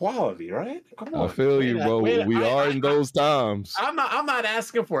some equality, right? Come on. I feel you, bro. We are in those times. I'm not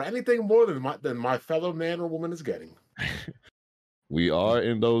asking for anything more than my fellow man or woman is getting. We are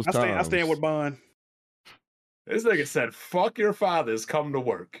in those times. I stand with Bond. This nigga said, "Fuck your fathers, come to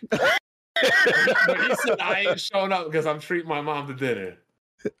work." But he said, "I ain't showing up because I'm treating my mom to dinner."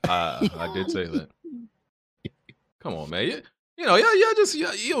 I did say that. Come on, man. You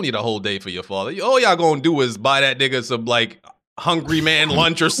don't need a whole day for your father. All y'all gonna do is buy that nigga some like hungry man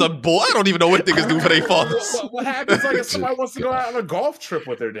lunch or some bull. I don't even know what niggas do for their fathers. What happens like if somebody wants to go out on a golf trip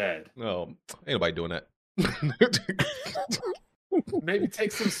with their dad? No, ain't nobody doing that. Maybe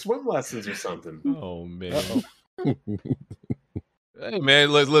take some swim lessons or something. Oh man. Hey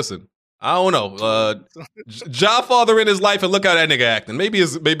man, listen. I don't know. Ja father in his life, and look how that nigga acting. Maybe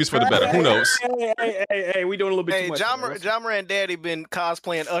it's for the better. Who knows? Hey, we doing a little bit too much. John Moran daddy been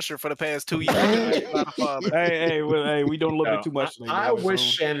cosplaying Usher for the past 2 years. hey, we doing a little bit too much. I wish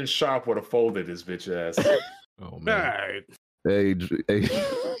Shannon Sharp would have folded his bitch ass. Oh man. Hey,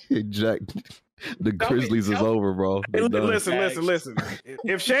 Jack. The Grizzlies is over, bro. Hey, listen.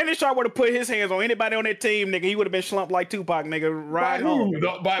 If Shannon Sharp would have put his hands on anybody on that team, nigga, he would have been slumped like Tupac, nigga. Right home.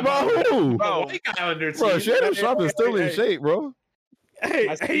 By who? Bro, Shannon Sharp is still in shape, bro. He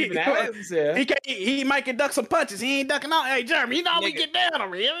might can duck some punches. He ain't ducking out. Hey, Jeremy, you know how we get down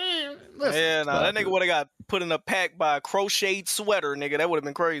over here. Yeah, that nigga would have got put in a pack by a crocheted sweater, nigga. That would have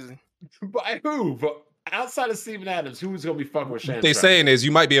been crazy. By who? But outside of Steven Adams, who's gonna be fucking with Shannon? They saying is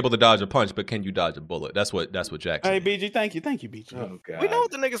you might be able to dodge a punch, but can you dodge a bullet? That's what Jack said. Hey, BG, thank you, BG. Oh, God. We know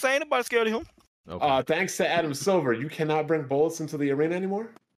what the nigga saying. Nobody scared of him. Okay. Thanks to Adam Silver, you cannot bring bullets into the arena anymore.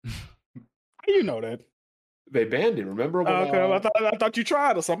 How you know that? They banned it. Remember? Okay, I thought you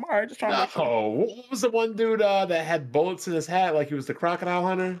tried or something. All right, just trying to make sure. Oh, what was the one dude that had bullets in his hat like he was the crocodile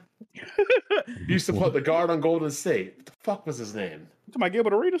hunter? He used to put the guard on Golden State. What the fuck was his name? Somebody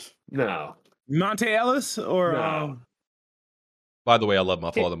Gilbert Arenas? No. Monte Ellis or No. By the way, I love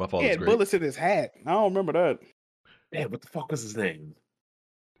my father. My He father's had great. bullets in his hat. I don't remember that. Man, what the fuck was his name?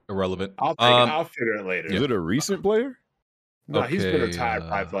 Irrelevant. I'll figure it later. Is it a recent player? No, he's been Okay, retired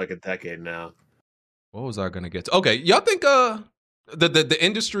probably for like a decade now. What was I gonna get to? Okay, y'all think the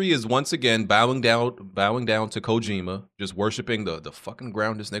industry is once again bowing down to Kojima, just worshiping the fucking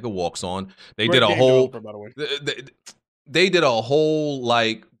ground this nigga walks on. They Great did a game whole developer, by the way. they did a whole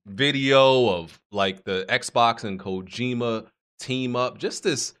like video of like the Xbox and Kojima team up. Just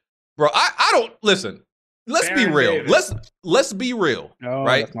this, bro. I don't listen. Let's be Baron real. Davis. Let's be real. Oh,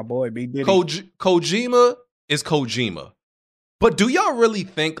 right? that's my boy, B Diddy. Kojima is Kojima. But do y'all really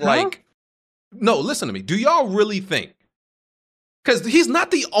think like no, listen to me. Do y'all really think? Because he's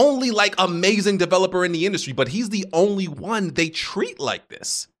not the only like amazing developer in the industry, but he's the only one they treat like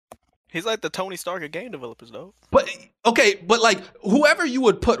this. He's like the Tony Stark of game developers, though. But okay, but like whoever you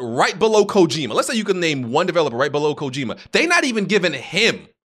would put right below Kojima, let's say you can name one developer right below Kojima, they not even giving him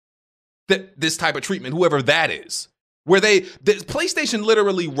this type of treatment, whoever that is. Where the PlayStation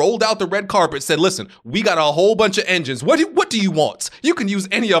literally rolled out the red carpet, said, "Listen, we got a whole bunch of engines. What do you want? You can use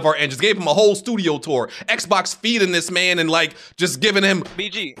any of our engines." Gave him a whole studio tour. Xbox feeding this man and like just giving him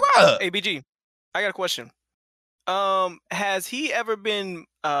BG. Bruh. Hey BG, I got a question. Has he ever been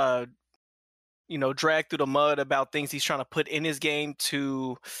dragged through the mud about things he's trying to put in his game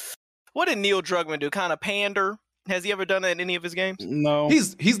to what did Neil Druckmann do? Kind of pander? Has he ever done that in any of his games? No.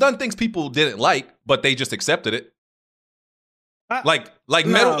 He's done things people didn't like, but they just accepted it. Like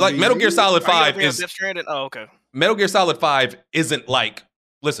Metal Gear Solid 5 is Death Stranding? Oh, okay. Metal Gear Solid 5 isn't like,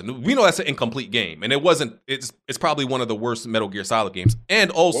 listen, we know that's an incomplete game, and it's probably one of the worst Metal Gear Solid games.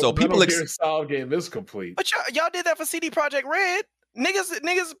 And also, What people Metal Gear Solid game is complete. But y'all did that for CD Projekt Red.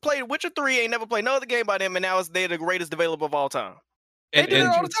 Niggas played Witcher 3, ain't never played no other game by them, and now they're the greatest developer of all time. And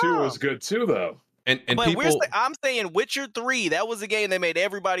Witcher 2 was good too, though. And But people, I'm saying Witcher 3, that was the game that made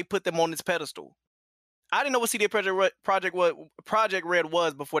everybody put them on its pedestal. I didn't know what CD Projekt Red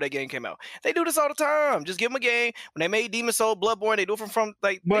was before that game came out. They do this all the time. Just give them a game. When they made Demon's Soul, Bloodborne, they do it they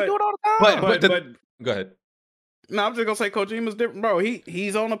do it all the time. But go ahead. No, I'm just gonna say Kojima's different, bro.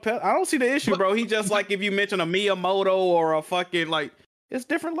 He's on a I don't see the issue, bro. He just like if you mention a Miyamoto or a fucking like it's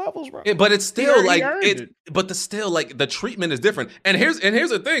different levels, bro. But it's still like earned but the treatment is different. And here's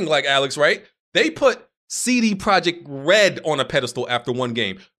the thing, like Alex, right? They put CD Projekt Red on a pedestal after one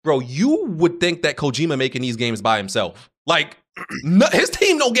game. Bro, you would think that Kojima making these games by himself. Like, his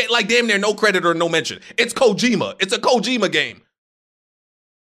team don't get like damn near no credit or no mention. It's Kojima. It's a Kojima game.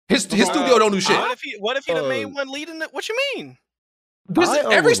 His studio don't do shit. What if he the main one leading it? What you mean?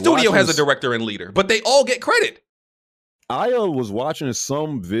 Every studio has a director and leader, but they all get credit. I was watching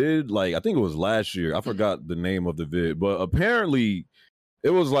some vid, like I think it was last year. I forgot the name of the vid, but apparently it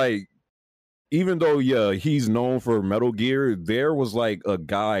was like, even though he's known for Metal Gear, there was like a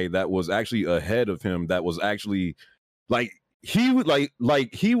guy that was actually ahead of him that was actually like he would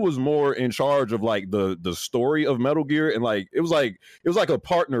like he was more in charge of like the story of Metal Gear, and like it was like a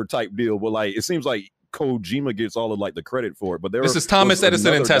partner type deal, but like it seems like Kojima gets all of like the credit for it. But this is Thomas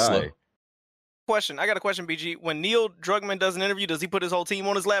Edison and Tesla. Question. I got a question, BG. When Neil Druckmann does an interview, does he put his whole team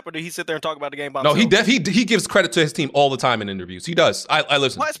on his lap, or does he sit there and talk about the game by No, himself? he gives credit to his team all the time in interviews. He does. I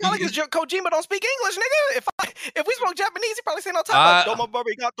listen. Well, it's probably because Kojima don't speak English, nigga. If we spoke Japanese, he probably say no time. Domo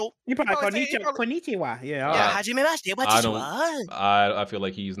arigato. He probably konnichiwa. Yeah. All Yeah, right. hajimemashite. I feel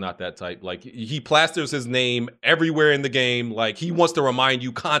like he's not that type. Like he plasters his name everywhere in the game. Like he wants to remind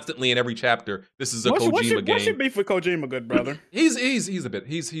you constantly in every chapter. This is a Kojima game. What's your beef with Kojima, good brother? He's a bit.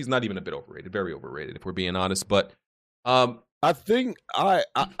 He's not even a bit overrated. Very overrated, if we're being honest. But I think I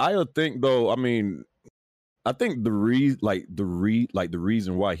think though. I mean, I think the reason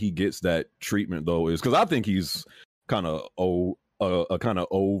why he gets that treatment though is because I think he's kind of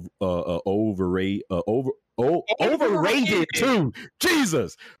overrated too.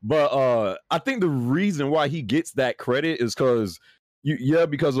 Jesus, but I think the reason why he gets that credit is because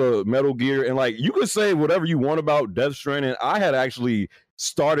because of Metal Gear, and like you could say whatever you want about Death Stranding. I had actually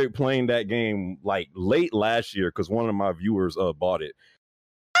started playing that game like late last year because one of my viewers bought it.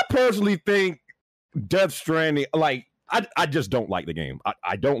 I personally think Death Stranding, like I just don't like the game.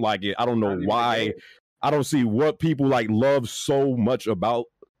 I don't like it. I don't know why. I don't see what people like love so much about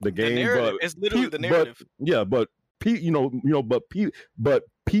the game. The narrative. But It's literally the narrative. But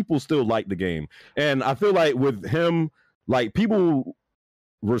people still like the game, and I feel like with him, like people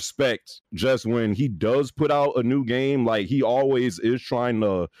respect just when he does put out a new game. Like he always is trying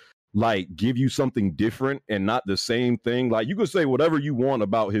to like give you something different and not the same thing. Like you could say whatever you want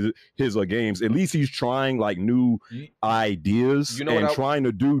about his games. At least he's trying like new ideas and trying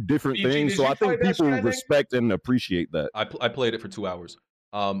to do different things. So I think people respect and appreciate that. I played it for 2 hours.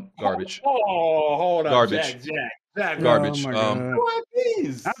 Garbage. Oh, hold on, Garbage. Jack. Garbage.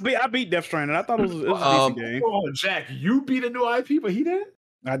 I beat Death Stranding. I thought it was a decent game. Oh, Jack, you beat a new IP, but he didn't.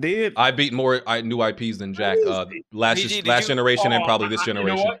 I did. I beat more new IPs than Jack. Last generation and probably this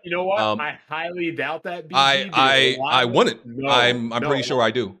generation. You know what? I highly doubt that. BG, I won it. No, I'm pretty sure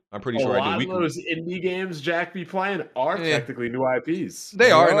I do. I'm pretty sure I do. A lot of those indie games Jack be playing are technically new IPs. They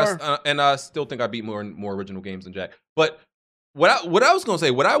are, and I still think I beat more original games than Jack. But what I was gonna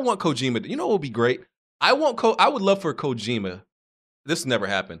say, what I want Kojima, you know, what would be great. I would love for Kojima. This never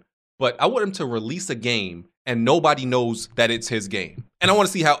happened, but I want him to release a game and nobody knows that it's his game. And I want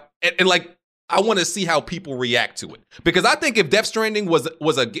to see how, I want to see how people react to it. Because I think if Death Stranding was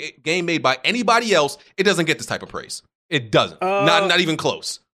a game made by anybody else, it doesn't get this type of praise. It doesn't. Not even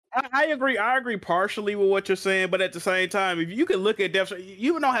close. I agree. I agree partially with what you're saying, but at the same time, if you can look at Death Stranding,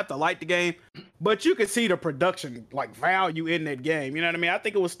 you don't have to like the game, but you can see the production like value in that game. You know what I mean? I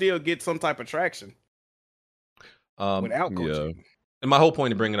think it will still get some type of traction without Kojima. And my whole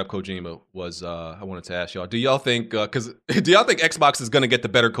point in bringing up Kojima was I wanted to ask y'all, do y'all think Xbox is going to get the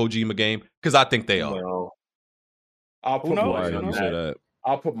better Kojima game? Because I think they are. No. I'll put money on that.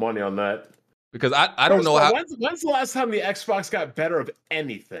 I'll put money on that. Because I don't know how. When's the last time the Xbox got better of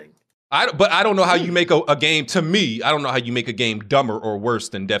anything? But I don't know how you make a game. To me, I don't know how you make a game dumber or worse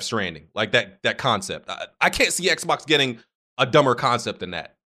than Death Stranding. Like that concept. I can't see Xbox getting a dumber concept than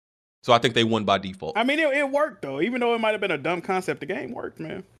that. So I think they won by default. I mean, it worked though. Even though it might have been a dumb concept, the game worked,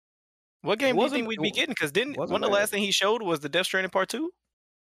 man. What game do you think we'd be getting? Because one of the last thing he showed was the Death Stranding Part 2?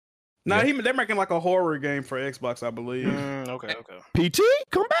 No, they're making like a horror game for Xbox, I believe. Okay. PT,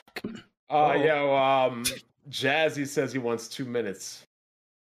 come back. Jazzy says he wants 2 minutes.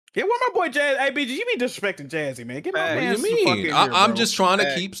 Yeah, what my boy Jazz? Hey, BG, you be disrespecting Jazzy, man. Get my man. What do you mean? I'm just trying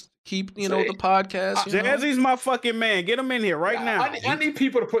to keep the podcast. Jazzy's my fucking man. Get him in here right now. I need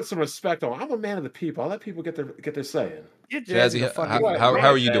people to put some respect on. I'm a man of the people. I'll let people get their say in. Jazzy, how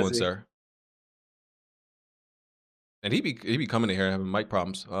are you doing, sir? And he be coming in here having mic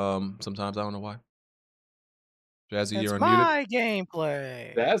problems. Sometimes I don't know why. Jazzy, you're unmuted. My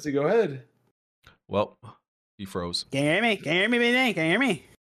gameplay. Jazzy, go ahead. Well, he froze. Can you hear me? Can you hear me, man? Can you hear me?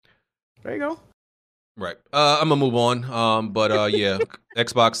 There you go. Right. I'm gonna move on. But yeah,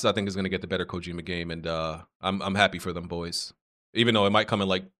 Xbox I think is gonna get the better Kojima game, and I'm happy for them boys. Even though it might come in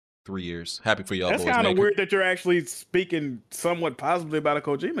like 3 years. Happy for y'all boys. That's kind of weird that you're actually speaking somewhat positively about a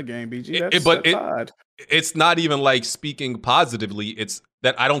Kojima game, BG. That's odd. It's not even like speaking positively. It's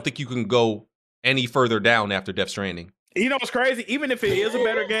that I don't think you can go any further down after Death Stranding. You know what's crazy? Even if it is a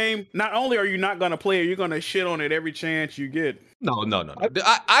better game, not only are you not gonna play it, you're gonna shit on it every chance you get. No.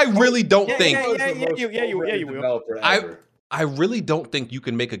 I really don't think. You will. I really don't think you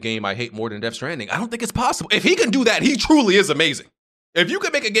can make a game I hate more than Death Stranding. I don't think it's possible. If he can do that, he truly is amazing. If you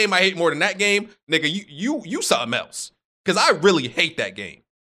can make a game I hate more than that game, nigga, you something else. Because I really hate that game.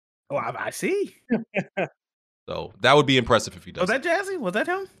 Oh, I see. So that would be impressive if he does. Was that Jazzy? Was that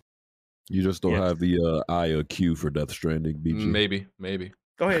him? You just don't have the IQ for Death Stranding, BG. Maybe.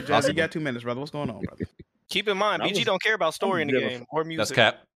 Go ahead, Jazzy. You got 2 minutes, brother. What's going on, brother? Keep in mind, BG don't care about story in the game or music.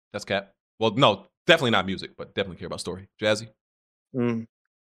 That's cap. Well, no, definitely not music, but definitely care about story. Jazzy?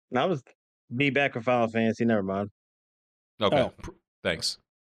 I was be back with Final Fantasy. Never mind. Okay. Thanks.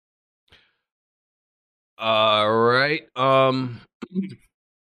 All right. Let's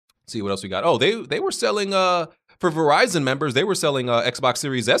see what else we got. Oh, they were selling for Verizon members, they were selling Xbox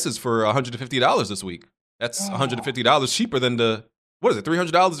Series S's for $150 this week. That's $150 cheaper than the, what is it,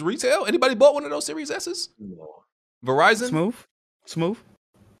 $300 retail? Anybody bought one of those Series S's? No. Verizon? Smooth.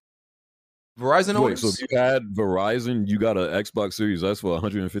 Verizon Wait, owners? so if you had Verizon, you got an Xbox Series S for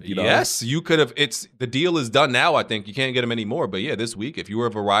 $150? Yes, you could have. The deal is done now, I think. You can't get them anymore. But yeah, this week, if you were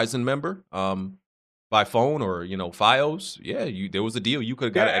a Verizon member, by phone or, Fios, there was a deal. You could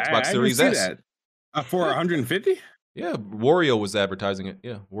have got an Xbox Series S. For 150? Yeah, Wario was advertising it.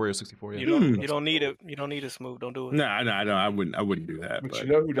 Yeah, Wario 64. Yeah. You don't need it. You don't need it, Smooth. Don't do it. No, I wouldn't do that. But you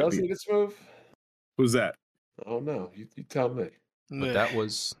know who does need it, Smooth? Who's that? Oh no, you tell me. But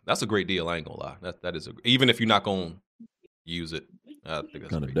that's a great deal. I ain't gonna lie. That is even if you're not gonna use it. I think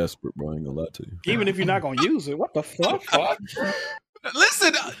that's kind of desperate, bro. I ain't gonna lie to you. Even if you're not gonna use it, what the fuck?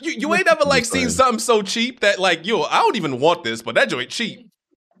 Listen, you ain't ever seen something so cheap that I don't even want this, but that joint cheap.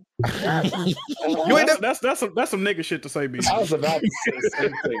 You ain't that's some nigga shit to say, B. I was about to say the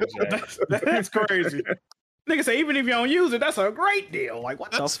same thing, Jack. That's crazy. Nigga say even if you don't use it, that's a great deal. Like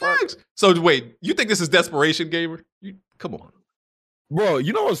what the fuck? So wait, you think this is desperation, gamer? Come on. Bro,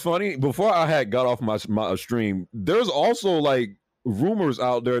 you know what's funny? Before I had got off my stream, there's also rumors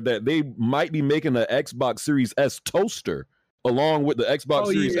out there that they might be making an Xbox Series S toaster along with the Xbox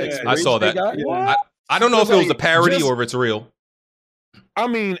Series X. I saw that. I don't know if it was a parody or if it's real. I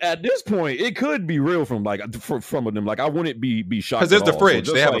mean, at this point, it could be real from them. I wouldn't be shocked. Because there's the all. fridge.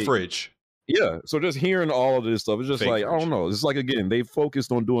 So they have a fridge. Yeah. So just hearing all of this stuff, it's just I don't know. It's again, they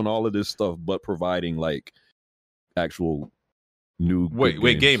focused on doing all of this stuff, but providing actual new.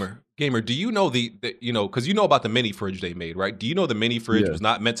 Wait, gamer, do you know the because you know about the mini fridge they made, right? Do you know the mini fridge was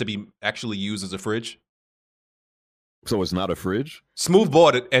not meant to be actually used as a fridge? So it's not a fridge? Smooth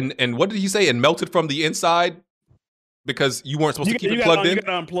bought it, and what did he say? It melted from the inside because you weren't supposed to keep it plugged in? You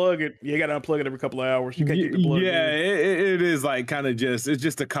gotta unplug it. You gotta unplug it every couple of hours. You can't keep it plugged in. It is it's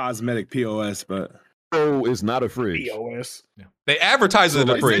just a cosmetic POS, but it's not a fridge. POS. Yeah. They advertise it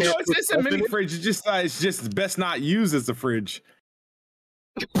as a fridge. It's a mini fridge. It's just best not used as a fridge.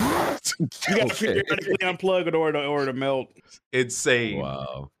 You gotta periodically unplug it or to melt. Insane.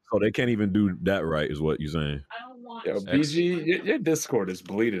 Wow. So they can't even do that right, is what you're saying? Yo, BG, your Discord is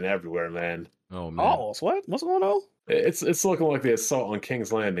bleeding everywhere, man. Oh man. Oh, what? What's going on? It's looking like the assault on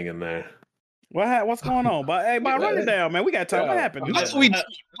King's Landing in there. What's going on? But hey, run it down, man. We got time. What happened? We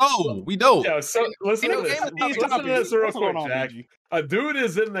don't. Yo, so listen to this. Listen to this real What's quick, going on, Jack. BG? A dude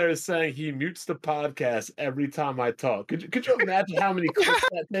is in there saying he mutes the podcast every time I talk. Could you imagine how many clicks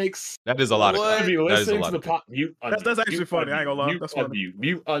that takes? That is a lot of to be listening to the pod. mute. That's actually funny. I ain't gonna lie. That's funny.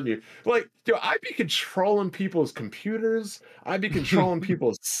 Mute, unmute. I'd be controlling people's computers. I'd be controlling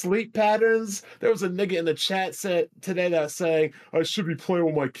people's sleep patterns. There was a nigga in the chat set today that saying I should be playing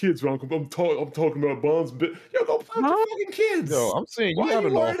with my kids. I'm talking about bombs. But yo, go play with your fucking kids. Yo, I'm saying you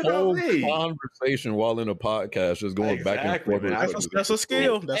having a whole conversation while in a podcast, just going back and forth. Man. That's a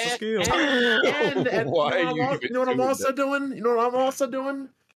skill. That's a skill. And Why you know what I'm also doing? You know what I'm also doing,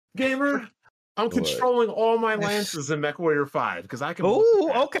 gamer? I'm controlling all my lances in MechWarrior 5 because I can.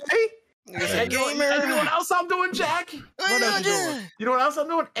 Oh, okay. And you know what else I'm doing, Jack? What else you doing? You know what else I'm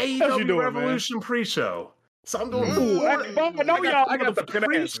doing? AEW Revolution pre-show. So I'm doing. I got the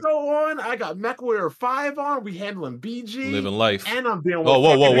pre-show on. I got MechWarrior 5 on. We handling BG. Living life. And I'm dealing with.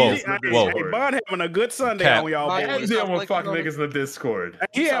 Whoa. Hey, Bud having a good Sunday on y'all boys. I'm dealing with fucking niggas in the Discord.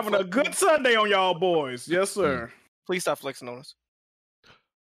 He having a good Sunday on y'all boys. Yes, sir. Please stop flexing on us.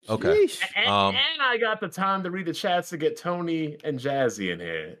 Okay. And I got the time to read the chats to get Tony and Jazzy in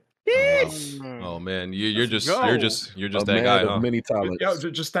here. Oh man, you're just that guy, huh? Many talents.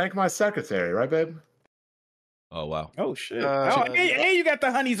 Yo, just thank my secretary, right, babe? Oh wow. Oh shit! And you got the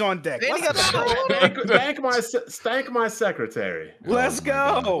honeys on deck. And he Let's got go. Thank my secretary. Let's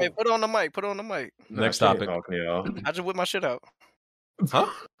go. Wait, put it on the mic. Put it on the mic. Next topic. I just whipped my shit out. Huh?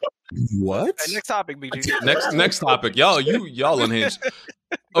 What? Hey, next topic, BG. Next topic. Y'all unhinged.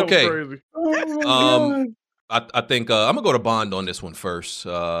 Okay. I think I'm gonna go to Bond on this one first.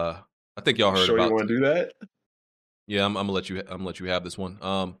 I think y'all heard Sure about. you want to do that? Yeah, I'm gonna let you have this one.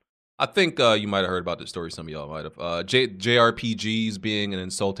 I think you might have heard about this story. Some of y'all might have. JRPGs being an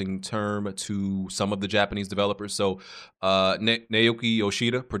insulting term to some of the Japanese developers. So, Naoki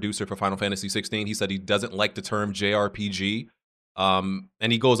Yoshida, producer for Final Fantasy 16, he said he doesn't like the term JRPG. And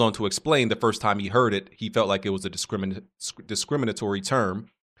he goes on to explain the first time he heard it, he felt like it was a discriminatory term.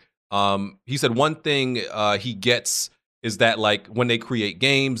 He said one thing he gets is that like when they create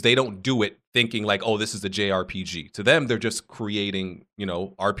games, they don't do it thinking like, oh, this is a JRPG. To them, they're just creating,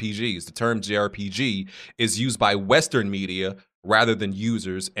 RPGs. The term JRPG is used by Western media rather than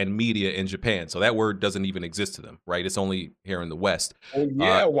users and media in Japan. So that word doesn't even exist to them, right? It's only here in the West. Oh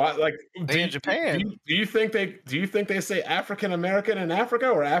yeah, why? Like in Japan. Do you think they say African American in Africa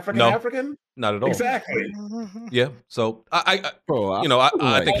or African No. African? Not at all. Exactly. Yeah. So I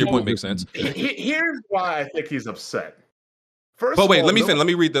think your point makes sense. Here's why I think he's upset. First But of wait, all, let me no- finish. Let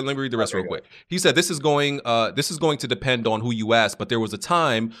me read the rest real quick. He said this is going to depend on who you ask, but there was a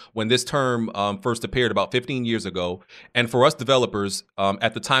time when this term first appeared about 15 years ago, and for us developers,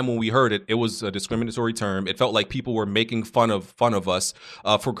 at the time when we heard it, it was a discriminatory term. It felt like people were making fun of us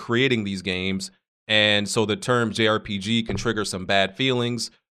for creating these games, and so the term JRPG can trigger some bad feelings.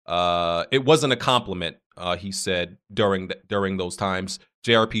 It wasn't a compliment, he said during those times.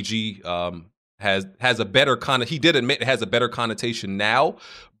 JRPG has a better he did admit it has a better connotation now,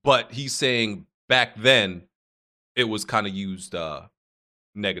 but he's saying back then it was kind of used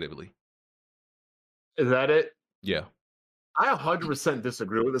negatively. Is that it? Yeah. I 100%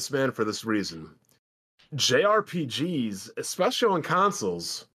 disagree with this man for this reason. JRPGs, especially on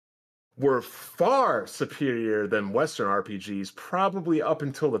consoles, were far superior than Western RPGs, probably up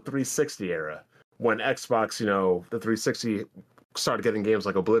until the 360 era, when Xbox, the 360 started getting games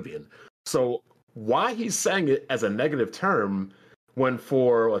like Oblivion. So why he's saying it as a negative term when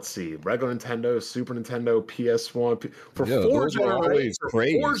for, let's see, regular Nintendo, Super Nintendo, PS1, for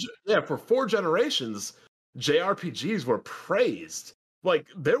four generations, JRPGs were praised. Like,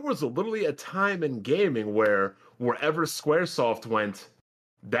 there was literally a time in gaming where wherever Squaresoft went,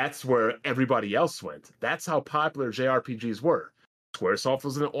 that's where everybody else went. That's how popular JRPGs were. Squaresoft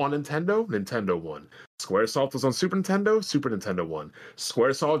was on Nintendo, Nintendo won. Squaresoft was on Super Nintendo won.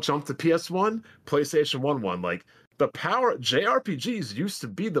 Squaresoft jumped to PS1, PlayStation 1 won. Like, the power, JRPGs used to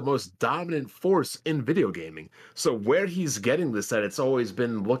be the most dominant force in video gaming. So where he's getting this at, it's always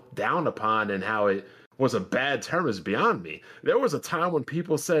been looked down upon and how it was a bad term is beyond me. There was a time when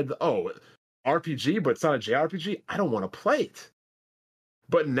people said, oh, RPG, but it's not a JRPG. I don't want to play it.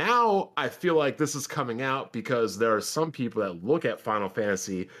 But now I feel like this is coming out because there are some people that look at Final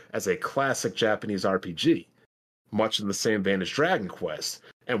Fantasy as a classic Japanese RPG, much in the same vein as Dragon Quest.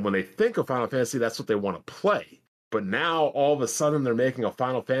 And when they think of Final Fantasy, that's what they want to play. But now all of a sudden they're making a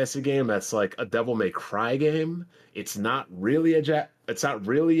Final Fantasy game that's like a Devil May Cry game. It's not really a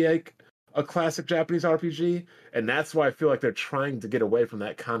classic Japanese RPG, and that's why I feel like they're trying to get away from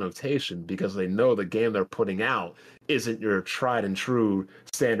that connotation because they know the game they're putting out isn't your tried and true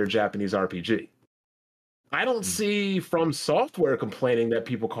standard Japanese RPG. I don't see From Software complaining that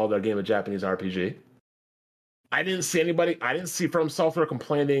people call their game a Japanese RPG. I didn't see From Software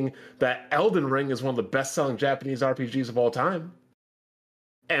complaining that Elden Ring is one of the best-selling Japanese RPGs of all time.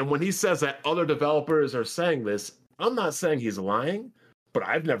 And when he says that other developers are saying this, I'm not saying he's lying, but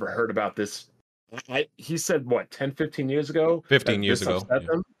I've never heard about this. He said, 10, 15 years ago? 15 years ago. Yeah.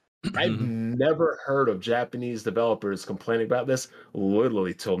 I've never heard of Japanese developers complaining about this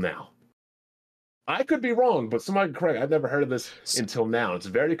literally till now. I could be wrong, but somebody correct. I've never heard of this until now. It's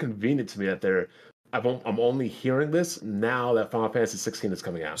very convenient to me that I'm only hearing this now that Final Fantasy 16 is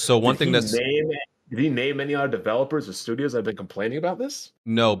coming out. So one thing did he name any other developers or studios that have been complaining about this?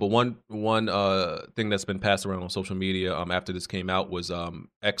 No, but one thing that's been passed around on social media after this came out was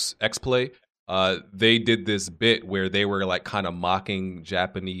X-Play. They did this bit where they were like kind of mocking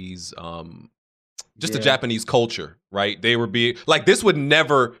Japanese, the Japanese culture, right? They were this would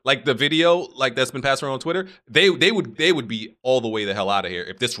never, like the video like that's been passed around on Twitter. They would be all the way the hell out of here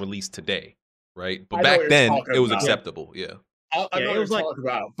if this released today, right? But back then it was acceptable. Yeah. I know what you're talking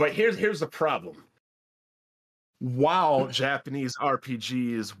about, but here's the problem. While Japanese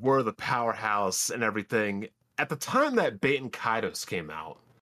RPGs were the powerhouse and everything, at the time that Baten Kaitos came out,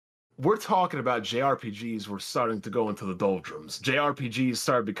 we're talking about JRPGs were starting to go into the doldrums. JRPGs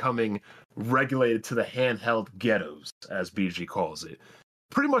started becoming regulated to the handheld ghettos, as BG calls it.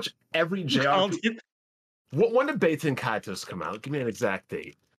 Pretty much every JRPG. When did Baten Kaitos come out? Give me an exact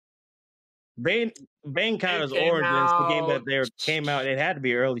date. Bane Kaitos came Origins, the game that out- there came out, it had to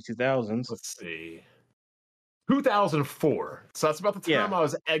be early 2000s. Let's see. 2004. So that's about the time Yeah. I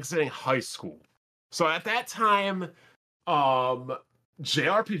was exiting high school. So at that time,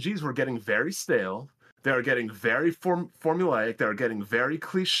 JRPGs were getting very stale. They were getting very formulaic. They were getting very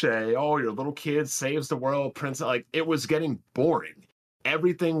cliche. Oh, your little kid saves the world, princess. Like, it was getting boring.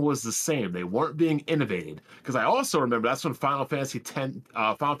 Everything was the same. They weren't being innovated. Because I also remember that's when Final Fantasy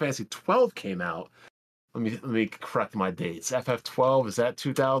 12 came out. Let me correct my dates. FF12, is that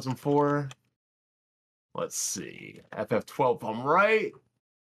 2004? Let's see. FF12, I'm right.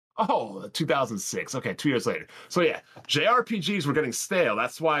 Oh, 2006. Okay, 2 years later. So yeah, JRPGs were getting stale.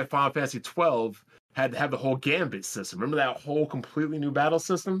 That's why Final Fantasy 12 had to have the whole Gambit system. Remember that whole completely new battle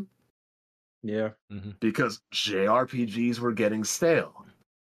system? Yeah. Because JRPGs were getting stale.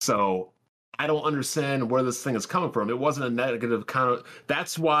 So I don't understand where this thing is coming from. It wasn't a negative kind of.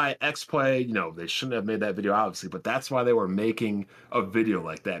 That's why X-Play, they shouldn't have made that video, obviously, but that's why they were making a video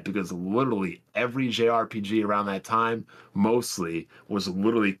like that, because literally every JRPG around that time, mostly, was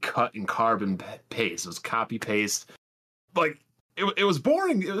literally cut and carbon paste. It was copy paste. Like, it was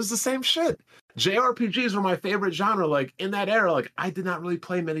boring. It was the same shit. JRPGs were my favorite genre. Like, in that era, like, I did not really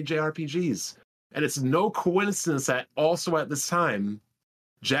play many JRPGs. And it's no coincidence that also at this time,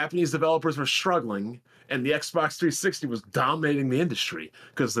 Japanese developers were struggling and the Xbox 360 was dominating the industry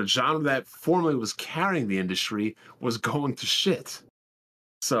because the genre that formerly was carrying the industry was going to shit.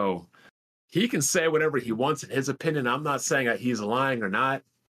 So he can say whatever he wants in his opinion. I'm not saying that he's lying or not.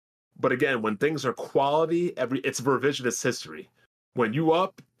 But again, when things are quality, it's revisionist history. When you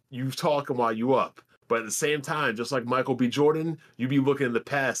up, you talking while you up. But at the same time, just like Michael B. Jordan, you be looking in the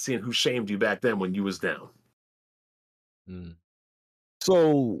past, seeing who shamed you back then when you was down.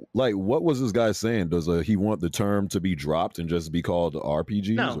 So, like, what was this guy saying? Does he want the term to be dropped and just be called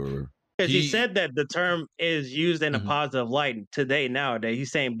RPGs? No. Or Because he said that the term is used in a positive light today, nowadays.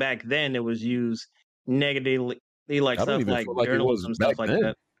 He's saying back then it was used negatively, like I don't stuff even like feel like it was journalism, back stuff like then.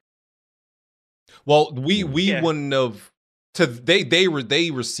 that. Well, we Yeah. wouldn't have. They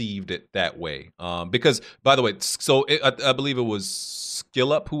received it that way. Because, by the way, so I believe it was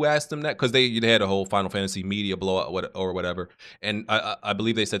Skill Up who asked them that, because they had a whole Final Fantasy media blowout or whatever, and I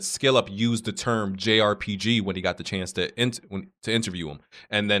believe they said Skill Up used the term JRPG when he got the chance to interview him,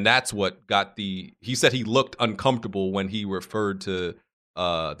 and then that's what got he said he looked uncomfortable when he referred to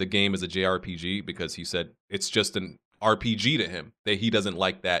the game as a JRPG, because he said it's just an RPG to him, that he doesn't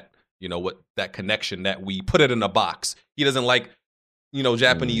like that. What that connection, that we put it in a box. He doesn't like,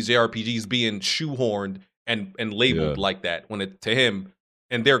 Japanese JRPGs being shoehorned and labeled like that, when to him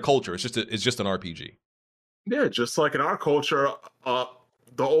and their culture, it's just an RPG. Yeah, just like in our culture, the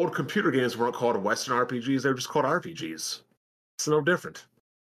old computer games weren't called Western RPGs; they were just called RPGs. It's no different.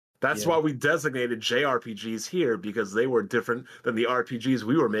 That's why we designated JRPGs here, because they were different than the RPGs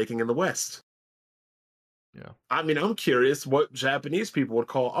we were making in the West. Yeah. I mean, I'm curious what Japanese people would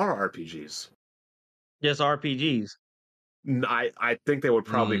call our RPGs. Just RPGs. I think they would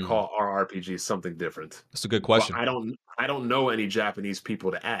probably call our RPGs something different. That's a good question. Well, I don't know any Japanese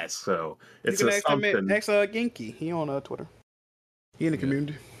people to ask, so it's you a can something. ask Genki. He on Twitter. He in the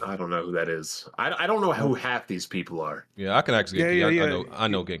community. I don't know who that is. I don't know who half these people are. Yeah, I can ask Genki. Yeah. I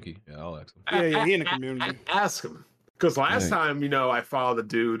know Genki. Yeah, I'll ask him. Yeah, he in the community. Ask him, because last time I followed a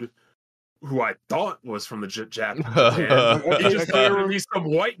dude who I thought was from the Japanese. He just happened to be some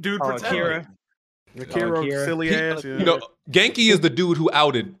white dude pretending. Akira, silly ass. Yeah. Genki is the dude who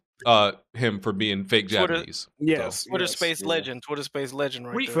outed him for being fake Twitter- Japanese. Yes. Twitter space legend. Twitter space legend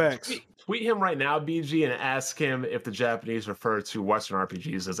right there. Tweet him right now, BG, and ask him if the Japanese refer to Western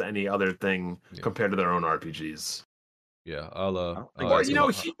RPGs as any other thing compared to their own RPGs. Yeah, I'll Or, ask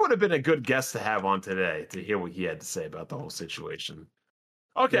him. he would have been a good guest to have on today to hear what he had to say about the whole situation.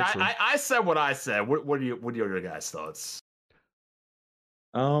 Okay, Yeah, true. I said what I said. What are your guys' thoughts?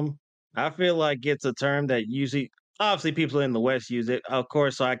 I feel like it's a term that usually, obviously, people in the West use it. Of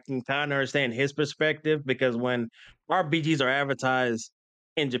course, so I can kind of understand his perspective, because when RPGs are advertised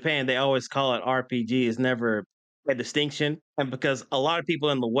in Japan, they always call it RPG. It's never a distinction. And because a lot of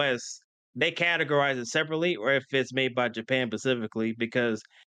people in the West, they categorize it separately, or if it's made by Japan specifically, because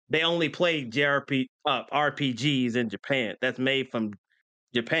they only play RPGs in Japan. That's made from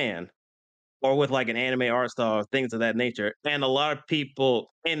Japan, or with like an anime art style, things of that nature. And a lot of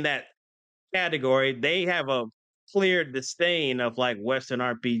people in that category, they have a clear disdain of like Western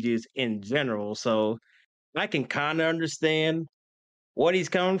RPGs in general. So I can kind of understand what he's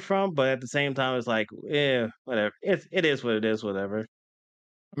coming from, but at the same time, it's like, yeah, whatever. It is what it is, whatever.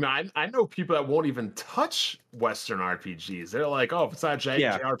 I mean, I know people that won't even touch Western RPGs. They're like, oh, if it's not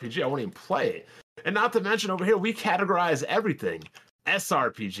JRPG, I won't even play it. And not to mention over here, we categorize everything.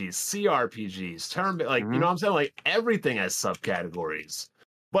 SRPGs, CRPGs, you know what I'm saying? Like everything has subcategories.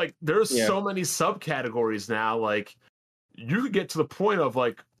 Like there's so many subcategories now. Like you could get to the point of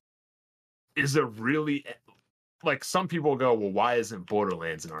like, is there really, like some people go, well, why isn't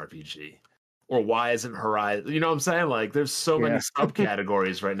Borderlands an RPG? Or why isn't Horizon? You know what I'm saying? Like, there's so many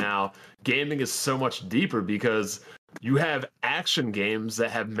subcategories right now. Gaming is so much deeper because you have action games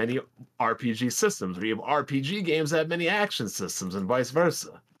that have many RPG systems, or you have RPG games that have many action systems, and vice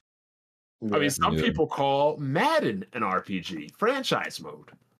versa. I mean, some people call Madden an RPG, franchise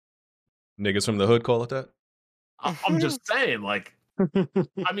mode. Niggas from the hood call it that? I'm just saying, like,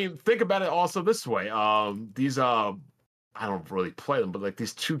 I mean, think about it also this way. These I don't really play them, but like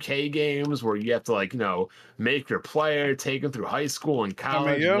these 2K games where you have to like, you know, make your player, take them through high school and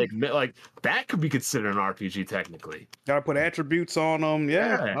college, like that could be considered an RPG technically. Gotta put attributes on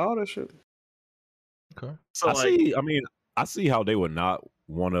them, all that shit. Okay. So I see how they would not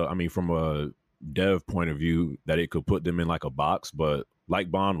want to. I mean, from a dev point of view, that it could put them in like a box, but like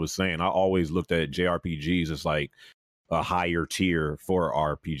Bond was saying, I always looked at JRPGs as like a higher tier for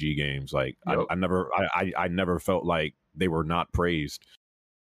RPG games. Like I never felt like they were not praised,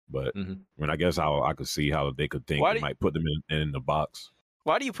 but I mean, I guess I could see how they could think they might put them in the box.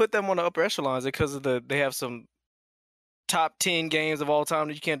 Why do you put them on the upper echelons? Is it because of they have some top 10 games of all time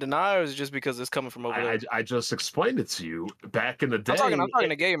that you can't deny, or is it just because it's coming from over there? I just explained it to you back in the day. I'm talking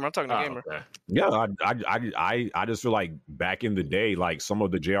to gamer. Okay. Yeah, I just feel like back in the day, like some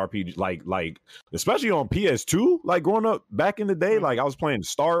of the JRPG, like especially on PS2, like growing up back in the day, like I was playing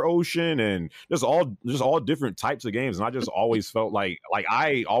Star Ocean and just all different types of games, and I just always felt like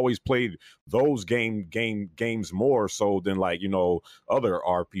I always played those games more so than like, you know, other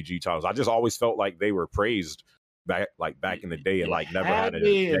RPG titles. I just always felt like they were praised back in the day, and like never had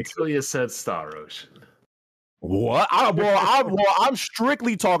it until you said Star Ocean. What? I'm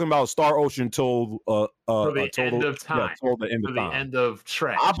strictly talking about Star Ocean till the end of time. Yeah, till the end of time. The end of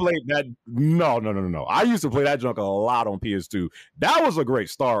trash. I played that. No. I used to play that junk a lot on PS2. That was a great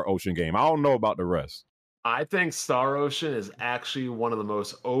Star Ocean game. I don't know about the rest. I think Star Ocean is actually one of the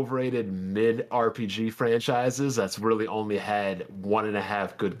most overrated mid RPG franchises that's really only had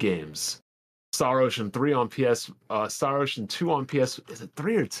 1.5 good games. Star Ocean 3 on PS, Star Ocean 2 on PS. Is it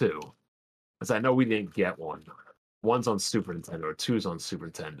 3 or 2? Because I know we didn't get one. One's on Super Nintendo, or 2's on Super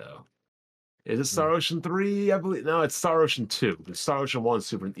Nintendo. Is it Star Ocean 3? I believe. No, it's Star Ocean 2. It's Star Ocean 1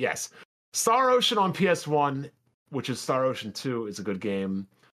 Super. Yes. Star Ocean on PS1, which is Star Ocean 2, is a good game.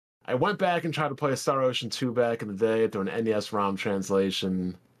 I went back and tried to play Star Ocean 2 back in the day through an NES ROM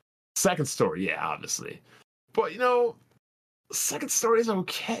translation. Second Story, yeah, obviously. But, you know, Second Story is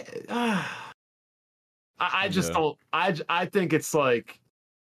okay. I just don't. I think it's like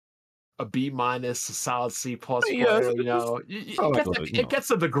a B-, a solid C++. You know, it gets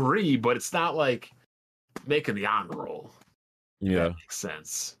a degree, but it's not like making the honor roll. Yeah, that makes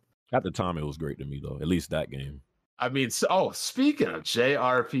sense. At the time, it was great to me though. At least that game. I mean, speaking of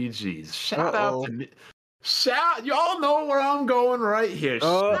JRPGs, shout out to y'all know where I'm going right here.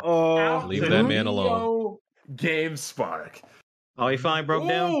 Leave that man alone. GameSpark. Oh, he finally broke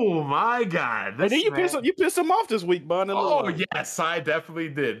down. Oh my God! Hey, you pissed him off this week, Bun. Oh yes, I definitely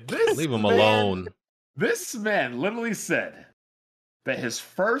did. Leave him alone. This man literally said that his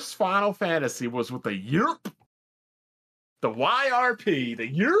first Final Fantasy was with the YRP, the YRP,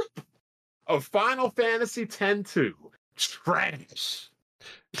 the YRP of Final Fantasy X-2. Trash.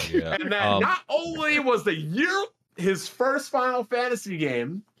 Yeah. And that not only was the YRP his first Final Fantasy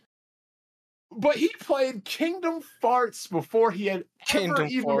game, but he played Kingdom Farts before he had ever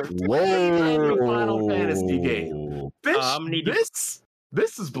even played any Final Fantasy game. This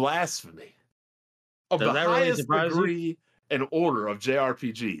is blasphemy of the highest degree and order of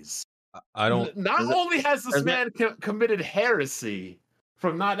JRPGs. I don't. Not only has this man committed heresy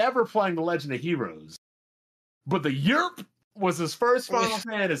from not ever playing The Legend of Heroes, but the YRP was his first Final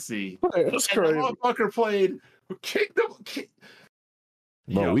Fantasy. That's crazy. The motherfucker played Kingdom.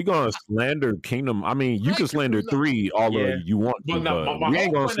 Bro, we gonna slander Kingdom. I mean, you can slander 3 all you want to, but we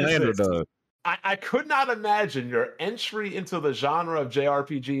ain't gonna slander the. I could not imagine your entry into the genre of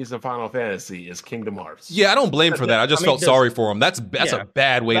JRPGs and Final Fantasy is Kingdom Hearts. Yeah, I don't blame for that. I just felt sorry for him. That's a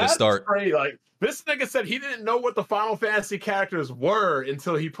bad way to start. Crazy. Like this nigga said he didn't know what the Final Fantasy characters were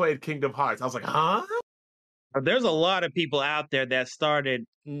until he played Kingdom Hearts. I was like, huh? There's a lot of people out there that started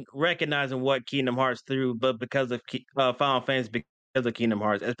recognizing what Kingdom Hearts threw, but because of Final Fantasy, because of Kingdom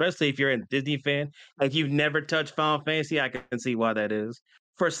Hearts, especially if you're a Disney fan, like you've never touched Final Fantasy, I can see why that is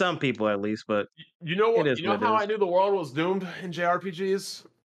for some people at least. But You know what? it is You know what it how is. I knew the world was doomed in JRPGs?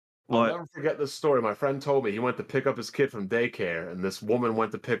 I'll What? never forget this story. My friend told me he went to pick up his kid from daycare, and this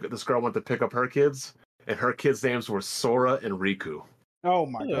girl went to pick up her kids, and her kids' names were Sora and Riku. Oh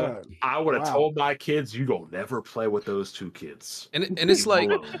my god! I would have Wow. told my kids, "You don't never play with those two kids." And it's like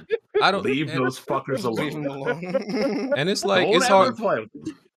I don't leave and- those fuckers alone. And it's like Don't it's ever hard. play with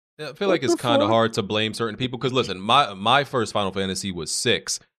them. I feel like it's kind of hard to blame certain people because listen, my first Final Fantasy was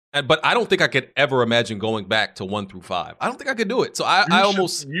 6, but I don't think I could ever imagine going back to 1 through 5. I don't think I could do it. So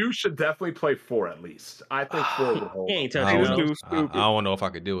You should definitely play 4 at least. I think 4 would hold. He ain't I touching don't, those. know. I don't know if I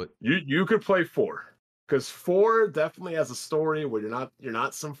could do it. You could play 4 because 4 definitely has a story where you're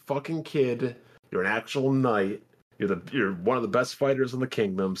not some fucking kid. You're an actual knight. You're one of the best fighters in the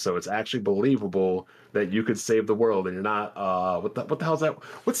kingdom, so it's actually believable that you could save the world, and you're not. What the hell's that?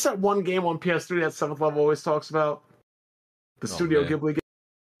 What's that one game on PS3 that 7th Level always talks about? The Studio man. Ghibli game.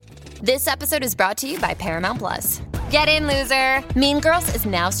 This episode is brought to you by Paramount Plus. Get in, loser! Mean Girls is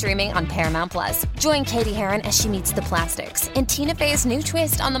now streaming on Paramount Plus. Join Katie Heron as she meets the plastics in Tina Fey's new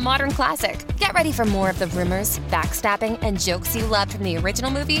twist on the modern classic. Get ready for more of the rumors, backstabbing, and jokes you loved from the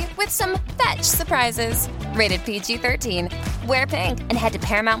original movie with some fetch surprises. Rated PG-13. Wear pink and head to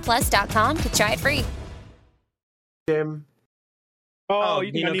ParamountPlus.com to try it free. Game. Oh,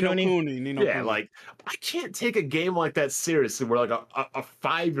 you Ni no Nino Kuni? Kuni. Nino Yeah, Kuni. like I can't take a game like that seriously where like a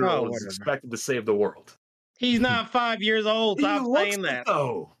 5-year-old is whatever. expected to save the world. He's not 5 years old. Stop looks saying it, that.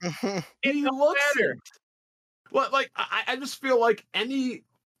 though. He looks matter. it. Like I just feel like any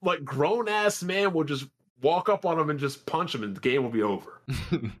like grown ass man will just walk up on him and just punch him, and the game will be over.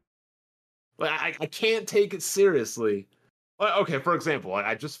 Like I can't take it seriously. Like, okay, for example,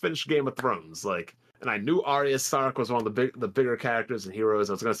 I just finished Game of Thrones, like, and I knew Arya Stark was one of the bigger characters and heroes.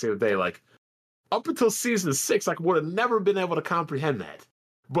 I was gonna save the day. Like up until season 6, I would have never been able to comprehend that.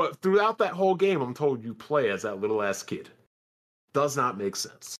 But throughout that whole game, I'm told you play as that little ass kid. Does not make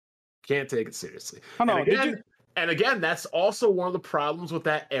sense. Can't take it seriously. Hold on, And again, that's also one of the problems with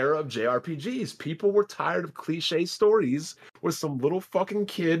that era of JRPGs. People were tired of cliche stories with some little fucking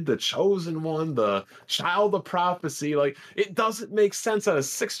kid, the chosen one, the child of prophecy. Like, it doesn't make sense that a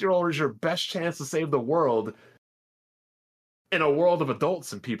 6-year-old is your best chance to save the world in a world of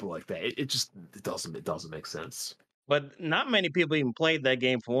adults and people like that. It doesn't make sense. But not many people even played that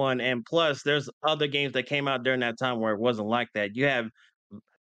game for one. And plus, there's other games that came out during that time where it wasn't like that. You have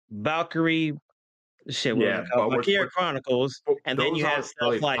Valkyrie, what was it called? Valkyria Chronicles, and then Those you have aren't stuff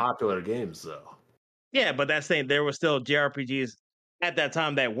really like popular games, though. yeah, but that's saying there were still JRPGs at that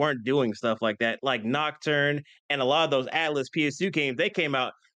time that weren't doing stuff like that, like Nocturne and a lot of those Atlas PS2 games. They came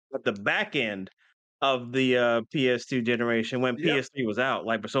out at the back end of the PS2 generation when PS3 was out,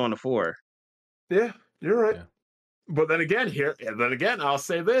 like Persona 4. Yeah, you're right. Yeah. But then again, I'll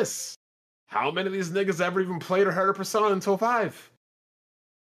say this. How many of these niggas ever even played or heard of Persona until 5?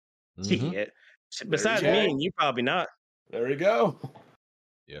 Mm-hmm. Yeah. Besides me and you, probably not. There you go.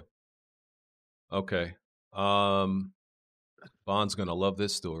 Yeah. Okay. Bond's gonna love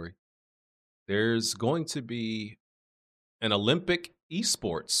this story. There's going to be an Olympic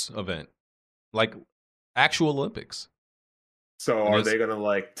esports event, like actual Olympics. So are they gonna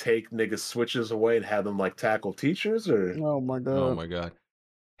like take niggas switches away and have them like tackle teachers, or? Oh my god! Oh my god!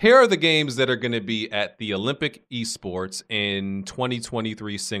 Here are the games that are going to be at the Olympic esports in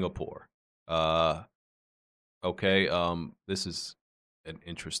 2023 Singapore. Okay. This is an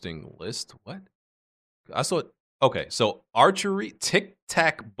interesting list. What? I saw it. Okay, so archery,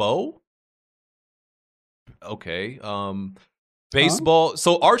 tic-tac-bow. Okay. Baseball.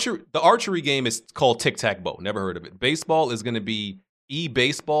 So the archery game is called tic-tac-bow. Never heard of it. Baseball is going to be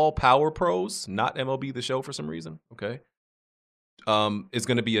eBaseball Power Pros, not MLB The Show for some reason. Okay. It's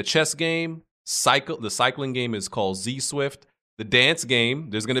going to be a chess game. The cycling game is called Z-Swift. The dance game,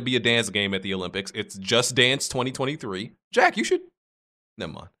 there's going to be a dance game at the Olympics. It's Just Dance 2023. Jack, you should.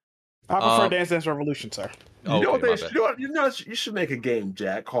 Never mind. I prefer Dance Dance Revolution, sir. You should make a game,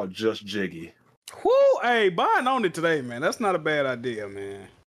 Jack, called Just Jiggy. Whoo! Hey, Bond on it today, man. That's not a bad idea, man.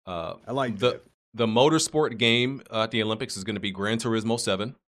 I like the motorsport game at the Olympics is going to be Gran Turismo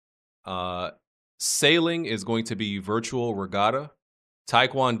 7. Sailing is going to be Virtual Regatta.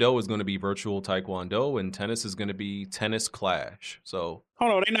 Taekwondo is going to be virtual Taekwondo, and tennis is going to be Tennis Clash. So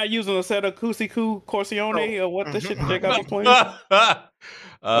Hold on, they not using a set of Kusiku Corsione or what the shit they got playing? no.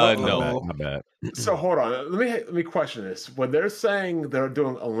 My bad. So hold on, let me question this. When they're saying they're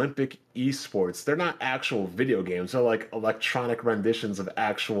doing Olympic esports, they're not actual video games. They're like electronic renditions of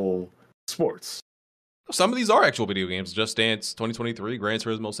actual sports. Some of these are actual video games. Just Dance 2023, Gran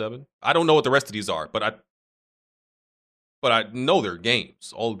Turismo 7. I don't know what the rest of these are, but I know they're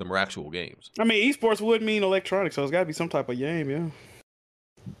games. All of them are actual games. I mean, esports would mean electronic, so it's got to be some type of game, yeah.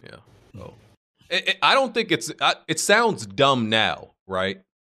 Yeah. Oh. I don't think it sounds dumb now, right?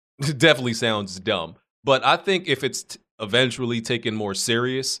 It definitely sounds dumb. But I think if it's eventually taken more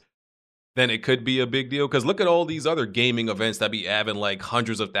serious, then it could be a big deal. Because look at all these other gaming events that be having like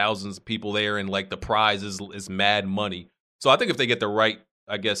hundreds of thousands of people there, and like the prize is mad money. So I think if they get the right,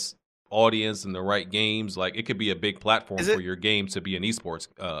 I guess, audience and the right games, like it could be a big platform for your game to be an esports,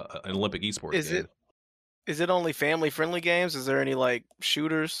 an Olympic esports game. Is it only family friendly games? Is there any like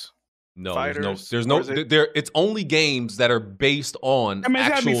shooters? No, fighters, there's no. It's only games that are based on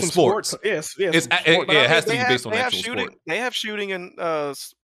actual sports. Yes, it has to be based on actual sport. They have shooting in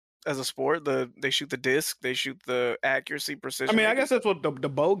as a sport. They shoot the disc. They shoot the accuracy, precision. I mean, I guess that's what the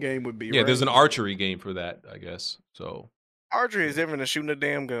bow game would be. Yeah, right? there's an archery game for that, I guess. So archery is different than shooting a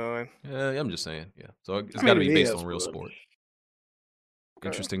damn gun. Yeah, I'm just saying. Yeah, so it's got to be based on real sport. Okay.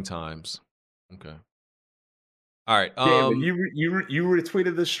 Interesting times. Okay. All right. You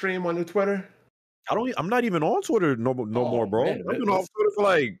retweeted the stream on your Twitter? I'm not even on Twitter no more, bro. Man, I've been off Twitter for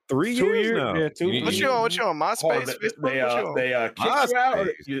like 3 years now. Yeah, 2 years. What you on MySpace? They kicked you out.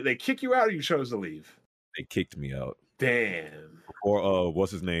 They kick you out, or you chose to leave? They kicked me out. Damn. Or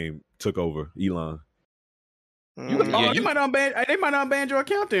what's his name took over? Elon. They might unban your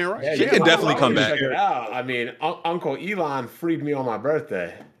account then, right? He can definitely come back. Check it out. I mean, Uncle Elon freed me on my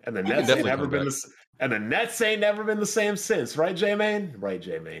birthday, and the Nets ain't never been the Nets ain't never been the same since, right, J-Main? Right,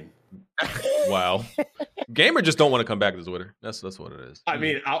 J-Main. Wow. Gamer just don't want to come back to Twitter. That's what it is. I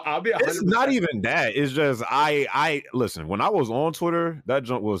mean, I'll be 100%. It's not even that. It's just I listen. When I was on Twitter, that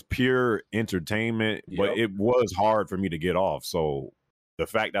junk was pure entertainment, but it was hard for me to get off. So the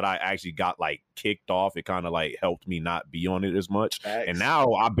fact that I actually got like kicked off, it kind of like helped me not be on it as much. Thanks. And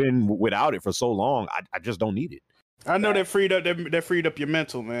now I've been without it for so long, I just don't need it. I know that freed up your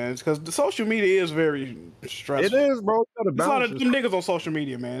mental, man. Because the social media is very stressful. It is, bro. There's a lot of them niggas on social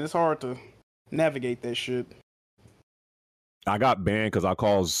media, man. It's hard to navigate that shit. I got banned because I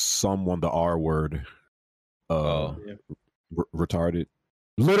called someone the R word. Retarded.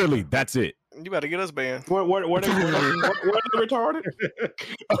 Literally, that's it. You better get us banned. What are they retarded?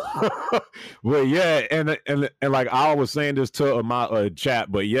 Well, yeah, and like I was saying this to my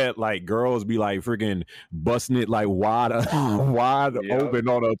chat, but yet like girls be like freaking busting it like wide open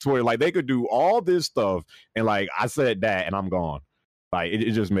on a Twitter. Like they could do all this stuff, and like I said that, and I'm gone. Like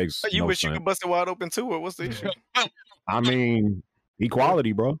it just makes You no wish sense. you could bust it wide open too, or what's the issue? I mean,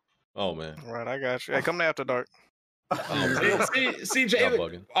 equality, bro. Oh man. Right, I got you. Hey, come to After Dark. See, Jay,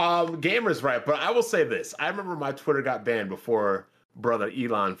 Gamer's right, but I will say this. I remember my Twitter got banned before brother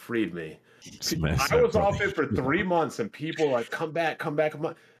Elon freed me. I was off it for 3 months, and people like, come back.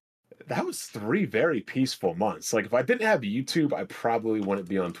 That was 3 very peaceful months. Like, if I didn't have YouTube, I probably wouldn't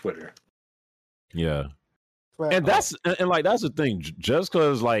be on Twitter. Yeah. And that's the thing. Just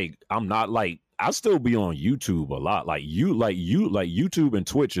because like I'm not like I still be on YouTube a lot. Like YouTube and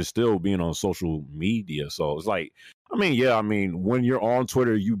Twitch is still being on social media. So it's like, I mean, when you're on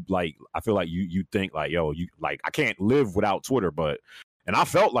Twitter, you like I feel like you think like, yo, you like I can't live without Twitter, and I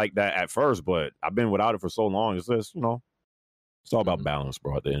felt like that at first, but I've been without it for so long. It's just, it's all about balance,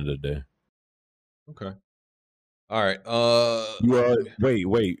 bro, at the end of the day. Okay. All right.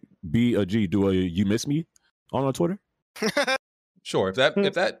 Wait. B.G. Do you miss me on Twitter? Sure. If that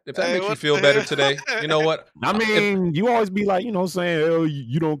makes you feel better today, you know what? I mean, you always be like, saying, "Oh,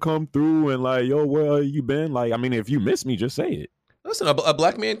 you don't come through," and like, "Yo, where you been?" Like, I mean, if you miss me, just say it. Listen, a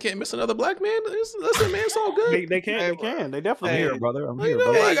black man can't miss another black man. Listen, man, it's all good. They can. They definitely I'm here, can. brother. I'm here, Hey,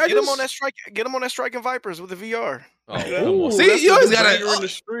 brother. get them on that strike. Get them on that Striking Vipers with the VR. Oh, see, you always gotta in the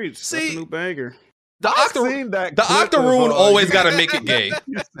streets. See, that's a new banger. The Octoroon always gotta make it gay.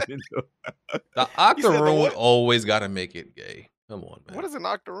 The Octoroon always gotta make it gay. Come on, man. What is an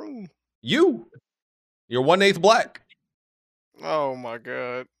Octoroon? You're 1/8 black. Oh my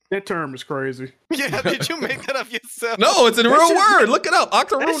god. That term is crazy. Yeah, did you make that up yourself? No, it's a real word. Look it up.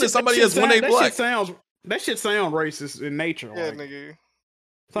 Octoroon is somebody that's 1/8 black. That shit sound racist in nature. Yeah, like. nigga.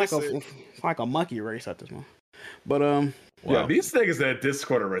 It's like a monkey race at this one. But Yeah, these niggas at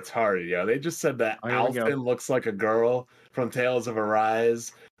Discord are retarded, yo. They just said that Oh, here we go. Alfin looks like a girl from Tales of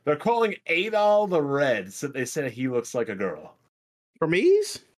Arise. They're calling Adol the Red. So they said he looks like a girl. From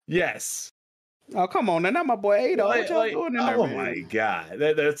Ease? Yes. Oh, come on, now, not my boy Adol. What y'all doing in there, oh man? my god.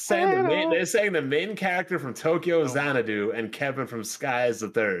 They're saying they're saying the main character from Tokyo Xanadu and Kevin from Sky is the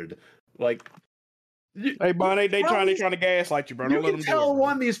third. Like, hey, Bon, they trying to gaslight you, bro. You Don't let can them tell do it.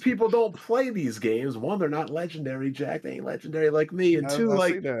 one, these people don't play these games. One, they're not legendary, Jack. They ain't legendary like me. And two, I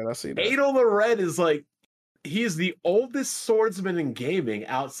see that. Adol the Red is like, he's the oldest swordsman in gaming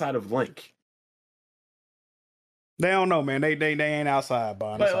outside of Link. They don't know, man. They ain't outside,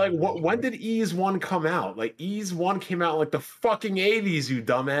 Bon. But like, when did Ease 1 come out? Like, Ease 1 came out in like the fucking 80s, you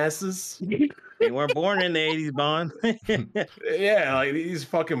dumbasses. They weren't born in the 80s, Bond. Yeah, like these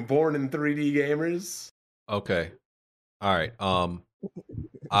fucking born in 3D gamers. Okay. All right.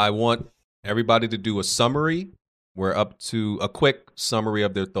 I want everybody to do a summary. We're up to a quick summary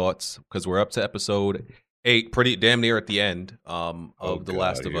of their thoughts because we're up to episode 8, pretty damn near at the end of The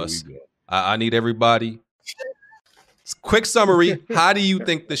Last of Us. I need everybody. Quick summary. How do you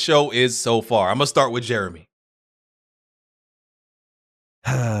think the show is so far? I'm gonna start with Jeremy.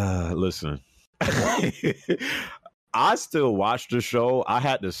 Listen, I still watch the show. I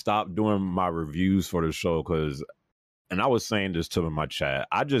had to stop doing my reviews for the show because, and I was saying this to my chat,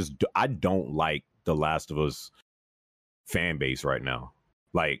 I don't like The Last of Us fan base right now.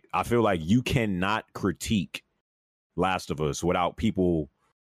 Like, I feel like you cannot critique Last of Us without people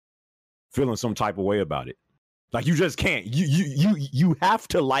feeling some type of way about it. Like, you just can't. You have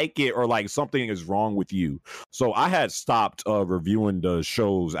to like it, or like something is wrong with you. So I had stopped reviewing the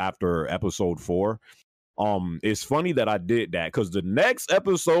shows after episode 4. It's funny that I did that because the next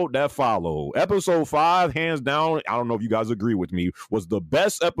episode that followed, episode 5, hands down, I don't know if you guys agree with me, was the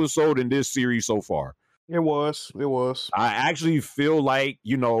best episode in this series so far. It was. I actually feel like,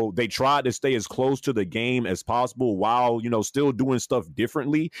 they tried to stay as close to the game as possible while, still doing stuff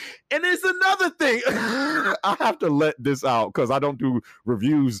differently. And there's another thing. I have to let this out because I don't do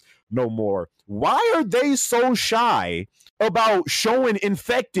reviews no more. Why are they so shy about showing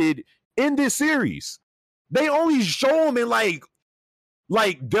infected in this series? They only show them in like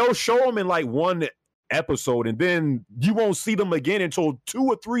they'll show them in like one episode, and then you won't see them again until 2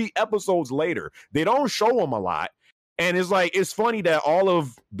 or 3 episodes later. They don't show them a lot, and it's funny that all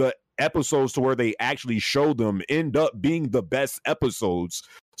of the episodes to where they actually show them end up being the best episodes.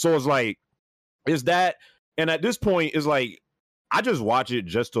 So it's like, is that, and at this point it's like I just watch it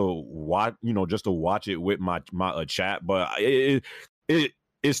just to watch it with my chat, but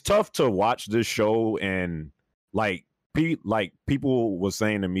it's tough to watch this show and people was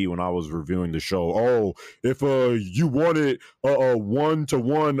saying to me when I was reviewing the show, oh, if you wanted a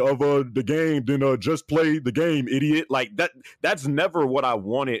 1-to-1 of the game, then just play the game, idiot. Like that's never what I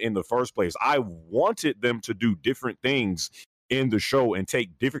wanted in the first place. I wanted them to do different things in the show and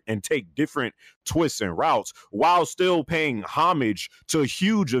take different twists and routes while still paying homage to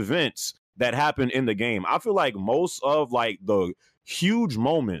huge events that happen in the game. I feel like most of like the huge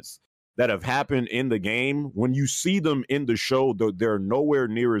moments that have happened in the game, when you see them in the show, they're nowhere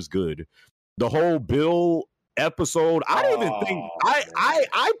near as good. The whole Bill episode, I didn't even think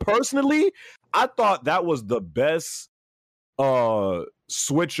I personally, I thought that was the best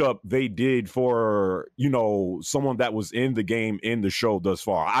switch up they did for someone that was in the game in the show thus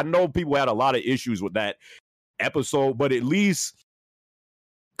far. I know people had a lot of issues with that episode, but at least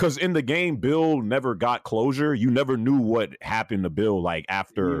because in the game, Bill never got closure. You never knew what happened to Bill, like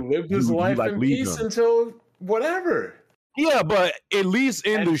after he lived his life in peace until whatever. Yeah, but at least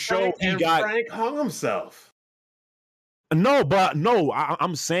in the show, Frank hung himself. No,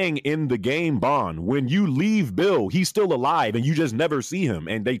 I'm saying in the game, Bond, when you leave Bill, he's still alive, and you just never see him.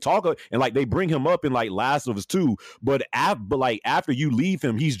 And they talk and like they bring him up in like Last of Us 2, but after you leave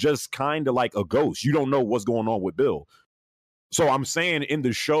him, he's just kind of like a ghost. You don't know what's going on with Bill. So I'm saying in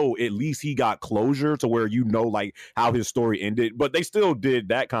the show, at least he got closure to where like how his story ended. But they still did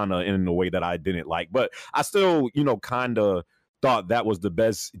that kind of in a way that I didn't like. But I still, kind of thought that was the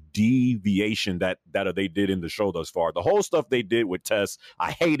best deviation that they did in the show thus far. The whole stuff they did with Tess,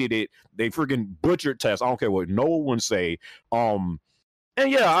 I hated it. They freaking butchered Tess. I don't care what no one say. And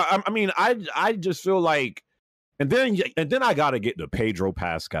yeah, I mean, I just feel like, and then I got to get to Pedro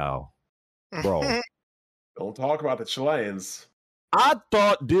Pascal, bro. Don't talk about the Chileans. I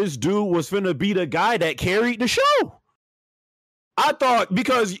thought this dude was finna be the guy that carried the show. I thought,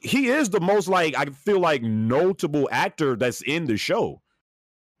 because he is the most I feel like notable actor that's in the show.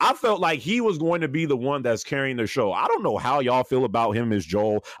 I felt like he was going to be the one that's carrying the show. I don't know how y'all feel about him as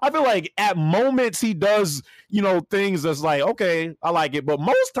Joel. I feel like at moments he does, things that's like, okay, I like it. But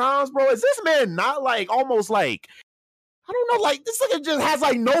most times, bro, is this man not like almost like, I don't know, like this nigga just has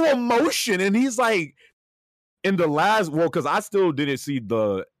like no emotion. And he's like in the last, because I still didn't see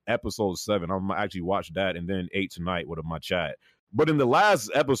the episode 7. I'm gonna actually watch that and then 8 tonight with my chat. But in the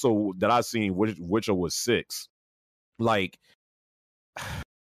last episode that I seen, which was 6, like,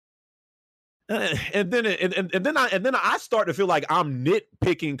 and then I start to feel like I'm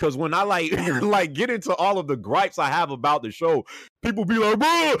nitpicking because when I like get into all of the gripes I have about the show, people be like,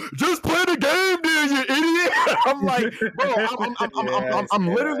 "Bro, just play the game, then, you idiot." I'm like, bro, I'm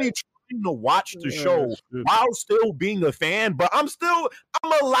literally trying to watch the show while still being a fan, but I'm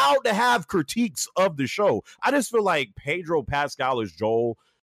allowed to have critiques of the show. I just feel like Pedro Pascal as Joel,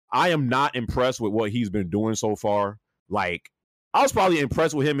 I am not impressed with what he's been doing so far. Like, I was probably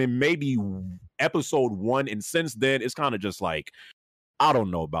impressed with him in maybe episode 1, and since then, it's kind of just like, I don't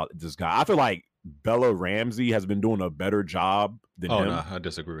know about this guy. I feel like Bella Ramsey has been doing a better job than him. No, I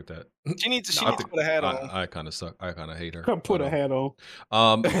disagree with that. She needs to put a hat on. I kind of suck. I kind of hate her. Put a hat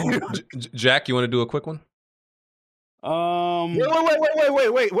on. Jack, you want to do a quick one? Wait.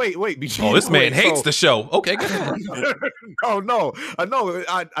 Oh, this man hates the show. Okay, go ahead. No, I know,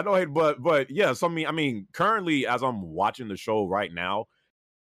 I know, but yeah. So I mean, currently, as I'm watching the show right now,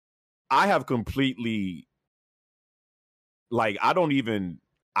 I have completely, like, I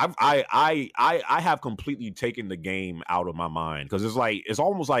have completely taken the game out of my mind because it's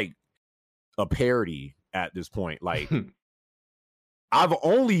almost like a parody at this point. Like, I've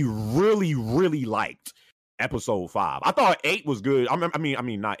only really liked episode 5. I thought 8 was good. I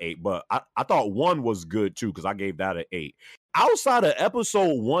mean, not 8, but I thought 1 was good too because I gave that an 8. Outside of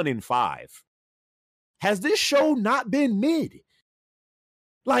episode 1 and 5, has this show not been mid?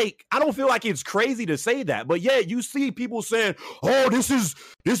 Like, I don't feel like it's crazy to say that, but yeah, you see people saying, "Oh, this is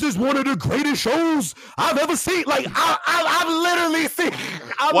one of the greatest shows I've ever seen." Like, I've literally seen.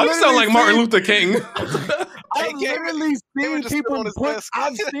 Why you sound like Martin Luther King? I've literally seen people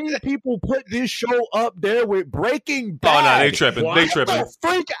I've seen people put this show up there with Breaking Bad. Oh no, they tripping. They tripping. Get the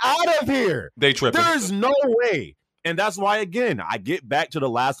freak out of here. They tripping. There's no way. And that's why, again, I get back to the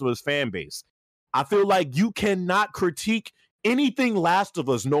Last of Us fan base. I feel like you cannot critique anything Last of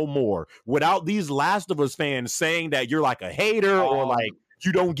Us no more without these Last of Us fans saying that you're like a hater or like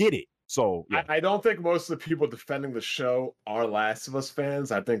you don't get it. So yeah. I don't think most of the people defending the show are Last of Us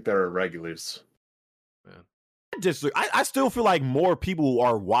fans. I think they're irregulars. I still feel like more people who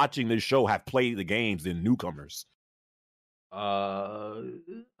are watching this show have played the games than newcomers. I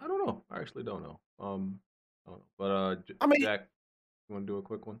don't know. I actually don't know. I don't know. But I mean, Jack, you want to do a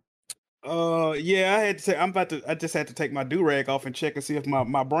quick one? Yeah, I had to say I just had to take my do-rag off and check and see if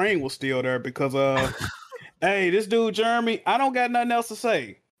my brain was still there because hey, this dude Jeremy, I don't got nothing else to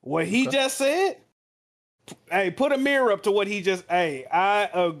say. What he just said, hey, put a mirror up to what he just, hey, I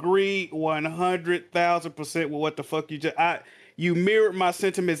agree 100,000% with what the fuck you mirrored my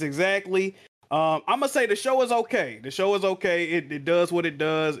sentiments exactly. I'm gonna say the show is okay. The show is okay. It does what it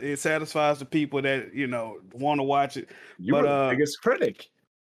does. It satisfies the people that want to watch it. You were the biggest critic.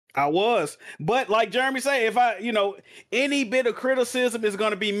 I was, but like Jeremy say, if any bit of criticism is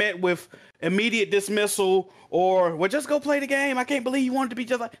going to be met with immediate dismissal or, well, just go play the game. I can't believe you wanted to be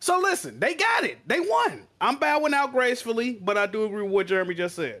just like. So listen, they got it. They won. I'm bowing out gracefully, but I do agree with what Jeremy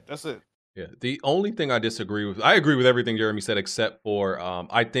just said. That's it. Yeah. The only thing I disagree with, I agree with everything Jeremy said, except for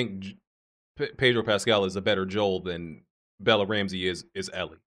I think Pedro Pascal is a better Joel than Bella Ramsey is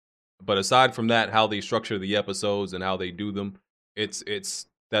Ellie. But aside from that, how they structure the episodes and how they do them,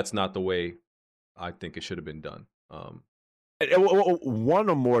 that's not the way I think it should have been done. One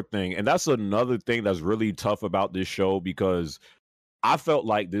more thing, and that's another thing that's really tough about this show because I felt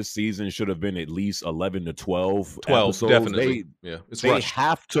like this season should have been at least 11 to 12 episodes. Definitely. It's they rushed.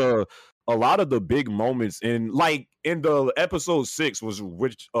 have to. A lot of the big moments in the episode 6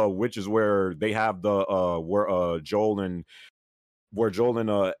 which is where they have the where Joel and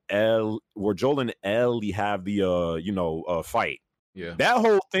Ellie have the fight. Yeah. That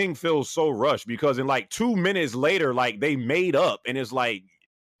whole thing feels so rushed because in like 2 minutes later, like they made up, and it's like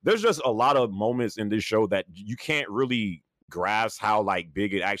there's just a lot of moments in this show that you can't really grasp how like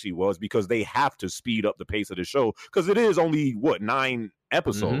big it actually was because they have to speed up the pace of the show because it is only 9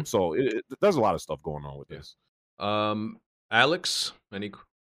 episodes, so there's a lot of stuff going on with this. Alex, any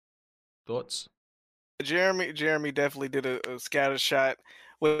thoughts? Jeremy definitely did a scatter shot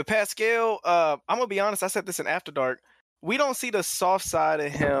with Pascal. I'm gonna be honest. I said this in After Dark. we don't see the soft side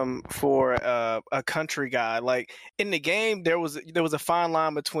of him for a country guy. Like in the game, there was a fine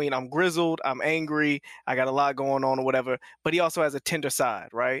line between I'm grizzled, I'm angry, I got a lot going on or whatever, but he also has a tender side,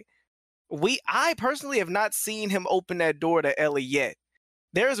 right? I personally have not seen him open that door to Ellie yet.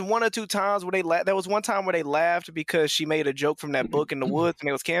 There's one or two times where there was one time where they laughed because she made a joke from that book in the woods and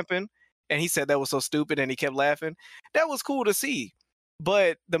they was camping, and he said that was so stupid and he kept laughing. That was cool to see.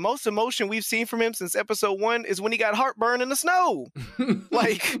 But the most emotion we've seen from him since episode 1 is when he got heartburn in the snow.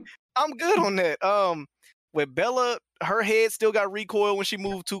 Like, I'm good on that. With Bella, her head still got recoil when she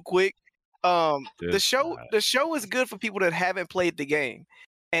moved too quick. The show is good for people that haven't played the game.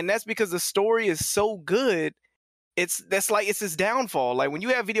 And that's because the story is so good. It's his downfall. Like when you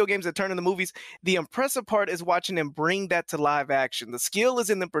have video games that turn into movies, the impressive part is watching them bring that to live action. The skill is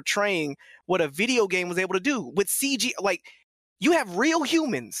in them portraying what a video game was able to do with CG. Like, you have real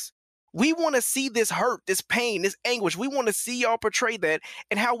humans. We want to see this hurt, this pain, this anguish. We want to see y'all portray that,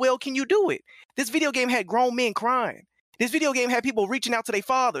 and how well can you do it? This video game had grown men crying. This video game had people reaching out to their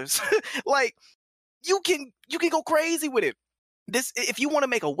fathers. Like, you can go crazy with it. If you want to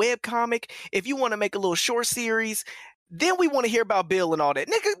make a web comic, if you want to make a little short series, then we want to hear about Bill and all that.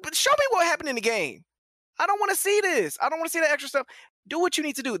 Nigga, show me what happened in the game. I don't want to see this. I don't want to see that extra stuff. Do what you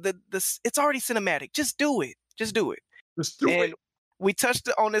need to do. It's already cinematic. Just do it. Just do it. And we touched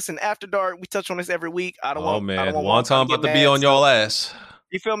on this in After Dark. We touch on this every week. I don't want Wonton about to be on y'all ass.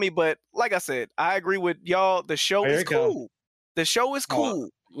 You feel me? But like I said, I agree with y'all. The show is cool. The show is cool.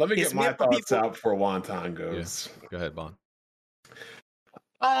 Let me get my thoughts out before Wonton goes. Yeah. Go ahead, Bon.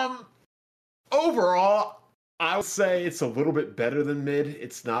 Overall, I would say it's a little bit better than mid.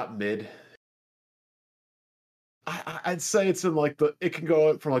 It's not mid. I'd say it's in it can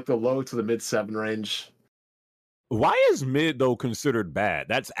go from like the low to the mid 7 range. Why is mid though considered bad?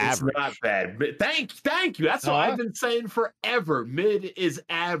 That's average. It's not bad. Thank you. That's what I've been saying forever. Mid is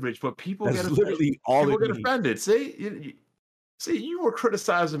average, but people get offended. See, you were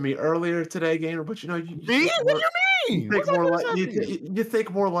criticizing me earlier today, Gamer, but what do you mean? You think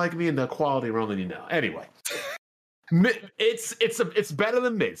more like me in the quality realm than you know. Anyway, it's better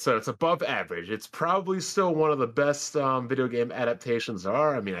than mid, so it's above average. It's probably still one of the best video game adaptations there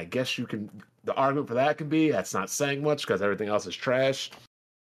are. I mean, I guess you can. The argument for that can be that's not saying much because everything else is trash.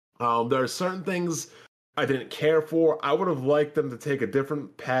 There are certain things I didn't care for. I would have liked them to take a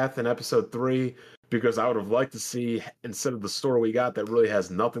different path in episode 3 because I would have liked to see, instead of the story we got that really has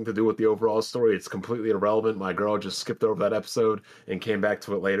nothing to do with the overall story, it's completely irrelevant. My girl just skipped over that episode and came back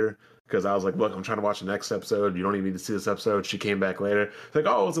to it later because I was like, look, I'm trying to watch the next episode. You don't even need to see this episode. She came back later. It's like,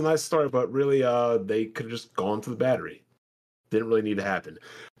 oh, it was a nice story, but really they could have just gone to the battery. Didn't really need to happen.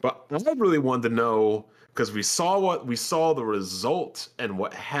 But I really wanted to know, because we saw the result and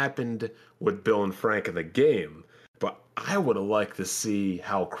what happened with Bill and Frank in the game. But I would have liked to see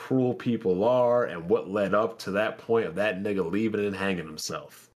how cruel people are and what led up to that point of that nigga leaving and hanging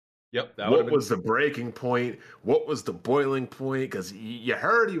himself. Yep. What was the breaking point? What was the boiling point? Because you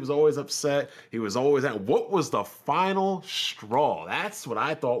heard he was always upset. He was always at. What was the final straw? That's what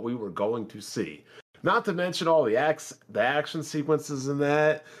I thought we were going to see. Not to mention all the action sequences in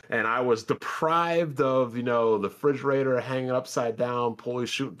that, and I was deprived of the refrigerator hanging upside down, pulling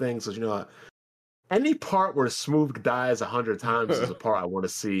shooting things. Because any part where Smooth dies 100 times is a part I want to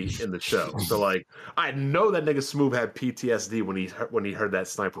see in the show. So I know that nigga Smooth had PTSD when he heard that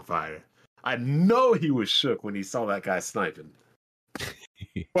sniper fire. I know he was shook when he saw that guy sniping.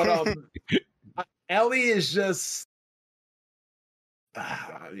 But Ellie is just.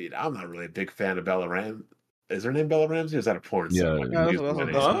 I mean, I'm not really a big fan of Bella Ramsey. Is her name Bella Ramsey? Or is that a porn star?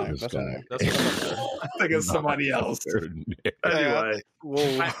 That's I think it's somebody else. Anyway,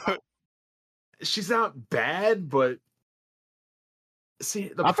 she's not bad, but see,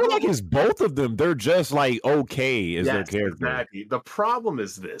 I feel like it's both of them. They're just okay as their character. Exactly. The problem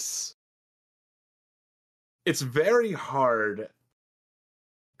is this: it's very hard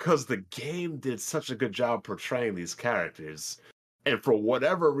because the game did such a good job portraying these characters. And for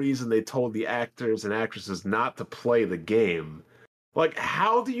whatever reason, they told the actors and actresses not to play the game.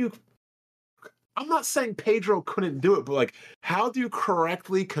 How do you... I'm not saying Pedro couldn't do it, but how do you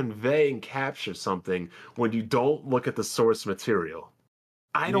correctly convey and capture something when you don't look at the source material?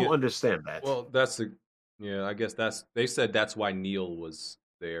 I don't understand that. Well, I guess they said that's why Neil was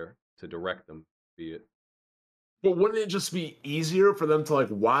there to direct them, be it. But wouldn't it just be easier for them to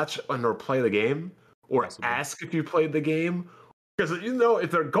watch or play the game? Or ask if you played the game? Because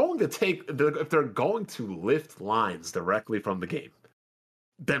if they're going to lift lines directly from the game,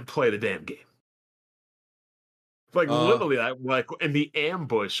 then play the damn game. Literally, in the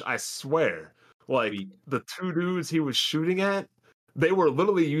ambush, I swear, like the two dudes he was shooting at, they were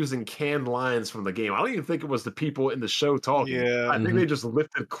literally using canned lines from the game. I don't even think it was the people in the show talking. Yeah. I think they just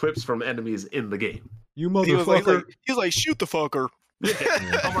lifted clips from enemies in the game. You He was like, shoot the fucker.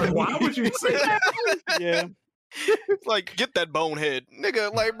 I'm like, why would you say that? Yeah. Like, get that bonehead,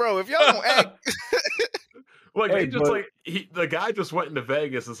 nigga. Like, bro, if y'all don't act, Like Hey, they just but- the guy just went into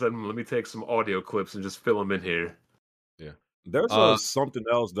Vegas and said, "Let me take some audio clips and just fill them in here." There's something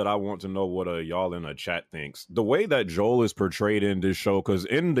else that I want to know what y'all in the chat thinks. The way that Joel is portrayed in this show, because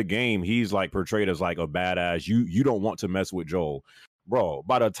in the game he's like portrayed as like a badass. You don't want to mess with Joel, bro.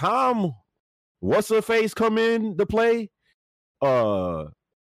 By the time what's her face come in to play, Joel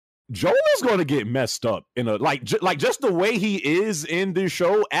is gonna get messed up in a like just the way he is in this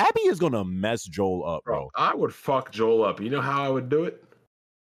show. Abby is gonna mess Joel up, bro. I would fuck Joel up. You know how I would do it?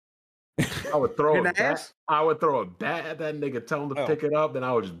 I would throw In a the bat. ass? I would throw a bat at that nigga, tell him to pick it up, then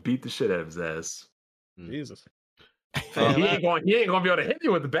I would just beat the shit out of his ass. Jesus. He ain't gonna be able to hit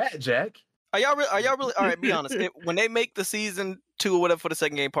you with the bat, Jack. are y'all really? All right, be honest. When they make the season 2 or whatever for the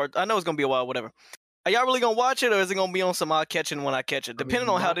second game part, I know it's gonna be a while, whatever. Are y'all really gonna watch it, or is it gonna be on some eye catching when I catch it? Depending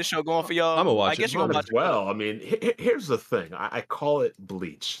on how this show going for y'all, I'm gonna watch I guess it. you're gonna Might watch as well. I mean, here's the thing. I call it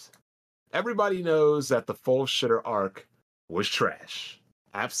bleached. Everybody knows that the full shitter arc was trash.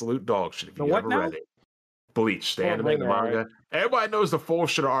 Absolute dog shit if The you what ever now? read it. Bleach, the Oh, anime, right, the right, manga. right. Everybody knows the full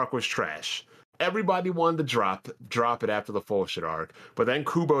shitter arc was trash. Everybody wanted to drop it after the full shit arc. But then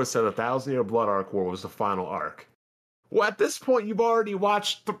Kubo said the 1,000-Year Blood Arc War was the final arc. Well, at this point, you've already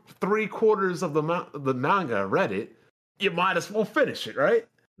watched 3/4 of the manga, read it. You might as well finish it, right?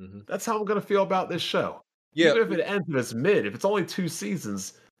 That's how I'm going to feel about this show. Yeah. Even if it ends as mid, if it's only 2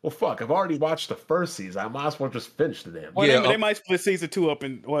 seasons, well, fuck, I've already watched the first season. I might as well just finish the damn. Well, Yeah, they might split season 2 up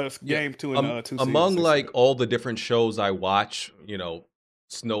in game 2 and 2 seasons. among like all the different shows I watch, you know,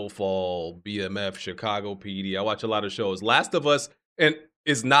 Snowfall, BMF, Chicago PD. I watch a lot of shows. Last of Us and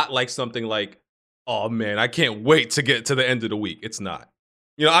is not like something like, oh man, I can't wait to get to the end of the week. It's not.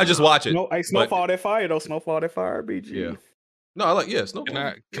 You know, I just watch it. No, hey, but- Snowfall that fire though. Snowfall that fire, BG. Yeah. No, I like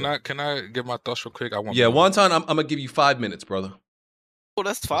Snowfall. Can I give my thoughts real quick? I want Yeah, one time I'm gonna give you 5 minutes, brother. Oh,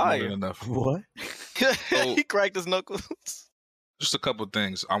 that's more fire. than enough. What? He cracked his knuckles. Just a couple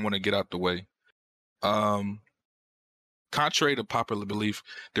things I want to get out the way. Contrary to popular belief,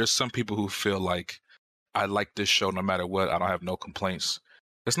 there's some people who feel like I like this show no matter what. I don't have no complaints.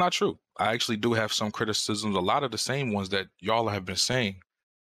 It's not true. I actually do have some criticisms, a lot of the same ones that y'all have been saying.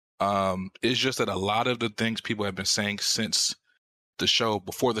 It's just that a lot of the things people have been saying since the show,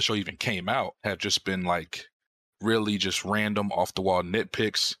 before the show even came out, have just been like really just random off the wall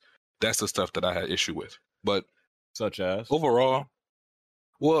nitpicks. That's the stuff that I had issue with. But such as overall,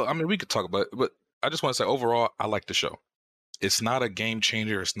 well, I mean, we could talk about it, but I just want to say overall, I like the show. It's not a game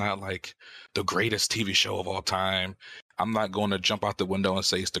changer. It's not like the greatest TV show of all time. I'm not going to jump out the window and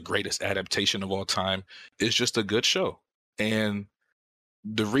say it's the greatest adaptation of all time. It's just a good show. And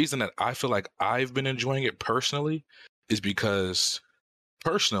the reason that I feel like I've been enjoying it personally is because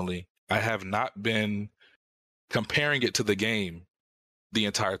personally, I have not been comparing it to the game the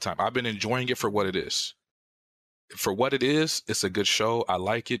entire time. I've been enjoying it for what it is. For what it is, it's a good show. I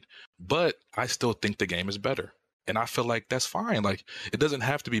like it, but I still think the game is better. And I feel like that's fine. Like, it doesn't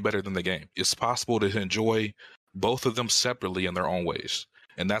have to be better than the game. It's possible to enjoy both of them separately in their own ways.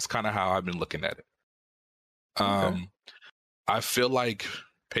 And that's kind of how I've been looking at it. I feel like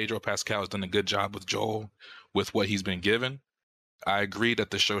Pedro Pascal has done a good job with Joel with what he's been given. I agree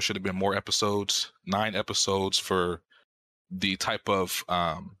that the show should have been more episodes, 9 episodes for the type of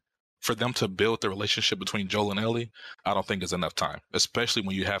for them to build the relationship between Joel and Ellie. I don't think is enough time, especially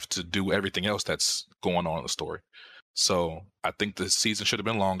when you have to do everything else that's going on in the story. So I think the season should have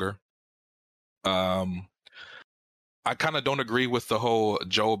been longer. I kind of don't agree with the whole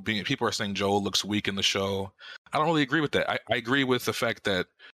Joel being, people are saying Joel looks weak in the show. I don't really agree with that. I agree with the fact that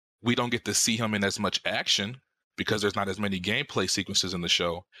we don't get to see him in as much action because there's not as many gameplay sequences in the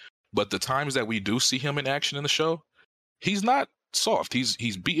show. But the times that we do see him in action in the show, he's not soft. He's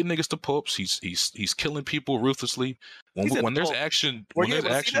beating niggas to pulps. He's killing people ruthlessly. When there's action,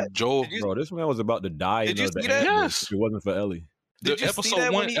 Joel, bro, this man was about to die in the end. Yes. If it wasn't for Ellie.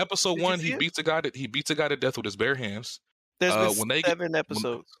 Episode one, he beats a guy to death with his bare hands. There's been 7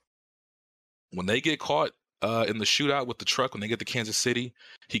 episodes. When they get caught in the shootout with the truck, when they get to Kansas City,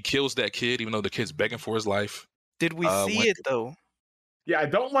 he kills that kid, even though the kid's begging for his life. Did we see it though? Yeah, I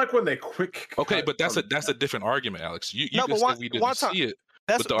don't like when they quick. Okay, but that's a different argument, Alex. You No, can but say one- we didn't one time- see it,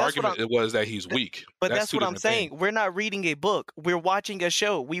 that's- but the that's what argument it was that he's weak. But that's two what I'm different things. saying. We're not reading a book. We're watching a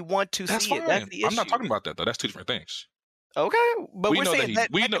show. We want to That's see fine. it. That's the issue. I'm not talking about that though. That's two different things. Okay, but We we're know that saying he-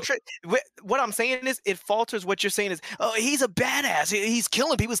 that. we know- What I'm saying is, it falters. What you're saying is, oh, he's a badass. He's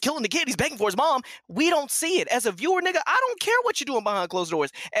killing people. He's killing the kid. He's begging for his mom. We don't see it as a viewer, nigga. I don't care what you're doing behind closed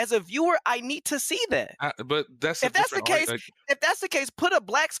doors. As a viewer, I need to see that. But that's If that's the case, put a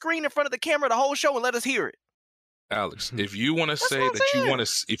black screen in front of the camera the whole show and let us hear it. Alex, if you want to say that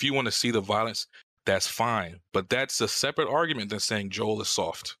if you want to see the violence, that's fine. But that's a separate argument than saying Joel is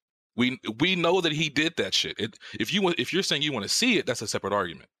soft. We know that he did that shit. If you're saying you want to see it, that's a separate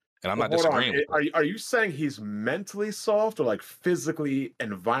argument, and I'm not Hold on. disagreeing. with Are you saying he's mentally soft or like physically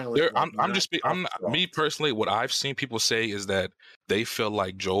and violently? Me personally, what I've seen people say is that they feel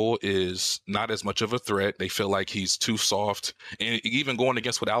like Joel is not as much of a threat. They feel like he's too soft, and even going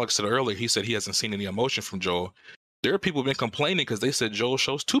against what Alex said earlier, he said he hasn't seen any emotion from Joel. There are people who've been complaining because they said Joel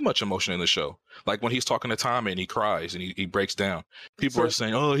shows too much emotion in the show. Like when he's talking to Tommy and he cries and he breaks down. People are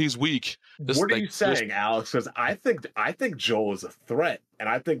saying, "Oh, he's weak." What are you saying, Alex? Because I think Joel is a threat, and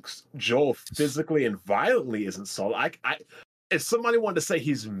I think Joel physically and violently isn't soft. I if somebody wanted to say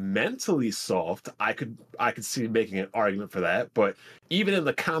he's mentally soft, I could see making an argument for that. But even in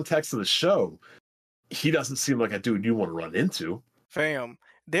the context of the show, he doesn't seem like a dude you want to run into. Fam,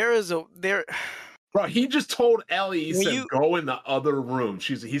 Bro, he just told Ellie, he said, go in the other room.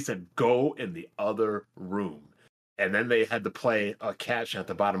 He said, go in the other room. And then they had to play a caption at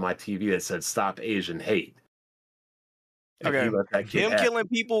the bottom of my TV that said, stop Asian hate. And Okay, he let that kid him have it. killing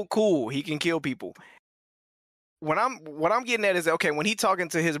people, cool. He can kill people. What I'm getting at is, okay, when he talking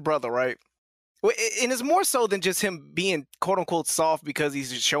to his brother, right? And it's more so than just him being quote unquote soft because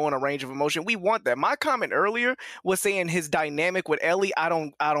he's showing a range of emotion. We want that. My comment earlier was saying his dynamic with Ellie, I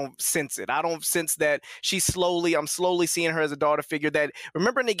don't sense it. I don't sense that I'm slowly seeing her as a daughter figure. That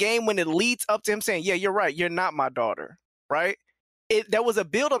remember in the game when it leads up to him saying, yeah, you're right, you're not my daughter, right? There was a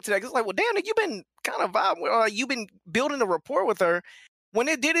build up to that. It's like, well, damn, you've been kind of vibing, you've been building a rapport with her. When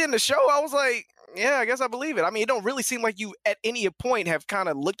it did it in the show, I was like, yeah, I guess I believe it. I mean, it don't really seem like you at any point have kind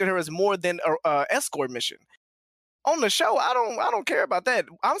of looked at her as more than a escort mission. On the show, I don't care about that.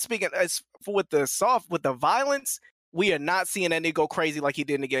 I'm speaking as for with the violence. We are not seeing that nigga go crazy like he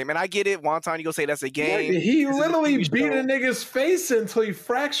did in the game. And I get it. One time you go say that's a game. He literally beat a nigga's face until he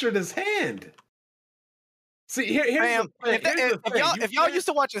fractured his hand. See, here's the thing. If y'all used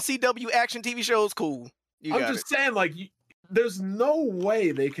to watching CW action TV shows, cool. I'm just saying, like, there's no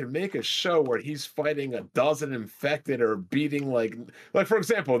way they can make a show where he's fighting a dozen infected or beating like for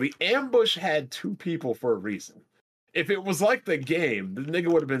example, the ambush had 2 people for a reason. If it was like the game, the nigga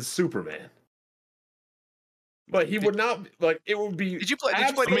would have been Superman. But he would not it would be. Did you play?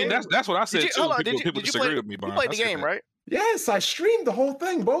 I mean, that's what I said too. People disagree with me. You played the game, right? Yes, I streamed the whole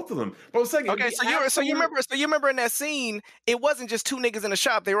thing, both of them. But I was saying, okay, so you remember in that scene, it wasn't just 2 niggas in the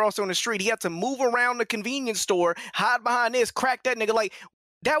shop; they were also in the street. He had to move around the convenience store, hide behind this, crack that nigga. Like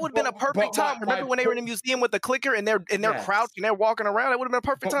that would have been a perfect time. Remember when they were in the museum with the clicker and they're crouching, they're walking around? That would have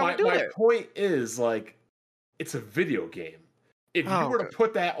been a perfect time to do that. My point is, like, it's a video game. If you were to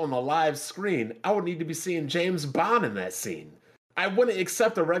put that on the live screen, I would need to be seeing James Bond in that scene. I wouldn't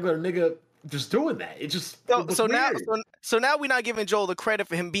accept a regular nigga just doing that. It just so now we're not giving Joel the credit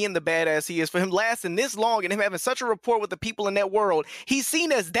for him being the badass he is, for him lasting this long and him having such a rapport with the people in that world. He's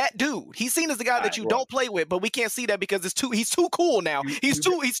seen as that dude. He's seen as the guy that you don't play with, but we can't see that because he's too cool now. He's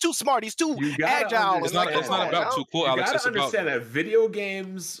too smart. He's too agile. It's not about too cool, Alex. You gotta understand that video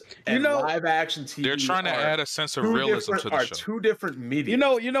games and live action TV, they're trying to add a sense of realism to the show. 2 different media.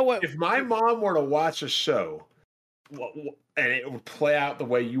 You know what? If my mom were to watch a show and it would play out the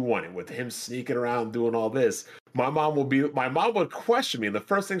way you want it, with him sneaking around doing all this, my mom would question me, and the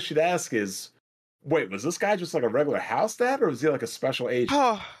first thing she'd ask is, wait, was this guy just like a regular house dad, or was he like a special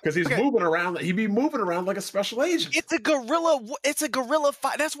agent? Because he's moving around, he'd be moving around like a special agent. It's a guerrilla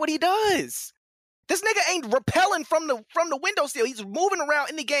fight. That's what he does. This nigga ain't rappelling from the window still. He's moving around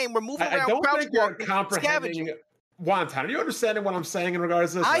in the game. We're moving around. I don't think you're comprehending. Wonton, are you understanding what I'm saying in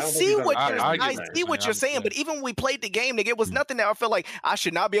regards to this? I see what you're saying, but even when we played the game, nigga, it was nothing that I felt like I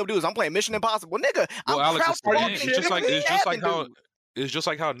should not be able to do. Is I'm playing Mission Impossible, nigga. Well, Alex, it's just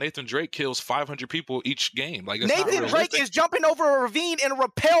like how Nathan Drake kills 500 people each game. Like Nathan Drake is jumping over a ravine in a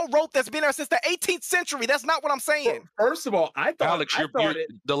rappel rope that's been there since the 18th century. That's not what I'm saying. First of all, I thought Alex,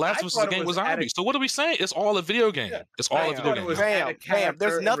 The Last of Us game was zombies. So what are we saying? It's all a video game. Yeah. It's all a video game. Bam.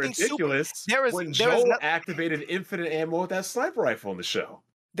 There's nothing ridiculous. When Joel activated infinite ammo with that sniper rifle in the show.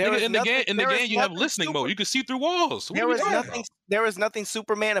 In the game, you have listening mode. You can see through walls. There is nothing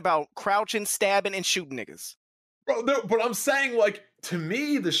Superman about crouching, stabbing, and shooting niggas. Bro, no, but I'm saying, like, to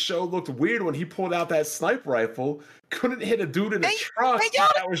me, the show looked weird when he pulled out that sniper rifle, couldn't hit a dude in a truck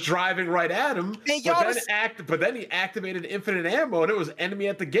that was driving right at him, but then he activated infinite ammo, and it was enemy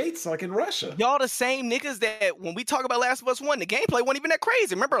at the gates, like in Russia. Y'all the same niggas that when we talk about Last of Us 1, the gameplay wasn't even that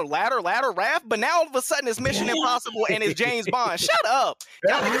crazy. Remember ladder, raft? But now all of a sudden it's Mission Impossible and it's James Bond. Shut up.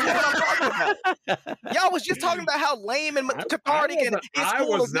 Y'all niggas know what I'm talking about. Y'all was just talking about how lame and cathartic and it's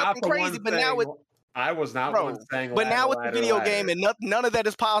cool and nothing crazy, but now it's... I was not one saying but now with the video ladder. game and none of that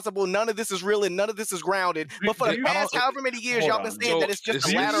is possible, none of this is real and none of this is grounded. But for the past however many years y'all been saying that it's just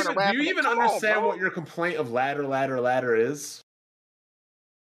a ladder and a raft. Do you even understand what your complaint of ladder is?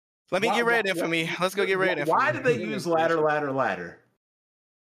 Let me get ready then for me. Let's go get ready. Why did they use ladder?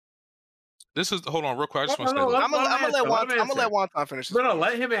 This is hold on real quick. I just want to I'm gonna let Wonton finish this. No,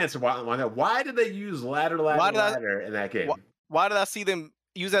 let him answer. Why did they use ladder in that game? Why did I see them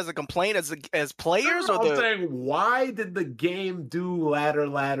use as a complaint as players? I'm saying, why did the game do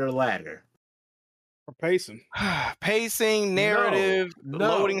ladder? For pacing. Pacing, narrative,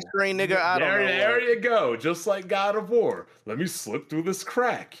 loading screen, nigga. I don't know. There you go. Just like God of War. Let me slip through this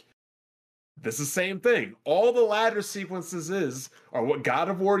crack. This is the same thing. All the ladder sequences are what God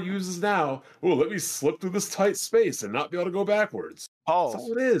of War uses now. Oh, let me slip through this tight space and not be able to go backwards. Pause. That's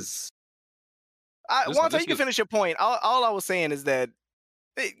all it is. Wonton, you can finish your point. All I was saying is that.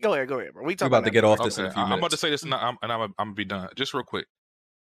 Hey, go ahead, bro. We're about to get off this in a few minutes. I'm about to say this, and I'm gonna be done. Just real quick.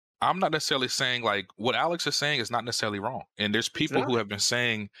 I'm not necessarily saying like what Alex is saying is not necessarily wrong. And there's people who have been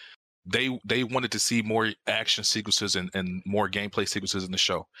saying they wanted to see more action sequences and more gameplay sequences in the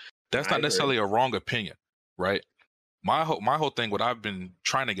show. That's not necessarily a wrong opinion, right? My whole thing, what I've been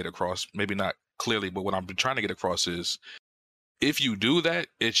trying to get across, maybe not clearly, but what I've been trying to get across is if you do that,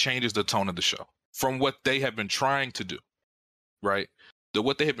 it changes the tone of the show from what they have been trying to do, right?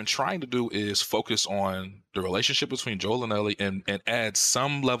 What they have been trying to do is focus on the relationship between Joel and Ellie and add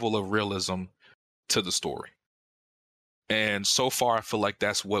some level of realism to the story. And so far, I feel like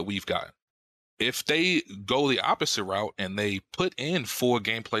that's what we've got. If they go the opposite route and they put in 4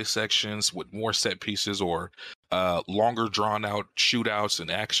 gameplay sections with more set pieces or longer drawn out shootouts and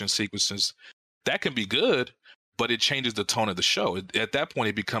action sequences, that can be good, but it changes the tone of the show. At that point,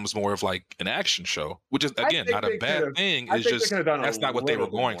 it becomes more of like an action show, which is, again, not a bad thing. It's just that's not what they were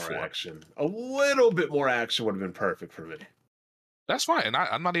going for. A little bit more action would have been perfect for me. That's fine, and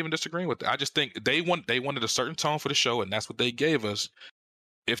I'm not even disagreeing with that. I just think they wanted a certain tone for the show, and that's what they gave us.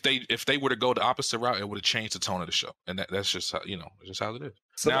 If they were to go the opposite route, it would have changed the tone of the show, and that's just how, it's just how it is.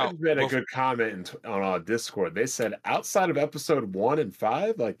 Somebody made a good comment on our Discord. They said outside of episode 1 and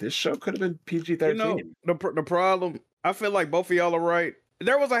 5, like this show could have been PG-13. The problem, I feel like both of y'all are right.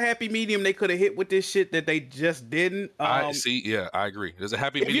 There was a happy medium they could have hit with this shit that they just didn't. I see. Yeah, I agree. There's a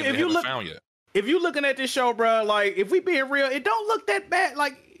happy medium they haven't found yet. If you looking at this show, bro, like if we being real, it don't look that bad.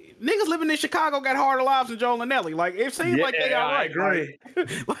 Like niggas living in Chicago got harder lives than Joel and Ellie. Like it seems like they all right. I agree.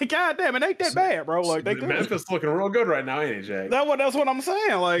 Like goddamn, it ain't that bad, bro. Like they Memphis looking real good right now, ain't it, Jay? That's what I'm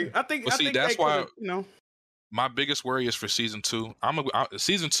saying. Like I think. Well, see, that's why you my biggest worry is for season 2.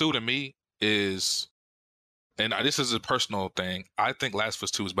 Season 2 to me is, and this is a personal thing. I think Last of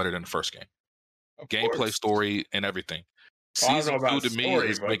Us 2 is better than the first game. Gameplay, story, and everything. Season 2 to me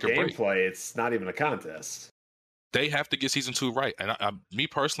is make or break. Gameplay, it's not even a contest. They have to get season 2 right. And me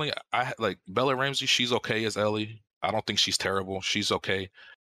personally, I like Bella Ramsey. She's okay as Ellie. I don't think she's terrible. She's okay.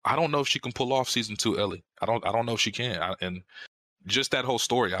 I don't know if she can pull off season 2 Ellie. I don't know if she can. And just that whole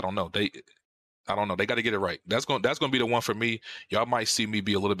story, I don't know. They got to get it right. That's going to be the one for me. Y'all might see me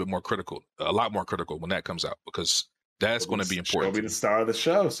be a little bit more critical, a lot more critical when that comes out, because that's going to be important. She'll be the star of the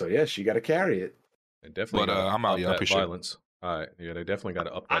show, so yeah, she got to carry it. They definitely. But I'm out. Yeah, I appreciate violence. All right, yeah, they definitely got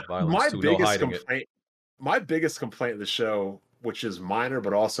to up that violence. My biggest complaint of the show, which is minor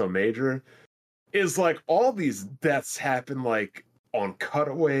but also major, is like all these deaths happen like on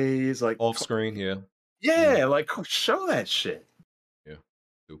cutaways, like off screen. Yeah, like show that shit. Yeah,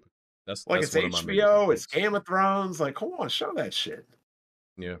 stupid. That's like it's HBO, it's Game of Thrones. Like, come on, show that shit.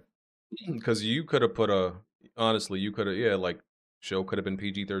 Yeah, because you could have put like show could have been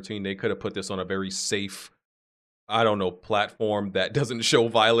PG-13. They could have put this on a very safe, I don't know, platform that doesn't show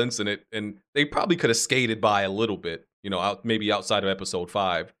violence in it, and they probably could have skated by a little bit. Maybe outside of episode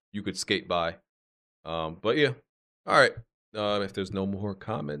 5, you could skate by. But yeah, all right. If there's no more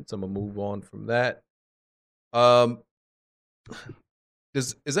comments, I'm gonna move on from that.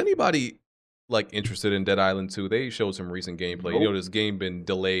 Is anybody like interested in Dead Island 2? They showed some recent gameplay. Nope. This game been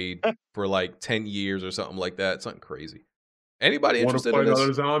delayed for like 10 years or something like that. Something crazy. Anybody interested in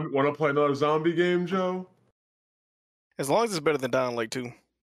this? Want to play another zombie game, Joe? As long as it's better than Dying Light 2.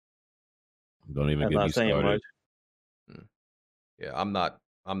 Don't even get me started. Yeah, I'm not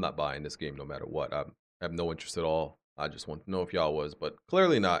buying this game no matter what. I have no interest at all. I just want to know if y'all was, but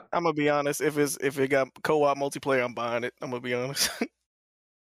clearly not. I'm gonna be honest. If it got co-op multiplayer, I'm buying it. I'm gonna be honest.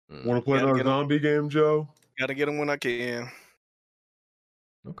 Want to play another zombie game, Joe? Gotta get them when I can.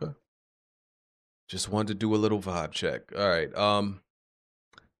 Okay. Just wanted to do a little vibe check. All right.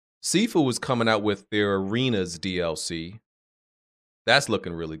 Sifu was coming out with their Arenas DLC. That's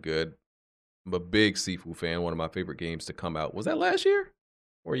looking really good. I'm a big Sifu fan. One of my favorite games to come out. Was that last year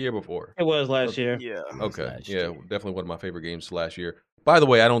or a year before? It was last year. Yeah. Okay. Yeah, definitely one of my favorite games last year. By the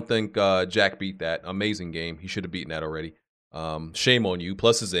way, I don't think Jack beat that. Amazing game. He should have beaten that already. Shame on you.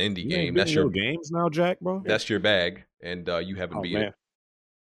 Plus, it's an indie game. That's your games now, Jack, bro. That's your bag, and you haven't beat it.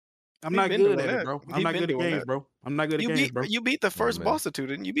 I'm not good at it, bro. I'm not good at games, bro. I'm not good at games, bro. You beat the first boss or two,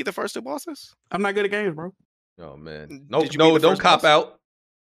 didn't you? Beat the first two bosses? I'm not good at games, bro. Oh man, Did no, you beat no, the don't first cop boss? out.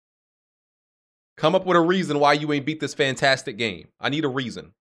 Come up with a reason why you ain't beat this fantastic game. I need a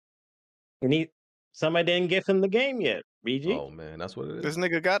reason. Somebody didn't give him the game yet. BG. Oh man, that's what it is. This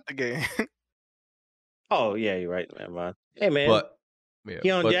nigga got the game. Oh yeah, you're right, man. Hey man, But yeah,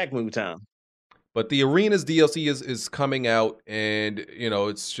 he on but- Jack Move Town. But the Arenas DLC is coming out, and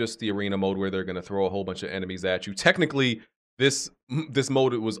it's just the arena mode where they're gonna throw a whole bunch of enemies at you. Technically, this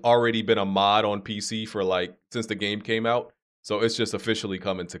mode was already been a mod on PC for since the game came out, so it's just officially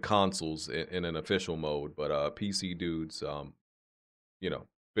coming to consoles in an official mode. But PC dudes,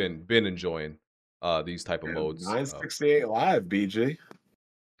 been enjoying these type of modes. 968 live, BG.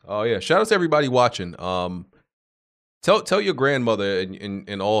 Oh yeah, shout out to everybody watching. Tell your grandmother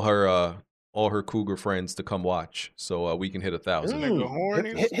and all her cougar friends to come watch, so we can hit 1,000. Hit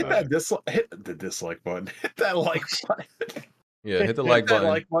the dislike button. Hit that like button. Yeah, hit the like button. That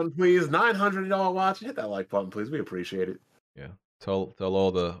like button, please. 900 y'all watching. Hit that like button, please. We appreciate it. Yeah. Tell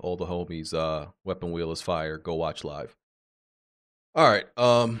all the homies. Weapon Wheel is fire. Go watch live. All right.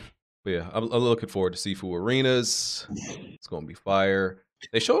 But yeah, I'm looking forward to Sifu Arenas. It's gonna be fire.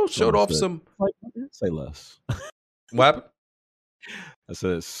 They showed off some. Say less. What happened? I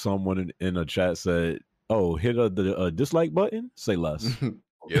said someone in a chat said, "Oh, hit the dislike button." Say less.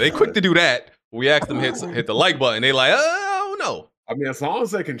 Yeah, they quick to do that. We asked them hit the like button. They like, oh no. I mean, as long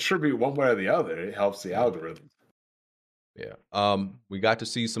as they contribute one way or the other, it helps the algorithm. Yeah. We got to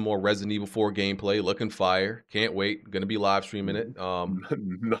see some more Resident Evil 4 gameplay. Looking fire. Can't wait. Gonna be live streaming it.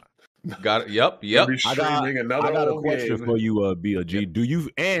 Got it. Yep. I got a question for you, BLG. Do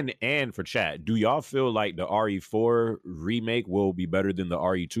you and for chat, do y'all feel like the RE4 remake will be better than the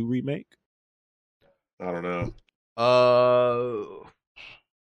RE2 remake? I don't know.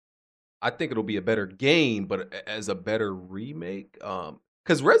 I think it'll be a better game, but as a better remake,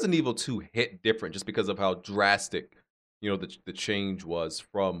 because Resident Evil 2 hit different just because of how drastic, the change was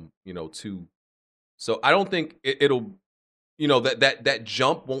from 2. So I don't think it'll, that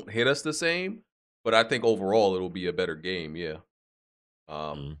jump won't hit us the same, but I think overall it'll be a better game. Yeah.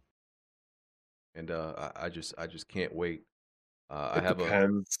 And I just can't wait. It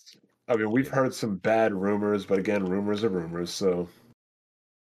depends. I mean, we've heard some bad rumors, but again, rumors are rumors. So,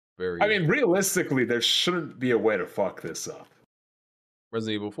 I mean, realistically, there shouldn't be a way to fuck this up.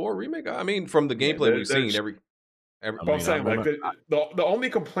 Resident Evil 4 remake. I mean, from the gameplay we've seen, I'm saying, the only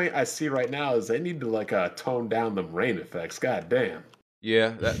complaint I see right now is they need to tone down them rain effects. God damn. Yeah,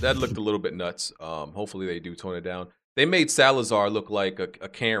 that looked a little bit nuts. Hopefully they do tone it down. They made Salazar look like a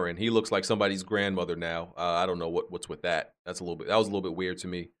Karen. He looks like somebody's grandmother now. I don't know what's with that. That was a little bit weird to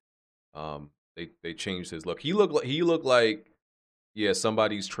me. They changed his look. He looked like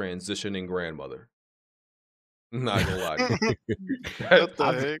somebody's transitioning grandmother. I'm not gonna lie. What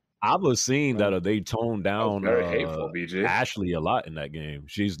the heck? I was seeing that they toned down very hateful, BG. Ashley a lot in that game.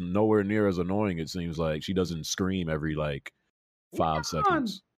 She's nowhere near as annoying. It seems like she doesn't scream every 5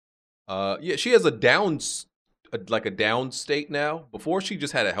 seconds. Yeah, she has a down state now. Before she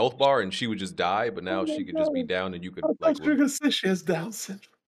just had a health bar and she would just die, but now she could just be down and you could I thought you were gonna say she has Down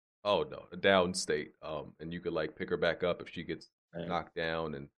syndrome. Oh no, a down state. And you could pick her back up if she gets knocked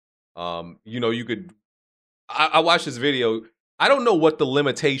down, and you could. I watched this video. I don't know what the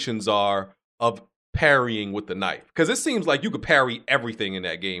limitations are of parrying with the knife, because it seems like you could parry everything in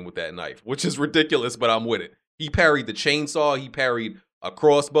that game with that knife, which is ridiculous, but I'm with it. He parried the chainsaw, he parried a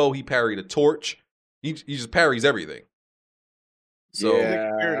crossbow, he parried a torch. He just parries everything. So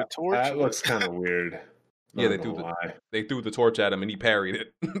yeah, that looks kind of weird. Yeah, they threw the torch at him and he parried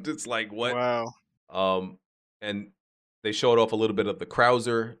it. It's like, what? Wow. And they showed off a little bit of the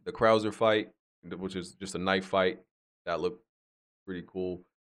Krauser fight, which is just a knife fight. That looked pretty cool.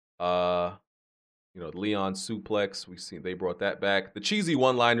 Leon suplex. They brought that back. The cheesy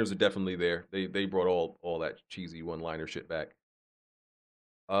one-liners are definitely there. They brought all that cheesy one-liner shit back.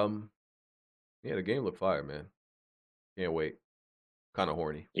 Yeah, the game looked fire, man. Can't wait. Kind of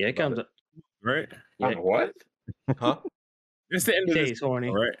horny. Yeah, it comes up. Right? Yeah. What? Huh? It's the end of Jay's this horny.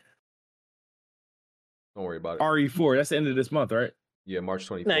 right? Don't worry about it. RE4. That's the end of this month, right? Yeah, March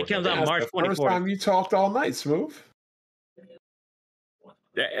 24th. No, it comes out That's March the first 24th. time you talked all night, Smooth.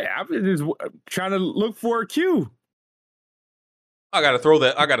 Yeah, I'm just trying to look for a cue. I gotta throw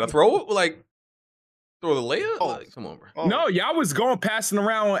that. I gotta throw it. Like throw the layup. Like, come on, bro. No, y'all was going passing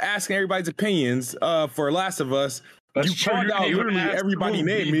around asking everybody's opinions for Last of Us. That's you true. called You out didn't even literally ask everybody Smooth,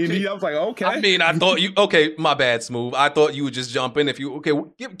 named me, and BG. I was like, okay. I mean, I thought you. Okay, my bad, Smooth. I thought you would just jump in if you. Okay,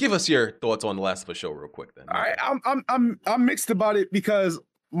 give us your thoughts on the Last of Us show real quick, then. All right, I'm mixed about it because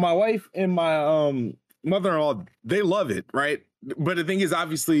my wife and my mother-in-law, they love it, right? But the thing is,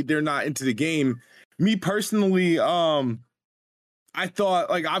 obviously, they're not into the game. Me personally, I thought,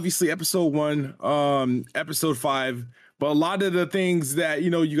 like, obviously episode 1, episode 5, but a lot of the things that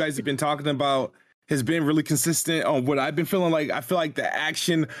you guys have been talking about has been really consistent on what I've been feeling. Like, I feel like the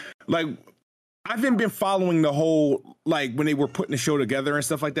action, like, I haven't been following the whole, like, when they were putting the show together and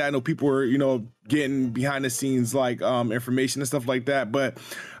stuff like that. I know people were, getting behind the scenes, like, information and stuff like that. But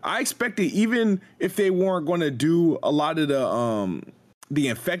I expected, even if they weren't going to do a lot of the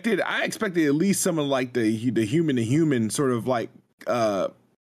infected, I expected at least some of, like, the human to human sort of, like,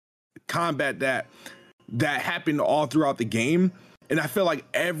 combat that happened all throughout the game. And I feel like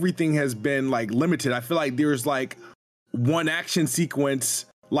everything has been, like, limited. I feel like there's, like, one action sequence,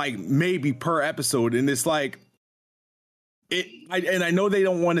 like, maybe per episode, and it's like I know they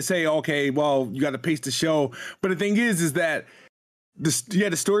don't want to say, okay, well, you got to pace the show, but the thing is that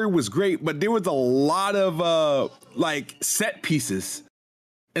the story was great, but there was a lot of like set pieces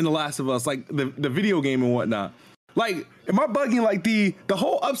in The Last of Us, like the video game and whatnot. Like, am I bugging? Like the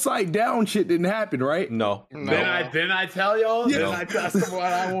whole upside down shit didn't happen, right? No. Didn't I tell y'all? Yeah. That's what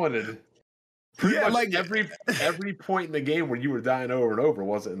I wanted. Pretty Yeah, much like- every point in the game where you were dying over and over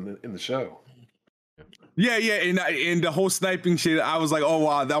wasn't in the show. Yeah, and the whole sniping shit, I was like, oh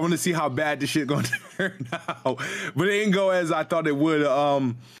wow, I want to see how bad this shit gonna turn out. But it didn't go as I thought it would.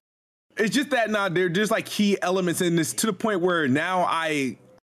 It's just that they're just like key elements in this, to the point where now I'm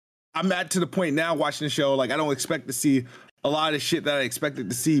to the point now watching the show, like, I don't expect to see a lot of shit that I expected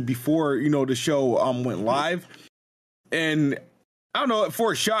to see before the show went live. And I don't know,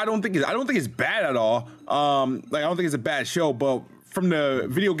 for a show, I don't think it's bad at all. Like, I don't think it's a bad show, but from the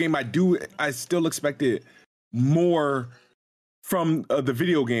video game, I still expected more from the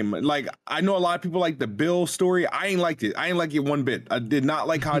video game. Like, I know a lot of people like the Bill story. I ain't liked it. I ain't like it one bit. I did not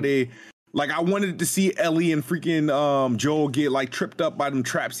like how they, like, I wanted to see Ellie and freaking Joel get, like, tripped up by them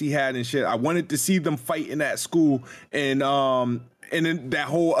traps he had and shit. I wanted to see them fight in that school, and then that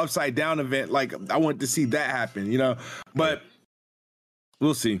whole upside down event, like, I wanted to see that happen, but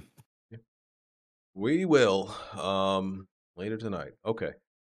we'll see. We will. Later tonight. Okay.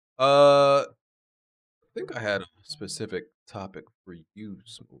 I think I had a specific topic for you,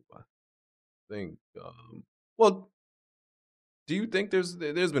 Smooth. I think. Well, do you think there's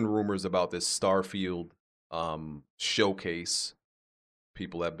been rumors about this Starfield showcase?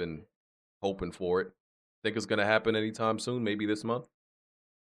 People have been hoping for it. Think it's gonna happen anytime soon? Maybe this month.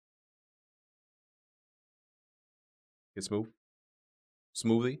 Get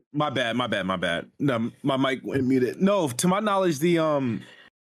Smoothie. My bad. No, my mic went muted. No, to my knowledge, the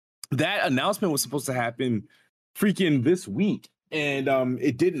that announcement was supposed to happen freaking this week, and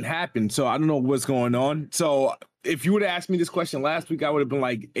it didn't happen. So I don't know what's going on. So if you would have asked me this question last week, I would have been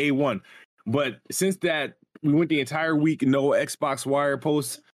like A1. But since that we went the entire week, no Xbox Wire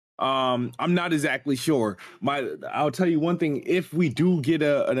posts. I'm not exactly sure. I'll tell you one thing: if we do get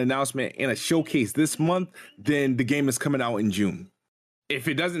an announcement and a showcase this month, then the game is coming out in June. If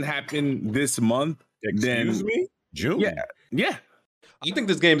it doesn't happen this month, Excuse me? June? Yeah. I think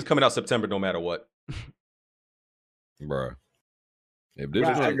this game is coming out September, no matter what. Bruh. If this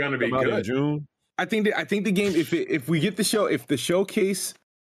Right, is they're gonna be come out in good. June, I think the game, if we get if the showcase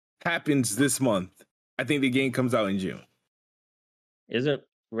happens this month, I think the game comes out in June. Isn't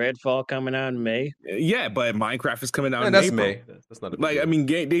Redfall coming out in May? Yeah, but Minecraft is coming out in that's April. May. That's not a big Like, deal. I mean,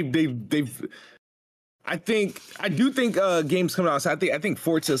 they've. I do think games coming out. So I think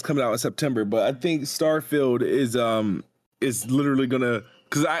Forza is coming out in September, but I think Starfield is literally gonna,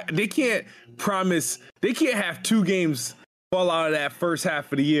 because they can't have two games fall out of that first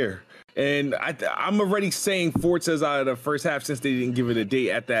half of the year. And I'm already saying Forza's out of the first half since they didn't give it a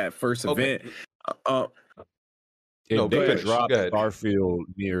date at that first event. if No, they go could ahead. drop Go ahead. Starfield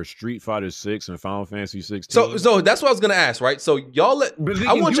near Street Fighter 6 and Final Fantasy 16. So that's what I was gonna ask, right? So y'all But they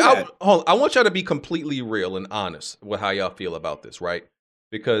I can want do y'all that. hold on, I want y'all to be completely real and honest with how y'all feel about this, right?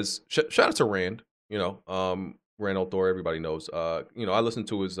 because shout out to Rand. Rand Thor, everybody knows. I listened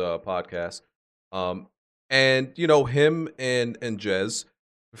to his podcast. And him and Jez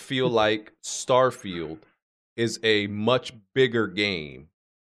feel like Starfield is a much bigger game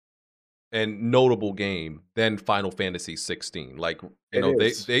and notable game than Final Fantasy 16. Like,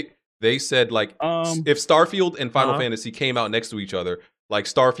 they said like if Starfield and Final Fantasy came out next to each other, like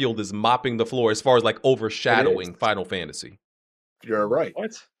Starfield is mopping the floor as far as like overshadowing Final Fantasy. You're right.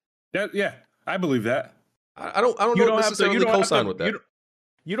 What? Yeah, I believe that. I don't know necessarily co-sign with that.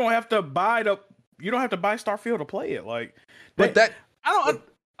 You don't have to buy Starfield to play it. Like, but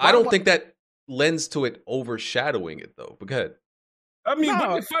I don't think that lends to it overshadowing it though. But go ahead. I mean,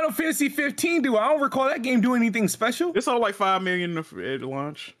 what did Final Fantasy 15 do? I don't recall that game doing anything special. It's all like $5 million at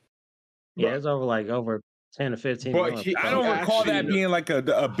launch. Yeah, it's over 10 to 15. But I don't recall that being like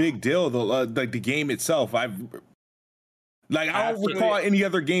a big deal though. Like the game itself, I don't recall any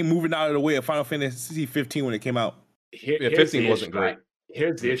other game moving out of the way of Final Fantasy 15 when it came out. 15 wasn't great.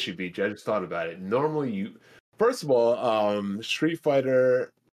 Here's the issue, BJ. I just thought about it. Normally, first of all, Street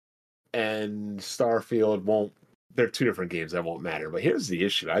Fighter and Starfield they're two different games that won't matter. But here's the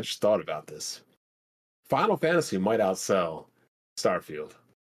issue. I just thought about this. Final Fantasy might outsell Starfield.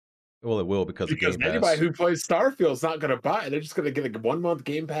 Well, it will because of Game Pass. Anybody who plays Starfield is not going to buy it. They're just going to get a 1 month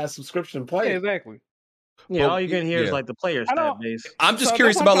Game Pass subscription and play. Yeah, exactly. Yeah, all you're gonna hear is like the player stat base. I'm just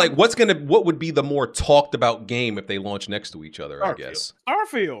curious about like what would be the more talked about game if they launch next to each other. Starfield. I guess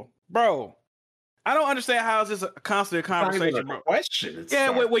Starfield, bro. I don't understand how is this a constant conversation, bro. Question.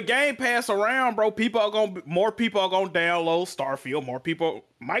 With Game Pass around, bro, more people are gonna download Starfield. More people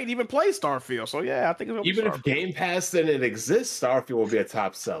might even play Starfield. So yeah, I think even if Game Pass didn't exist, Starfield will be a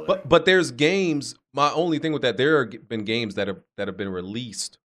top seller. But there's games. My only thing with that, there have been games that have been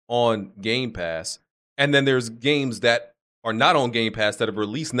released on Game Pass. And then there's games that are not on Game Pass that have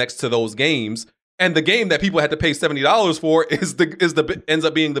released next to those games, and the game that people had to pay $70 for ends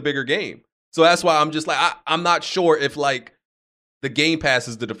up being the bigger game. So that's why I'm just like I'm not sure if like the Game Pass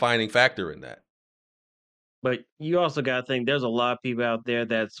is the defining factor in that. But you also got to think there's a lot of people out there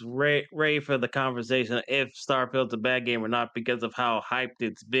that's ready for the conversation if Starfield's a bad game or not because of how hyped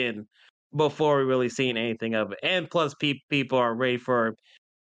it's been before we really seen anything of it, and plus people are ready for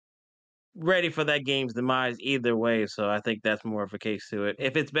that game's demise either way. So I think that's more of a case to it.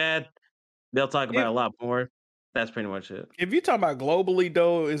 If it's bad, they'll talk about it a lot more. That's pretty much it. If you talk about globally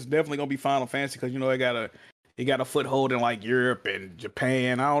though, it's definitely gonna be Final Fantasy because it got a foothold in like Europe and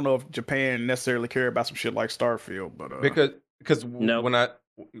Japan. I don't know if Japan necessarily care about some shit like Starfield, but because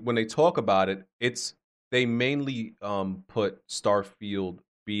when they talk about it, they mainly put Starfield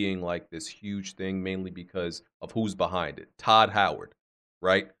being like this huge thing mainly because of who's behind it. Todd Howard,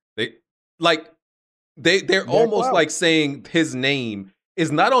 right? They're almost like saying his name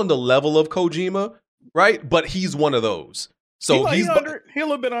is not on the level of Kojima, right? But he's one of those. So he's a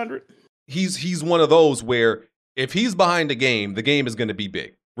little bit under it. He's one of those where if he's behind the game is going to be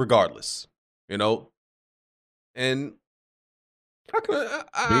big, regardless. And being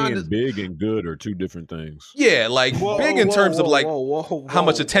big and good are two different things. Yeah, like big in terms of like how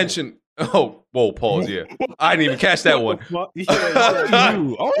much attention. Oh, whoa, pause. Yeah, I didn't even catch that one. You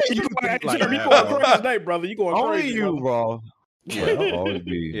going crazy today, brother. You going only crazy, you, bro.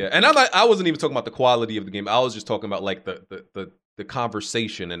 Yeah, and I wasn't even talking about the quality of the game. I was just talking about like the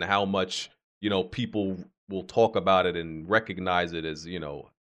conversation and how much people will talk about it and recognize it as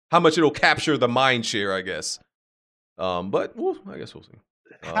how much it'll capture the mind share, I guess. But I guess we'll see.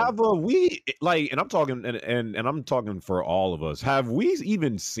 Have we and I'm talking and I'm talking for all of us. Have we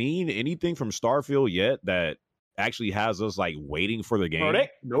even seen anything from Starfield yet that actually has us like waiting for the game?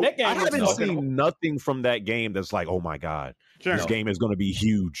 That game I haven't seen nothing from that game that's like, oh my god, this game is going to be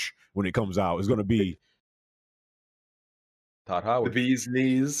huge when it comes out. It's going to be Todd Howard, the bee's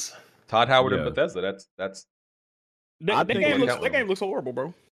knees. Todd Howard and Bethesda. That game looks horrible,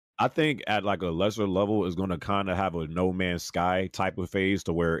 bro. I think at like a lesser level is going to kind of have a No Man's Sky type of phase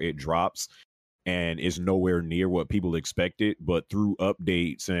to where it drops and is nowhere near what people expected, but through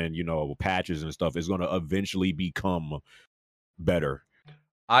updates and patches and stuff, it's going to eventually become better.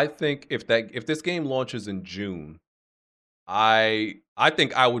 I think if this game launches in June, I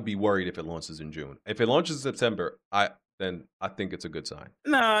think I would be worried if it launches in June. If it launches in September, then I think it's a good sign.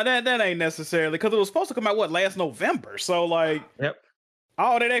 Nah, that ain't necessarily because it was supposed to come out last November. So like,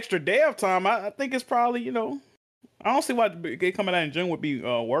 all that extra dev time, I think it's probably I don't see why it coming out in June would be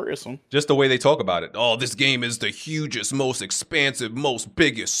worrisome. Just the way they talk about it. Oh, this game is the hugest, most expansive, most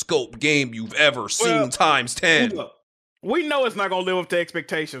biggest scope game you've ever seen times 10. We know it's not gonna live up to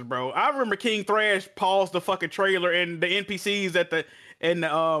expectations, bro. I remember King Thrash paused the fucking trailer and the NPCs at and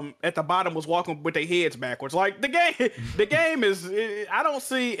at the bottom was walking with their heads backwards. Like the game is. I don't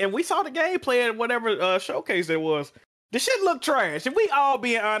see, and we saw the gameplay at whatever showcase it was. The shit look trash. If we all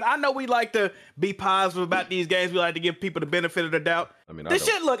being honest, I know we like to be positive about these games. We like to give people the benefit of the doubt. I mean, this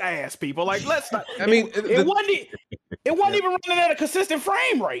shit look ass, people. Like, let's not. I mean, it wasn't even running at a consistent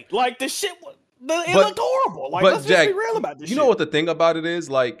frame rate. Like the shit, it looked horrible. Like, let's Jack, just be real about this. You know what the thing about it is?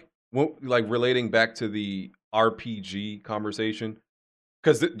 Like relating back to the RPG conversation,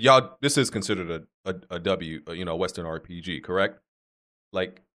 because y'all, this is considered a W, Western RPG, correct?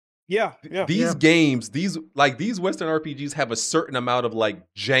 Like. Yeah. These games, these Western RPGs have a certain amount of like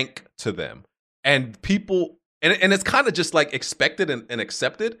jank to them, and people, and it's kind of just like expected and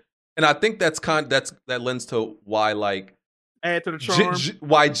accepted, and I think that lends to why like add to the charm.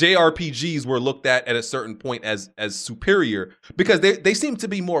 Why JRPGs were looked at a certain point as superior, because they seem to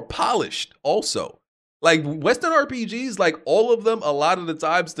be more polished. Also, like Western RPGs, like all of them, a lot of the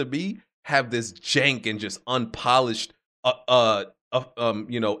times to me have this jank and just unpolished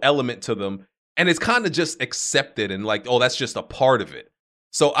element to them, and it's kind of just accepted and like, oh, that's just a part of it.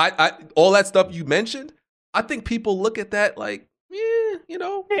 So I all that stuff you mentioned, I think people look at that like, people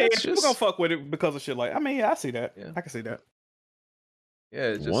gonna fuck with it because of shit like. I mean, yeah, I see that. Yeah. I can see that. Yeah,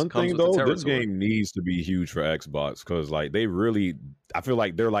 it just one comes thing with the though, this territory. game needs to be huge for Xbox because like they really, I feel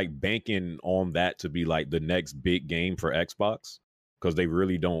like they're like banking on that to be like the next big game for Xbox because they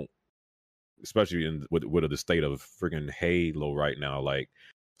really don't. Especially with the state of freaking Halo right now, like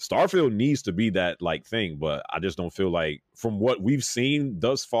Starfield needs to be that like thing, but I just don't feel like from what we've seen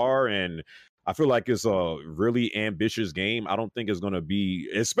thus far, and I feel like it's a really ambitious game. I don't think it's gonna be,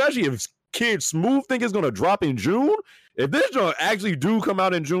 especially if Kid Smooth think it's gonna drop in June. If this joint actually do come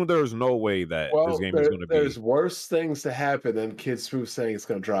out in June, there's no way that this game is gonna be. There's worse things to happen than Kid Smooth saying it's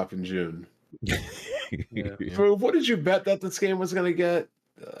gonna drop in June. For what did you bet that this game was gonna get?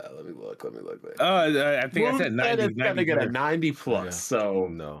 Let me look. I think I said 90. It's gonna get a 90 plus. Yeah. So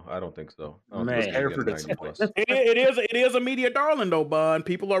no, I don't think so. It is a media darling though, bud.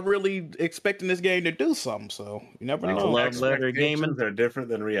 People are really expecting this game to do something. So you never know. Love letter gaming. They're different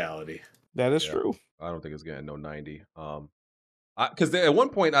than reality. That is true. I don't think it's getting no 90. Because at one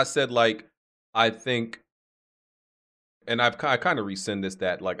point I said like I think, and I kind of rescind this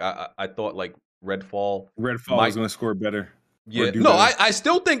that like I thought like Redfall is going to score better. Yeah, no, I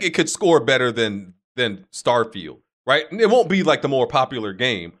still think it could score better than Starfield, right? It won't be like the more popular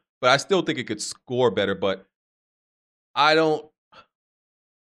game, but I still think it could score better. But I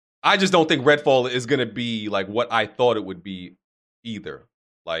just don't think Redfall is going to be like what I thought it would be either.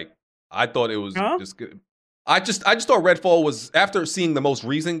 Like I thought it was just good. I just thought Redfall was, after seeing the most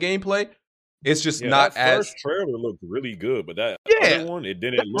recent gameplay, it's just not that as. First trailer looked really good, but that other one, it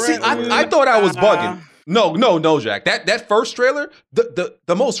didn't look. See, I thought I was bugging. No, Jack. That first trailer,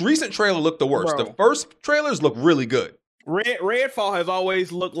 the most recent trailer looked the worst. Bro. The first trailers look really good. Redfall has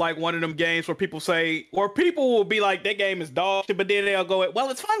always looked like one of them games where people say, or people will be like, that game is dog shit, but then they'll go, well,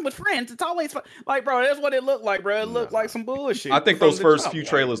 it's fun with friends. It's always fun. Like, bro, that's what it looked like, bro. It looked like some bullshit. I think from those the first jump, few like.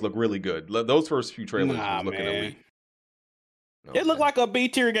 trailers look really good. Those first few trailers was looking at me. It looked like a B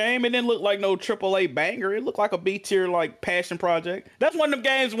tier game. It didn't look like no AAA banger. It looked like a B tier like passion project. That's one of them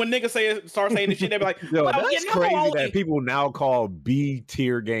games when niggas start saying this shit, they be like, Yo, well, that's crazy that people now call B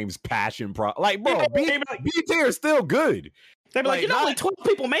tier games passion pro. Like, bro, B tier is still good. They be like, Like, only 12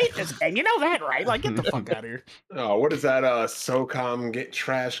 people made this game. You know that, right? Like, get the fuck out of here. Oh, what is that SOCOM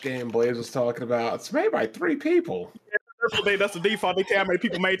trash game Blaze was talking about? It's made by 3 people. That's the default. They tell how many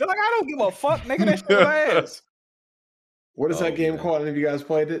people made. They're like, I don't give a fuck, nigga. That shit was ass. What is that game called? Have you guys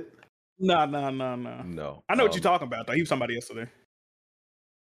played it? No. No. I know what you're talking about, though. He was somebody yesterday.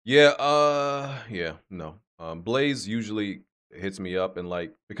 Yeah, no. Blaze usually hits me up and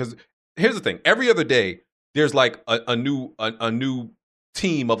like, because here's the thing. Every other day, there's like a new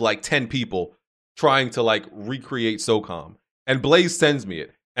team of like 10 people trying to like recreate SOCOM. And Blaze sends me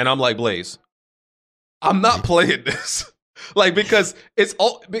it. And I'm like, Blaze, I'm not playing this. Like, because it's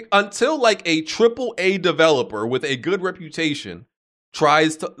all until like a AAA developer with a good reputation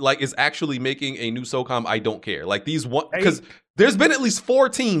tries to like is actually making a new SOCOM, I don't care. Like these one, because there's been at least 4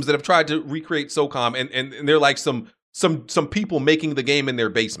 teams that have tried to recreate SOCOM, and they're like some people making the game in their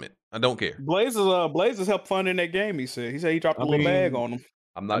basement. I don't care. Blaze is helped funding that game. He said he dropped a little bag on him.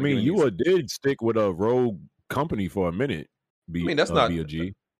 I'm not. I mean, you did stick with a rogue company for a minute. I mean, that's not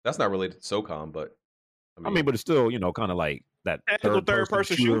BOG. That's not related to SOCOM, but I mean, but it's still, kind of like that third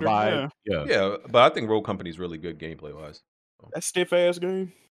person shooter vibe. Yeah, but I think Rogue Company's really good gameplay wise. That stiff ass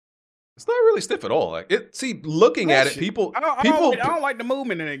game. It's not really stiff at all. Like it. See, looking at it, people. I don't like the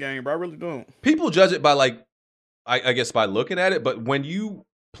movement in that game, bro. I really don't. People judge it by like I guess by looking at it, but when you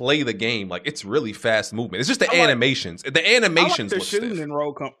play the game, like it's really fast movement. It's just the I like- animations. The I like animations the look shooting stiff. and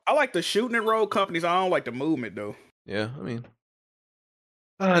roll. I like the shooting and roll companies. I don't like the movement though. Yeah, I mean,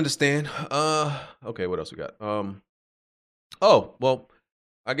 I understand. Okay, what else we got? Oh, well,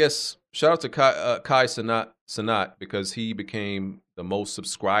 I guess shout out to Kai Sanat because he became the most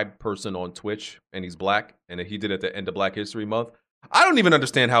subscribed person on Twitch, and he's black, and he did it at the end of Black History Month. I don't even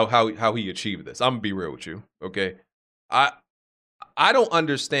understand how he achieved this. I'm gonna be real with you, okay? I don't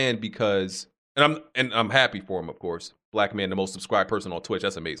understand because, and I'm happy for him, of course. Black man, the most subscribed person on Twitch.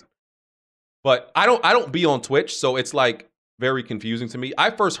 That's amazing. But I don't be on Twitch, so it's like very confusing to me. I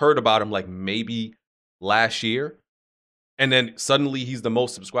first heard about him like maybe last year, and then suddenly he's the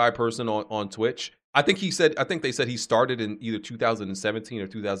most subscribed person on Twitch. I think they said he started in either 2017 or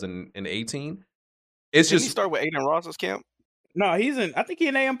 2018. It's Didn't just he start with Aiden Ross's camp? No, I think he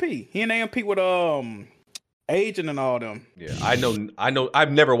in AMP. He in AMP with Agent and all them. yeah. I know.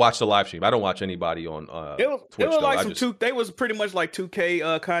 I've never watched a live stream. I don't watch anybody on Twitch. It was though. like I some just- they was pretty much like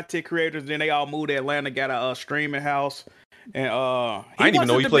 2K content creators. Then they all moved to Atlanta, got a streaming house, and I didn't even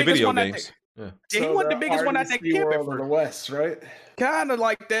know he played video games. Yeah. Yeah, he wasn't the biggest one at that camp at World of the West, right? Kind of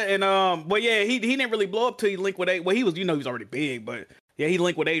like that, and but yeah, he didn't really blow up till he linked with Aiden. Well, he was he was already big, but yeah, he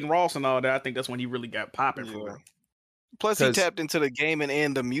linked with Aiden Ross and all that. I think that's when he really got popping for him. Plus, he 'Cause- tapped into the gaming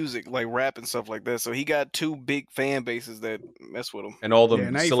and the music, like rap and stuff like that. So he got two big fan bases that mess with him. and all the Yeah,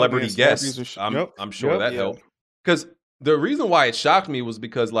 now he celebrity fucking has guests. celebrities I'm, and shit. I'm sure Yep. that Yeah. helped. Because the reason why it shocked me was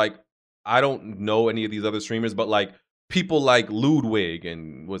because like I don't know any of these other streamers, but like people like Ludwig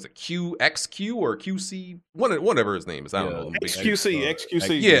and was it QXQ or QC, whatever his name is. I don't know.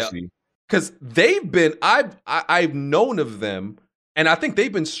 XQC. Yeah, because they've been I've known of them, and I think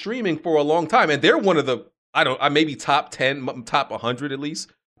they've been streaming for a long time, and they're one of the maybe top 10, top 100 at least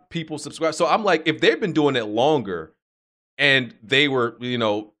people subscribe. So I'm like, if they've been doing it longer, and they were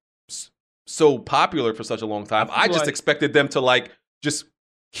so popular for such a long time, I just expected them to like just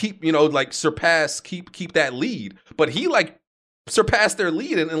keep like surpass keep that lead, but he like surpassed their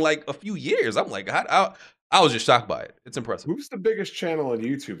lead in like a few years. I'm like, I was just shocked by it. It's impressive. Who's the biggest channel on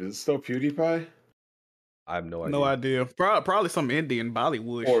YouTube? Is it still PewDiePie? I have no idea. No idea. Probably some Indian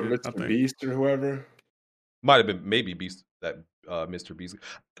Bollywood Or shit, I Mr. think. Beast or whoever? Might have been maybe Beast that Mr. Beast.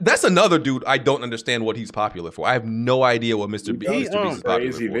 That's another dude I don't understand what he's popular for. I have no idea what Mr. Beast is popular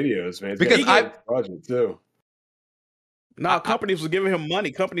Crazy for. videos, man. It's Because got a big budget too. No, companies were giving him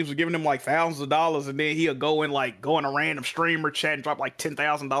money. Companies were giving him like thousands of dollars, and then he'll go in a random streamer chat and drop like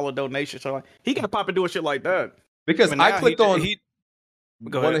 $10,000 donation. So like, he got pop and doing shit like that. Because I clicked on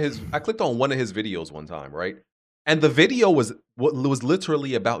Go one ahead. of his. I clicked on one of his videos one time, right? And the video was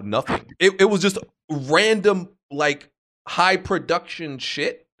literally about nothing. It was just random, like high production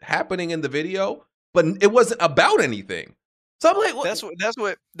shit happening in the video, but it wasn't about anything. So I'm like,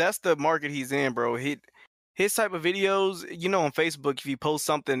 what? That's the market he's in, bro. His type of videos, on Facebook, if you post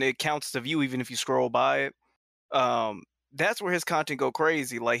something, it counts to view even if you scroll by it. That's where his content go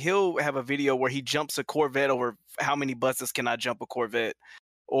crazy. Like he'll have a video where he jumps a Corvette over how many buses can I jump a Corvette,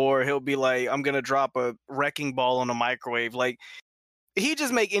 or he'll be like, I'm gonna drop a wrecking ball on a microwave. Like he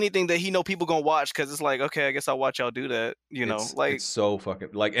just make anything that he know people gonna watch because it's like, okay, I guess I'll watch y'all do that. It's so fucking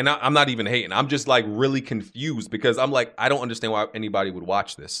like, and I'm not even hating. I'm just like really confused because I'm like, I don't understand why anybody would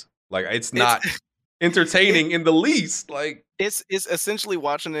watch this. Like it's not entertaining in the least. Like it's essentially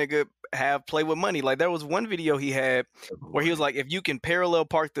watching a nigga play with money. Like there was one video he had where he was like, if you can parallel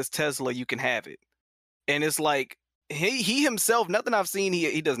park this Tesla, you can have it. And it's like he himself, nothing I've seen,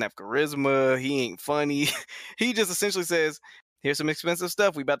 he doesn't have charisma, he ain't funny. He just essentially says, here's some expensive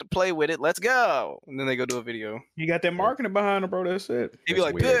stuff, we about to play with it, let's go. And then they go do a video. He got that marketing behind him, bro. That's it. He'd be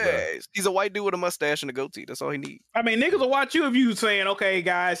like, "Piss." He's a white dude with a mustache and a goatee. That's all he needs. I mean, niggas will watch you if you saying, okay,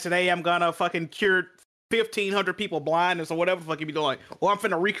 guys, today I'm gonna fucking cure 1,500 people blindness or whatever the fuck you be doing. Like, well, I'm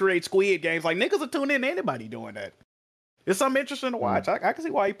finna recreate Squid Games. Like, niggas will tune in to anybody doing that. It's something interesting to watch. I can see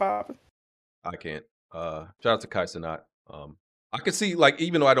why he popping. I can't. Shout out to Kai Sanat. I could see, like,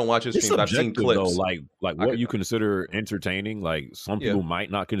 even though I don't watch his It's streams, I've seen subjective, clips. though, like what you consider entertaining. Like some people might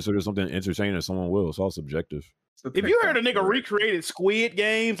not consider something entertaining, and someone will. It's all subjective. If you heard a nigga recreated Squid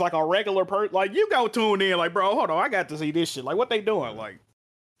Games like a regular person, like you go tune in, like, bro, hold on, I got to see this shit. Like, what they doing? Like,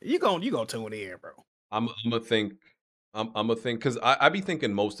 you gonna tune in, bro. I'm gonna think because I be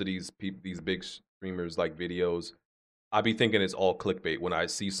thinking most of these big streamers like videos, I be thinking it's all clickbait when I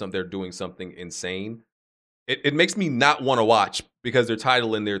see they're doing something insane. It makes me not want to watch because their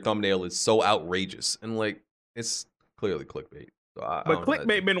title and their thumbnail is so outrageous and like it's clearly clickbait. So I But don't know.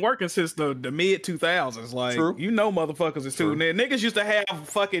 clickbait been working since the mid 2000s. Like, True. you know, motherfuckers is too. Niggas used to have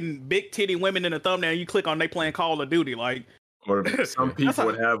fucking big titty women in the thumbnail. And you click on they playing Call of Duty. Like, Or some people how-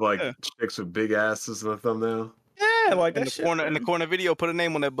 would have like yeah. chicks with big asses in the thumbnail. yeah, like In that the shit. corner, in the corner video, put a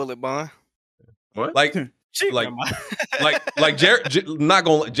name on that bullet, Bond. What? Like, Shit, like, man. not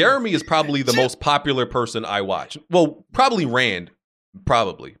gonna. Jeremy is probably the most popular person I watch. Well, probably Rand,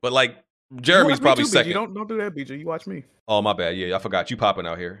 probably, but like Jeremy's You watch me probably too, BG. second. Don't do that, BG. You watch me. Oh my bad. Yeah, I forgot you popping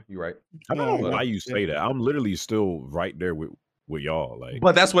out here. You right. I don't know But- why you say that. I'm literally still right there with y'all. Like,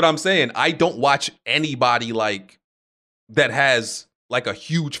 But that's what I'm saying. I don't watch anybody like that has like a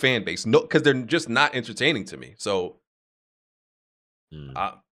huge fan base. No, because they're just not entertaining to me. So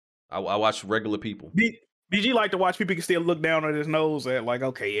I watch regular people. BG like to watch people can still look down at his nose at like,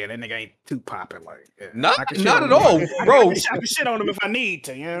 okay, yeah, that nigga ain't too popping. Like, yeah, Not- I can shit not on at him. all, bro. I can shit on him if I need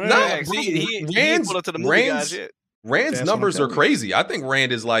to. You know what Nah, I mean? bro, he Rand's, pulled up to the movie guys yet. Rand's That's what I'm numbers are telling you. crazy. I think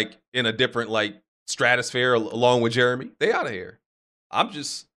Rand is like in a different like stratosphere along with Jeremy. They out of here.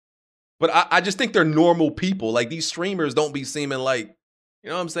 But I just think they're normal people. Like these streamers don't be seeming like, you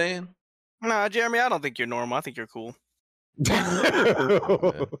know what I'm saying? Nah, Jeremy, I don't think you're normal. I think you're cool.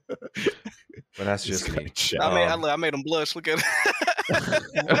 But that's just me. I made him blush. Look at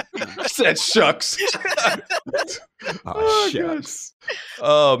it. I said shucks. oh, shucks.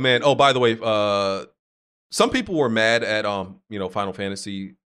 Oh man. Oh, by the way, some people were mad at Final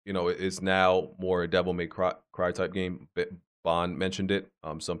Fantasy. Is now more a Devil May Cry type game. Bond mentioned it.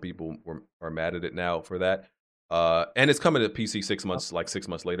 Some people are mad at it now for that. And it's coming to PC 6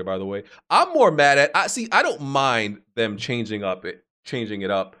 months later, by the way. I'm more mad at I don't mind them changing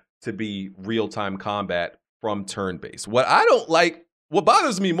it up to be real-time combat from turn-based. What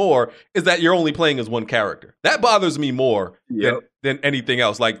bothers me more is that you're only playing as one character. That bothers me more than anything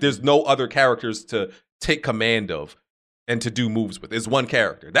else. Like there's no other characters to take command of and to do moves with. It's one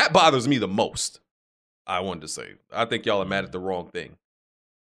character. That bothers me the most. I wanted to say. I think y'all are mad at the wrong thing.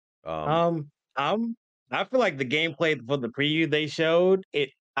 I feel like the gameplay for the preview they showed,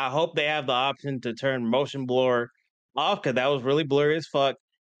 I hope they have the option to turn motion blur off because that was really blurry as fuck.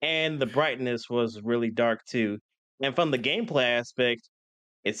 And the brightness was really dark too. And from the gameplay aspect,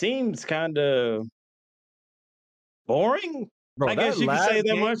 it seems kind of boring. Bro, I guess you could say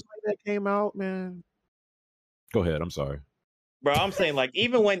that much. that came out, man. Go ahead. I'm sorry. Bro, I'm saying like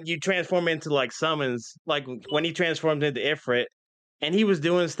even when you transform into like summons, like when he transformed into Ifrit, and he was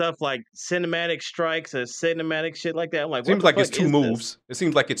doing stuff like cinematic strikes or cinematic shit like that. I'm like, Seems what the like it's fuck two is moves. this? It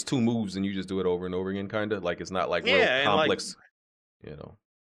seems like it's two moves and you just do it over and over again, kind of. Like it's not like real Yeah, and, like- complex,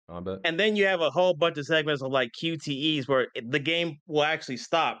 combat. And then you have a whole bunch of segments of like QTEs where the game will actually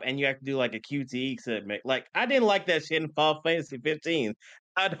stop and you have to do like a QTE segment. Like I didn't like that shit in Final Fantasy 15.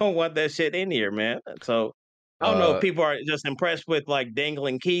 I don't want that shit in here, man. So I don't know if people are just impressed with like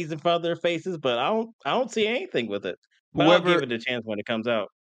dangling keys in front of their faces, but I don't see anything with it. But I'll Whoever- give it a chance when it comes out.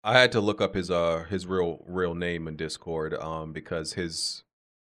 I had to look up his real name in Discord because his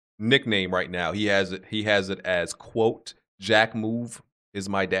nickname right now he has it as quote Jack Move is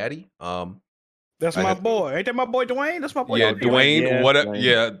my daddy. That's I my had- boy. Ain't that my boy Dwayne? That's my boy. Yeah, Dwayne. Yeah, what? Dwayne.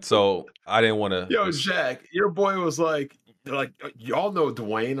 Yeah. So I didn't want to. Yo, Jack, your boy was like, y'all know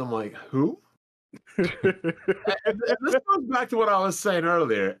Dwayne. I'm like, who? and this goes back to what I was saying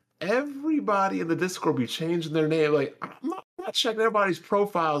earlier. Everybody in the Discord be changing their name. Like, I'm not checking everybody's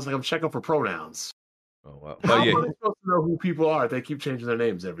profiles like I'm checking for pronouns. Oh wow. How But yeah, am I supposed to know who people are if they keep changing their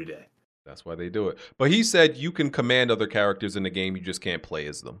names every day? that's why they do it. But he said you can command other characters in the game. You just can't play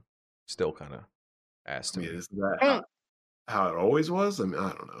as them. Still kind of asked I him. mean, isn't that how it always was? I mean, I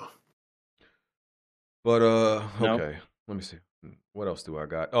don't know. But No. okay. Let me see. What else do I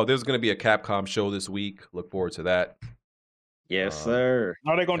got? Oh, there's gonna be a Capcom show this week. Look forward to that. Yes, sir.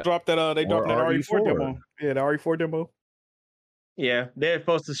 Are they gonna drop that? They dropped that RE4 demo. Yeah, the RE4 demo. Yeah, they're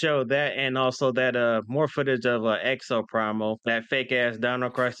supposed to show that and also that more footage of Exo Primal, that fake ass Dino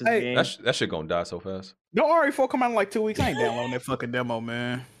Crisis Hey, game. That shit gonna die so fast. Don't RE4 come out in like 2 weeks. I ain't downloading that fucking demo,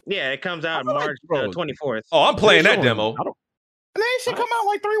 man. Yeah, it comes out feel like, March bro, 24th. Oh, I'm playing that showing- demo. I don't- And that shit come out in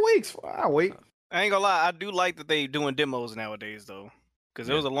like 3 weeks. I'll wait. I ain't gonna lie, I do like that they doing demos nowadays though. Because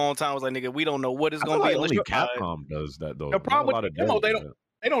there was a long time I was like, nigga, we don't know what it's I feel gonna be like unless only you buy it. Capcom does that though. The Not problem a lot with of the demo, devs they do don't that.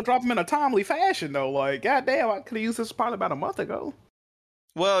 they don't drop them in a timely fashion though. Like, goddamn, I could have used this probably about a month ago.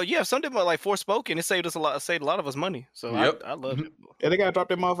 Well, yeah, some demo like Forspoken, it saved a lot of us money. So Yep. I love it. Yeah, they gotta drop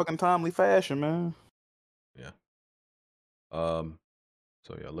that motherfucking timely fashion, man.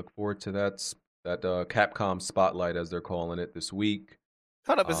 So yeah, look forward to that Capcom Spotlight as they're calling it this week.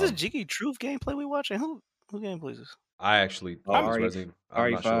 Hold up, is this Um, Jiggy Truth gameplay we watching? Who gameplay is this? I actually Oh, I was RE Resident.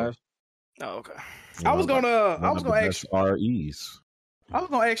 I'm not sure. RE5. Oh, okay. I was gonna ask. REs. I was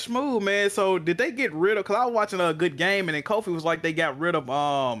gonna ask Smooth, man. So did they get rid of? Cause I was watching a good game, and then Kofi was like, they got rid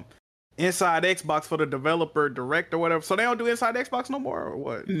of Inside Xbox for the developer direct or whatever. So they don't do Inside Xbox no more, or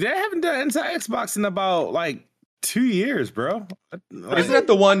what? They haven't done Inside Xbox in about like 2 years, bro. Isn't that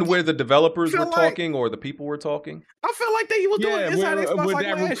the one where the developers were like- talking or the people were talking? I feel like they was doing Inside Xbox with like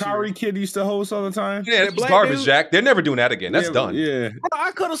that last year. Rukari kid used to host all the time. Yeah, it was black garbage, dude? Jack. They're never doing that again. That's done. Yeah. Bro,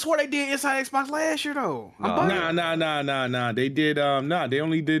 I could have swore they did Inside Xbox last year though. Nah. They did. They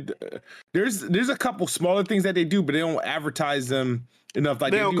only did. There's a couple smaller things that they do, but they don't advertise them enough.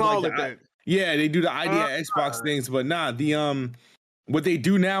 Like They don't do call like it that. Yeah, they do the idea Xbox things, but what they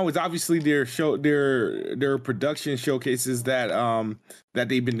do now is obviously their production showcases that that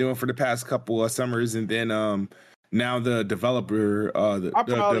they've been doing for the past couple of summers, and then now the developer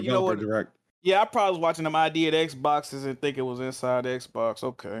developer direct. Yeah, I probably was watching them idea at Xboxes and think it was Inside Xbox.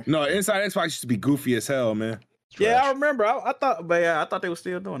 Okay. No, Inside Xbox used to be goofy as hell, man. Yeah, I remember. I thought, but yeah, I thought they were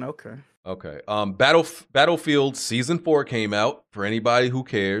still doing it. Okay. Battlefield Season 4 came out, for anybody who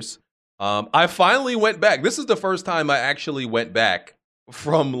cares. I finally went back. This is the first time I actually went back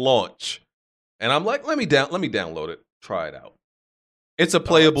from launch. And I'm like, let me download it, try it out. It's a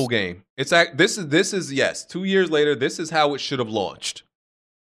playable game. This is yes, 2 years later, this is how it should have launched.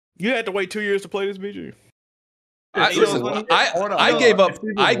 You had to wait 2 years to play this, BG. I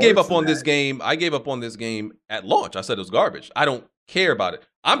gave up on this game. I gave up on this game at launch. I said it was garbage. I don't care about it.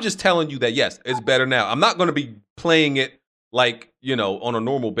 I'm just telling you that yes, it's better now. I'm not going to be playing it like, on a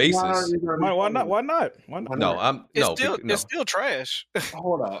normal basis. Why not? No, It's still trash.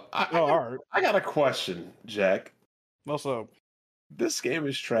 Hold up. I got a question, Jack. What's up? This game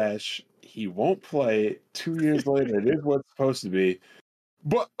is trash. He won't play it. 2 years later, it is what's supposed to be.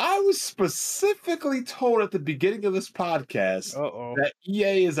 But I was specifically told at the beginning of this podcast that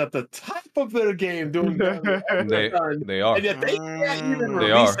EA is at the top of their game doing better than they are. And yet they can't even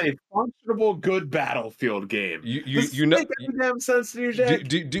release a functional, good Battlefield game. You know, make any damn sense to you, Jack?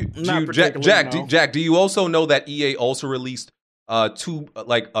 Jack, do you also know that EA also released a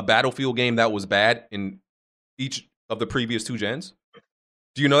Battlefield game that was bad in each of the previous 2 gens?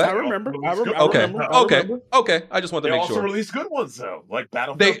 Do you know that? I remember. Okay. I just want to they make sure. They also released good ones though, like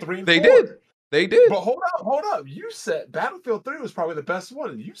Battlefield 3 and 4. They did. But hold up. You said Battlefield 3 was probably the best one,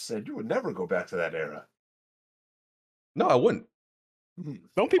 and you said you would never go back to that era. No, I wouldn't.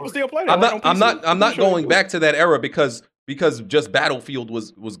 Don't people still play that? I'm not going back to that era because just Battlefield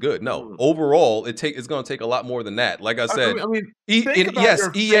was good. No, overall it's going to take a lot more than that. Like I said, think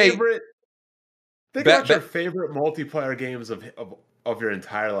about EA. Think about your favorite multiplayer games of your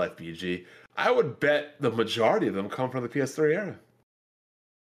entire life, BG. I would bet the majority of them come from the PS3 era.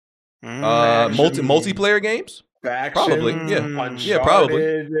 Multiplayer games? Faction, probably, yeah. Uncharted, yeah,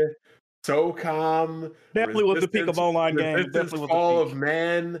 probably. SOCOM, definitely was the peak of online games. Definitely was Fall the peak. of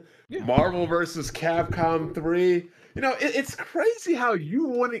Man, Marvel versus Capcom 3. It's crazy how you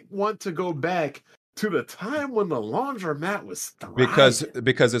wouldn't want to go back to the time when the laundromat was thriving.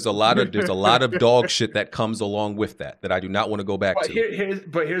 Because there's a lot of dog shit that comes along with that I do not want to go back to.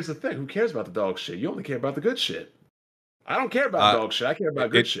 But here's the thing: who cares about the dog shit? You only care about the good shit. I don't care about dog shit. I care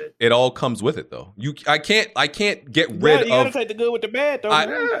about good shit. It all comes with it, though. I can't get rid of. You gotta take the good with the bad, though.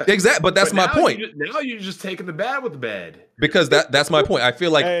 Exactly, but that's my point. Now you're just taking the bad with the bad. Because that's my point. I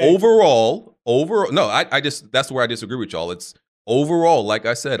feel like overall, no, I just that's where I disagree with y'all. It's overall, like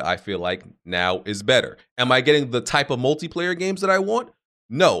I said, I feel like now is better. Am I getting the type of multiplayer games that I want?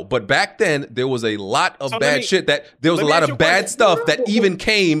 No, but back then there was a lot of bad shit there was a lot of bad stuff that even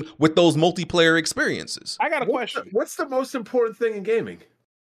came with those multiplayer experiences. I got a question. What's the most important thing in gaming?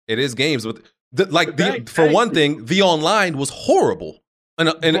 It is games with for one thing, the online was horrible. And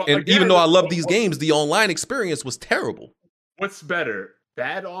again, even though I love these games, the online experience was terrible. What's better?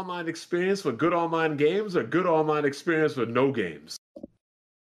 Bad online experience with good online games, or good online experience with no games?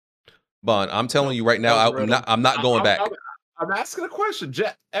 Bon, I'm telling you right now, I'm not going back. I'm asking a question.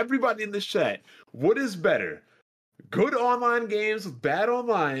 Everybody in this chat, what is better? Good online games with bad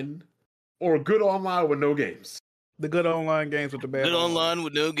online, or good online with no games? The good online games with the bad. Good online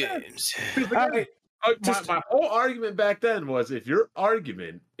with no games. My whole argument back then was, if your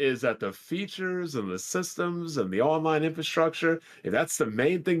argument is that the features and the systems and the online infrastructure, if that's the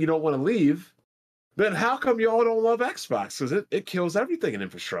main thing you don't want to leave, then how come y'all don't love Xbox? Because it kills everything in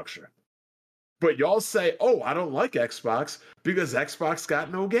infrastructure. But y'all say, oh, I don't like Xbox because Xbox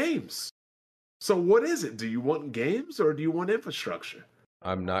got no games. So what is it? Do you want games or do you want infrastructure?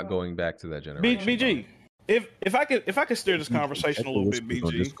 I'm not going back to that generation. BG. If I could steer this conversation a little bit,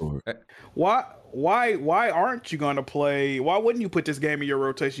 BG, why aren't you gonna play? Why wouldn't you put this game in your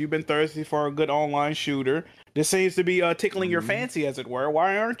rotation? You've been thirsty for a good online shooter. This seems to be tickling your fancy, as it were.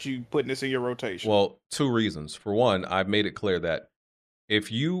 Why aren't you putting this in your rotation? Well, two reasons. For one, I've made it clear that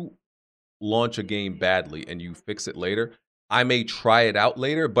if you launch a game badly and you fix it later, I may try it out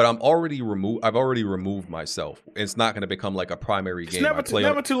later, but I've already removed myself. It's not going to become like a primary game. It's never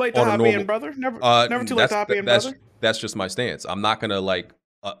too late to hop in, brother. Never too late to hop in, brother. That's just my stance. I'm not going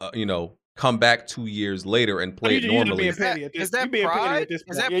to come back 2 years later and play it normally. Is that pride? Is that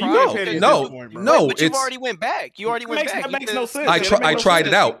pride? No. But you've already went back. You already went back. That makes no sense. I tried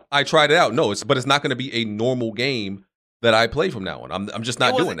it out. No, but it's not going to be a normal game that I play from now on. I'm just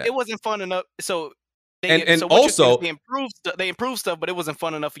not doing that. It wasn't fun enough. So. Also, they improved stuff, but it wasn't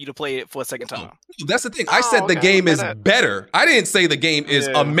fun enough for you to play it for a second time. That's the thing. I said the game is better. I didn't say the game is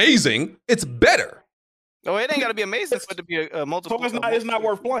amazing. It's better. Oh, it ain't got to be amazing for it to be a multiple. So it's not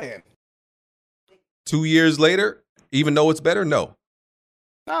worth playing. 2 years later, even though it's better, no.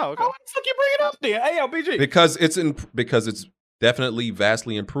 Oh, okay. Why the fuck you bring it up there? Hey, BG. Because it's definitely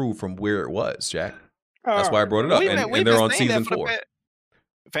vastly improved from where it was, Jack. That's why I brought it up. And they're on season 4.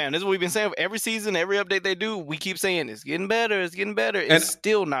 Fam, this is what we've been saying every season, every update they do. We keep saying it's getting better, it's getting better. It's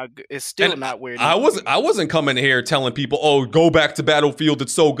still not good. It's still not where it is. I wasn't coming here telling people, "Oh, go back to Battlefield.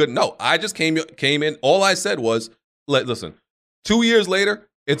 It's so good." No, I just came in. All I said was, "Listen, 2 years later,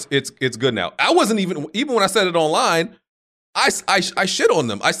 it's good now." I wasn't even when I said it online. I shit on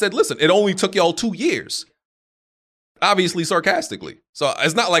them. I said, "Listen, it only took y'all 2 years." Obviously, sarcastically. So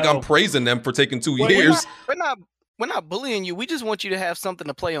it's not like I'm praising them for taking 2 years. We're not bullying you. We just want you to have something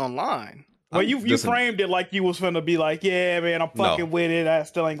to play online. Well, you framed it like you was finna be like, yeah, man, I'm fucking with it. I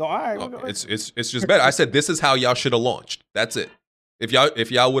still ain't going. All right, it's just better. I said this is how y'all should have launched. That's it. If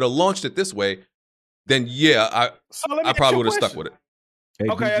y'all would have launched it this way, then I probably would have stuck with it. Hey,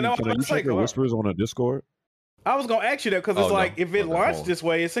 okay, BG, I know. Can you check the whispers on the Discord? I was gonna ask you that because it's if it launched this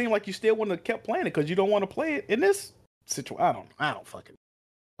way, it seemed like you still wouldn't have kept playing it because you don't want to play it in this situation. I don't fucking.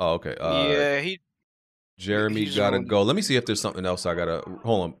 Oh, okay. Jeremy gotta go. Let me see if there's something else I gotta.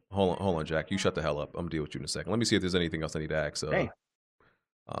 Hold on, Jack. You shut the hell up. I'm gonna deal with you in a second. Let me see if there's anything else I need to ask. You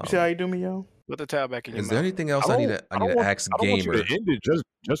see how you do me, yo? Put the towel back in your mouth. Is there anything else I need to ask Gamer? I end it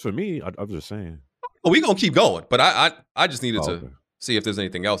just for me. I'm just saying. Well, we gonna keep going, but I just needed to see if there's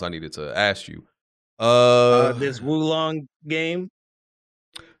anything else I needed to ask you. This Wulong game.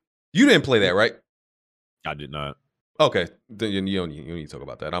 You didn't play that, right? I did not. Okay, then you don't need to talk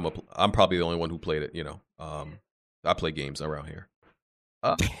about that. I'm probably the only one who played it. I play games around here.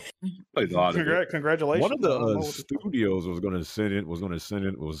 Congratulations! One of the studios was going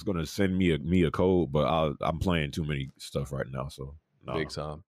to send me a code, but I'm playing too many stuff right now, so no. Big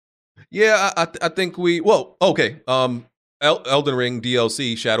time. Yeah, I think we. Well, okay. Elden Ring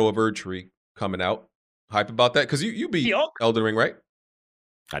DLC, Shadow of Erdtree coming out. Hype about that because you beat Elden Ring, right?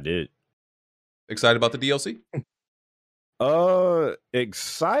 I did. Excited about the DLC?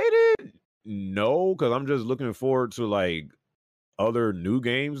 Excited? No, because I'm just looking forward to like other new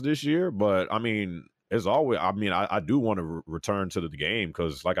games this year. But I mean, as always, I do want to return to the game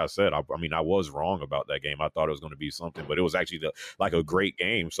because, like I said, I was wrong about that game. I thought it was going to be something, but it was actually a great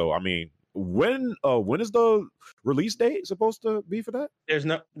game. So I mean, when is the release date supposed to be for that? There's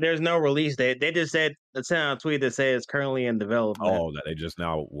no release date. They just said it's on a tweet that says it's currently in development. Oh, that they just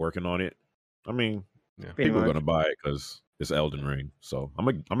now working on it. I mean, yeah, people are gonna buy it because it's Elden Ring. So I'm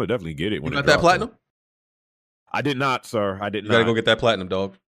gonna definitely get it when you it got that platinum. I did not, sir. I did not. You gotta go get that platinum,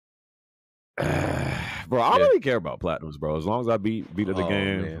 dog. Bro, I don't really care about platinums, bro. As long as I beat the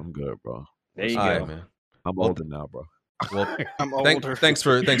game, man. I'm good, bro. There you All go, right, man. I'm older now, bro. Well, I'm older. Thanks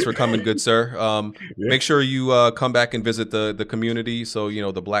for coming, good sir. Make sure you come back and visit the community so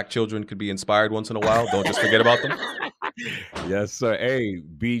the black children could be inspired once in a while. Don't just forget about them. Yes, sir. Hey,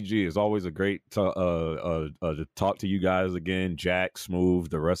 BG, it's always a great to talk to you guys again. Jack, Smooth,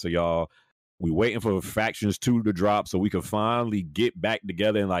 the rest of y'all. We waiting for Factions 2 to drop so we can finally get back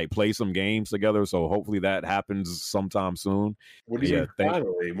together and like play some games together. So hopefully that happens sometime soon. What do you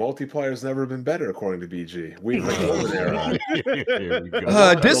finally? Multiplayer's never been better, according to BG. We've been over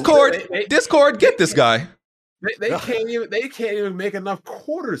there. Discord, get this guy. They can't even make enough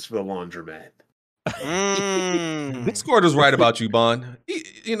quarters for the laundromat. Discord was right about you, Bond.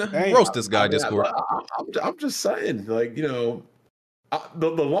 Roast this guy, Discord. I'm just saying, like, the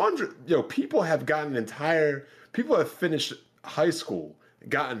laundry, people have people have finished high school,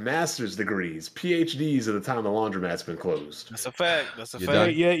 gotten master's degrees, PhDs at the time the laundromat's been closed. That's a fact. Yeah,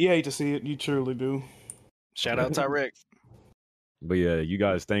 you hate to see it. You truly do. Shout out Tyrek. But yeah, you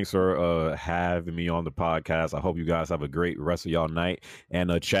guys, thanks for having me on the podcast. I hope you guys have a great rest of y'all night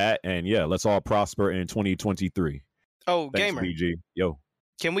and chat. And yeah, let's all prosper in 2023. Oh, Thanks, gamer. BG. Yo.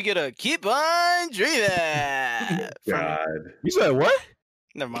 Can we get a keep on dreaming? God. You said what?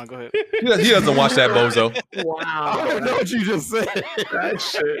 Never mind. Go ahead. He doesn't watch that, bozo. Wow. I don't know what you just said. That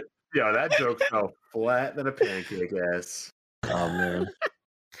shit. Yo, that joke fell flat than a pancake ass. Oh man.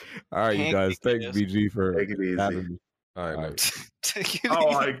 All right, you guys. Thanks, BG, for Take it easy. having me. All right.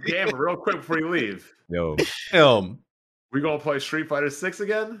 Oh, damn, real quick before you leave. Yo. We gonna play Street Fighter 6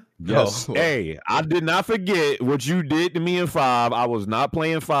 again? Yes. Hey, I did not forget what you did to me in 5. I was not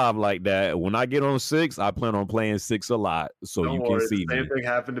playing 5 like that. When I get on 6, I plan on playing 6 a lot, so Don't you worry, can see the me. same thing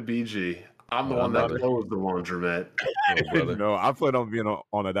happened to BG. I'm the Oh, one that brother. closed the laundromat. No, I plan on being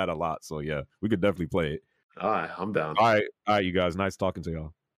on that a lot, so yeah, we could definitely play it. All right, I'm down. All right, you guys. Nice talking to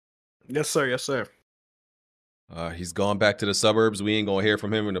y'all. Yes, sir. Yes, sir. He's gone back to the suburbs. We ain't gonna hear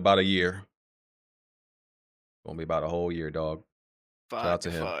from him in about a year. Gonna be about a whole year, dog. Shout out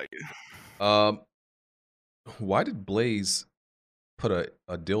to him. Why did Blaze put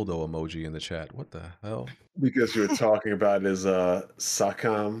a dildo emoji in the chat? What the hell? Because you were talking about his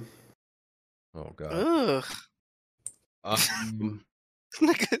Sakam. Oh god. Ugh.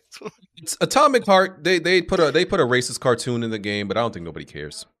 It's Atomic Heart. They put a racist cartoon in the game, but I don't think nobody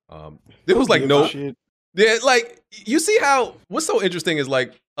cares. There was like no. Yeah, like you see how what's so interesting is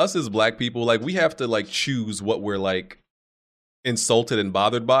like us as black people, like we have to like choose what we're like insulted and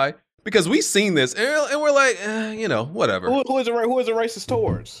bothered by because we've seen this and we're like, you know, whatever. Who is it racist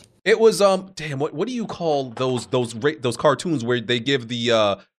towards? It was damn, what do you call those cartoons where they give the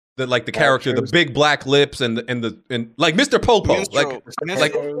character the big black lips and like Mr. Popo, like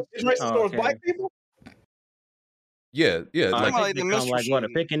it's racist towards black people. Yeah, Like what, a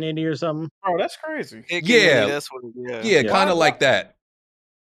pickaninny or something? Bro, that's crazy. Yeah, that's what it is. Yeah, kind of like that.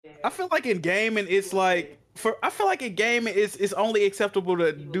 I feel like in gaming, it's like it's only acceptable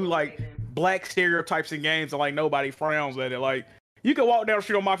to do like black stereotypes in games, and like nobody frowns at it. Like you can walk down the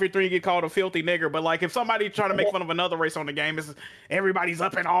street on Mafia 3 and get called a filthy nigger, but like if somebody trying to make fun of another race on the game, it's everybody's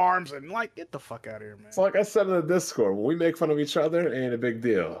up in arms and like get the fuck out of here, man. It's like I said in the Discord, when we make fun of each other, it ain't a big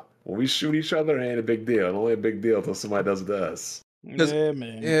deal. When we shoot each other, it ain't a big deal. It's only a big deal until somebody does it to us. Yeah,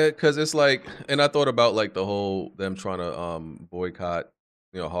 man. Yeah, because it's like, and I thought about like the whole them trying to boycott,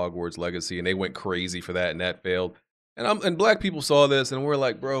 Hogwarts Legacy, and they went crazy for that, and that failed. And black people saw this, and we're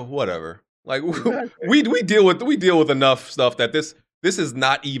like, bro, whatever. Like we deal with enough stuff that this is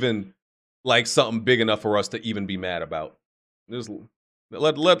not even like something big enough for us to even be mad about. Just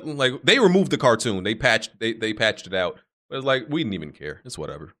like they removed the cartoon, they patched it out, but it's like we didn't even care. It's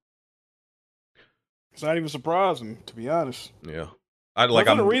whatever. It's not even surprising, to be honest. Yeah, What's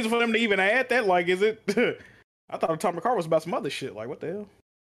the reason for them to even add that? Like, is it? I thought Atomic Heart was about some other shit. Like, what the hell?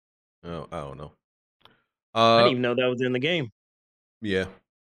 Oh, I don't know. I didn't even know that was in the game. Yeah,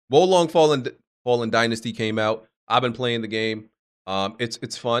 Wolong Fallen Dynasty came out. I've been playing the game.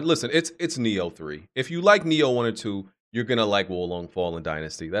 It's fun. Listen, it's Neo 3. If you like Neo 1 or 2, you're gonna like Wolong Fallen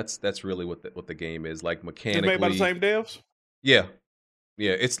Dynasty. That's really what the game is like mechanically. It's made by the same devs. Yeah.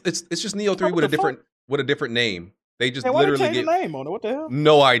 It's just Neo 3 with a different name. They just literally change get the name on it. What the hell?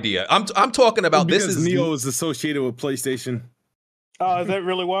 no idea. I'm talking about Because this is Neo is associated with PlayStation. Oh, is that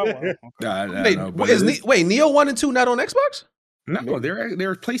really why? Okay. I Wait, don't know, but wait, Neo 1 and 2 not on Xbox? No,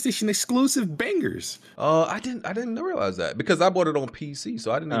 they're PlayStation exclusive bangers. I didn't realize that because I bought it on PC,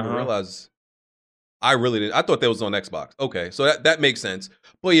 so I didn't even realize. I really didn't. I thought that was on Xbox. Okay, so that makes sense.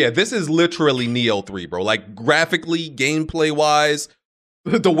 But yeah, this is literally Neo 3, bro. Like graphically, gameplay wise,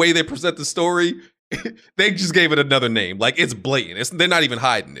 the way they present the story, they just gave it another name. Like it's blatant. They're not even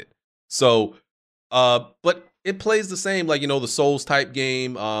hiding it. So, but it plays the same, like the Souls type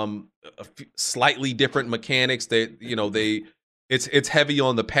game. Slightly different mechanics. It's heavy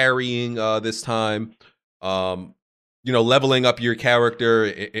on the parrying this time. Leveling up your character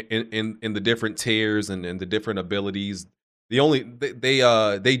in the different tiers and the different abilities. They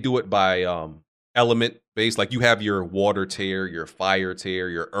do it by element based. Like you have your water tier, your fire tier,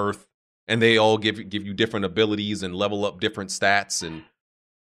 your earth, and they all give you different abilities and level up different stats and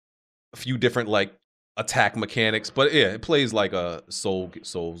a few different like attack mechanics. But yeah, it plays like a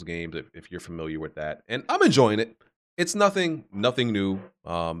Souls game if you're familiar with that. And I'm enjoying it. It's nothing new.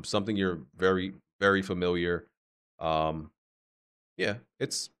 Something you're very, very familiar. Yeah,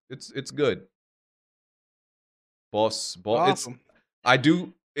 it's good. Boss. Awesome.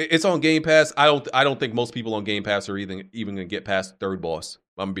 It's on Game Pass. I don't think most people on Game Pass are even gonna get past third boss.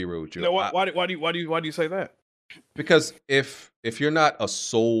 I'm gonna be real with you. Why do you say that? Because if you're not a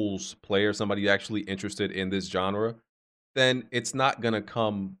Souls player, somebody actually interested in this genre, then it's not gonna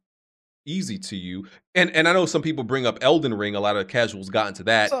come easy to you. And I know some people bring up Elden Ring. A lot of casuals got into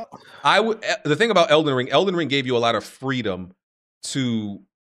that. So- The thing about Elden Ring gave you a lot of freedom to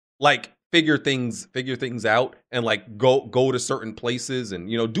like figure things out and like go to certain places and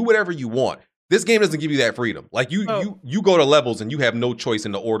do whatever you want. This game doesn't give you that freedom. Like you go to levels and you have no choice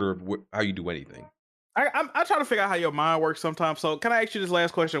in the order of how you do anything. I try to figure out how your mind works sometimes. So can I ask you this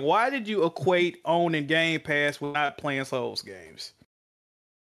last question? Why did you equate owning Game Pass with not playing Souls games?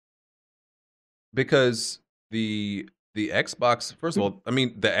 Because the Xbox, first of all, I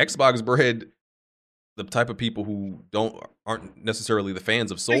mean the Xbox bred the type of people who aren't necessarily the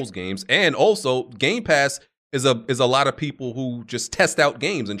fans of Souls games, and also Game Pass is a lot of people who just test out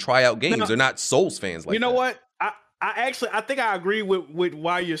games and try out games. They're not Souls fans like You know that. what? I think I agree with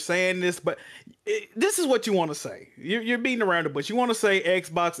why you're saying this, but this is what you want to say. You're beating around the bush. You want to say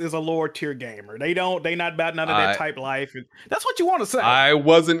Xbox is a lower tier gamer. They not about none of that type life. That's what you want to say. I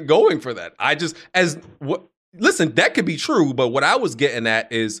wasn't going for that. Listen, that could be true, but what I was getting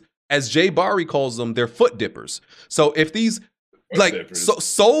at is, as Jay Barry calls them, they're foot dippers. So if these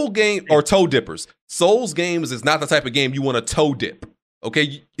soul game or toe dippers, Souls games is not the type of game you want to toe dip.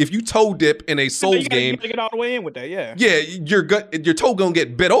 Okay, if you toe dip in a Souls game, you gotta get all the way in with that. Yeah, your toe gonna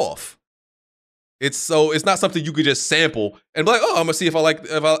get bit off. It's not something you could just sample and be like, oh, I'm gonna see if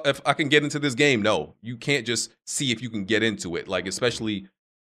I can get into this game. No, you can't just see if you can get into it. Like, especially,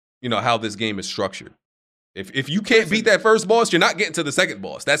 how this game is structured. If you can't beat that first boss, you're not getting to the second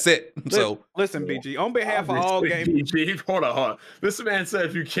boss. That's it. So listen, BG, on behalf of all games, BG, hold on. This man said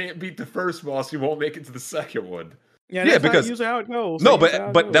if you can't beat the first boss, you won't make it to the second one. Yeah, because usually how it goes. No,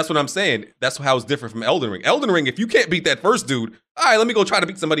 but that's what I'm saying. That's how it's different from Elden Ring. Elden Ring, if you can't beat that first dude, all right, let me go try to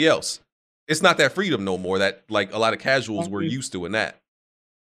beat somebody else. It's not that freedom no more that like a lot of casuals were used to in that.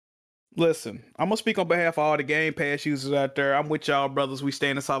 Listen, I'm gonna speak on behalf of all the Game Pass users out there. I'm with y'all, brothers. We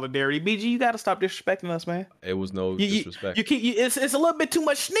stand in solidarity. BG, you gotta stop disrespecting us, man. It was no disrespect. It's a little bit too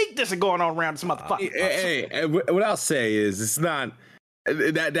much sneak this going on around this motherfucker. Hey, what I'll say is it's not.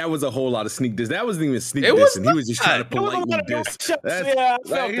 That was a whole lot of sneak diss. That wasn't even sneak diss, and he was just trying to politely diss. Yeah, I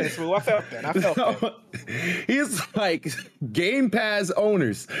felt that, Smooth. I felt that. He's like Game Pass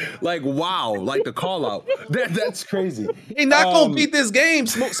owners. Like, wow, like the call out. That's crazy. He not gonna beat this game.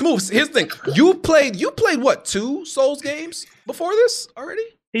 Smooth. Here's the thing. You played what, 2 Souls games before this already?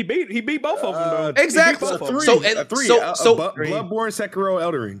 He beat both of them. Exactly. Three. Bloodborne, Sekiro,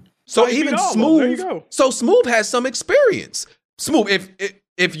 Elden Ring. So even Smooth. So Smooth has some experience. Smooth,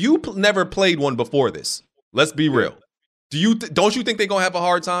 if you never played one before this, let's be real. Don't you think they're gonna have a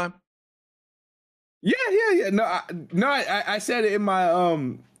hard time? Yeah. No, I said it in my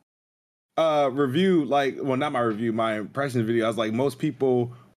review. Like, well, not my review, my impressions video. I was like, most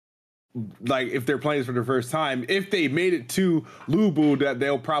people, like, if they're playing this for the first time, if they made it to Lubu, that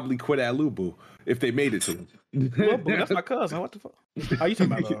they'll probably quit at Lubu if they made it to him. Lubu, that's my cousin. What the fuck? How you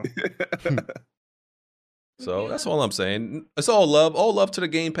talking about? So that's all I'm saying. It's all love to the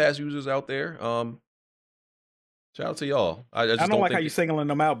Game Pass users out there. Shout out to y'all. I don't like how you singling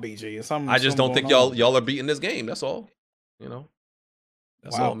them out, BG. I just don't think y'all are beating this game. That's all.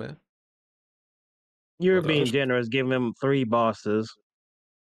 That's all, man. You're being generous, giving them 3 bosses.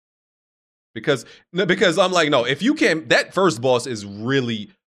 Because I'm like, no, if you can't, that first boss is really,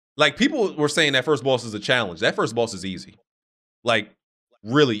 like, people were saying that first boss is a challenge. That first boss is easy. Like,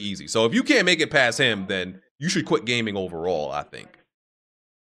 really easy. So if you can't make it past him, then you should quit gaming overall, I think.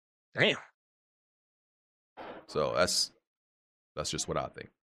 Damn. So that's just what I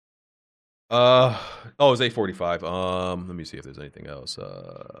think. It's 8:45. Let me see if there's anything else.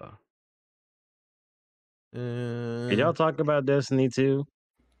 Did y'all talk about Destiny 2?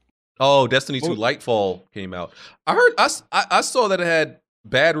 Oh, Destiny 2 Lightfall came out. I heard I saw that it had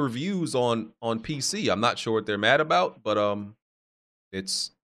bad reviews on PC. I'm not sure what they're mad about, but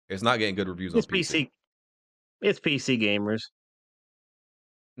it's not getting good reviews on PC. It's PC gamers.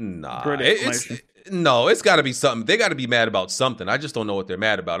 Nah, it's got to be something. They got to be mad about something. I just don't know what they're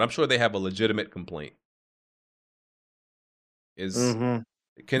mad about. I'm sure they have a legitimate complaint. Can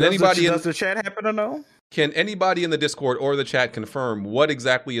anybody does the chat happen or no? Can anybody in the Discord or the chat confirm what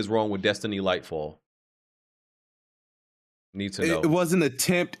exactly is wrong with Destiny Lightfall? Need to know. It was an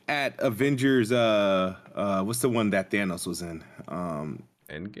attempt at Avengers. What's the one that Thanos was in?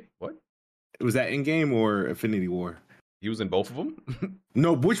 Endgame. What? Was that Endgame or Infinity War? He was in both of them.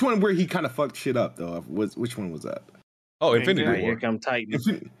 No, which one where he kind of fucked shit up though? Which one was that? Oh, Infinity War. Here come Titan.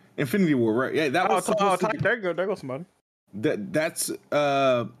 Infinity War, right? Yeah, that was. There goes somebody. That's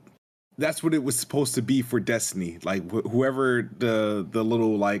what it was supposed to be for Destiny. Like whoever the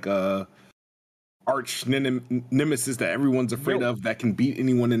little like arch nemesis that everyone's afraid of that can beat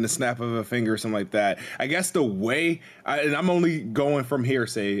anyone in the snap of a finger or something like that. I guess the way, and I'm only going from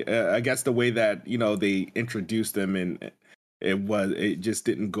hearsay, I guess the way that, you know, they introduced them and it just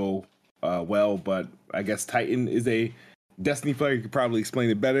didn't go well, but I guess Titan is a Destiny player. You could probably explain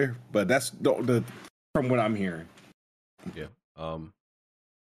it better, but that's the from what I'm hearing. Yeah.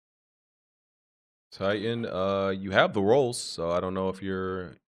 Titan, you have the roles, so I don't know if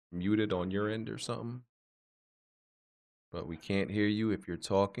you're muted on your end or something, but we can't hear you if you're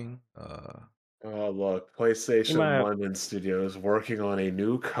talking. Oh, look, PlayStation London Studios working on a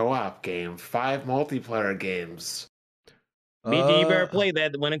new co-op game, 5 multiplayer games. BG, you better play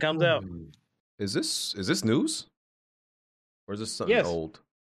that when it comes out. Is this news? Or is this something old?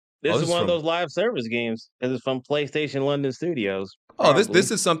 This is one of those live service games. This is from PlayStation London Studios. Oh, this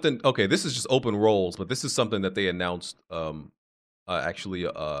is something. Okay, this is just open roles, but this is something that they announced. Actually,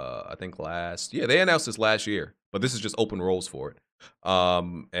 I think they announced this last year, but this is just open roles for it.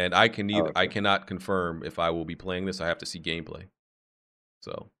 And I cannot confirm if I will be playing this. I have to see gameplay.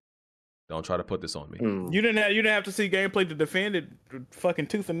 So don't try to put this on me. You didn't have to see gameplay to defend it, fucking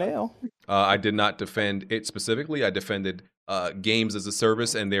tooth and nail. I did not defend it specifically. I defended games as a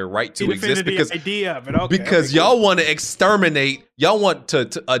service and their right to exist because the idea of it. Okay, because y'all want to exterminate. Y'all want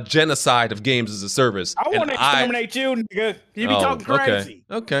to a genocide of games as a service. I want to exterminate you, nigga. You be talking crazy.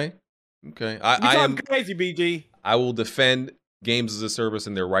 Okay. I am crazy, BG. I will defend games as a service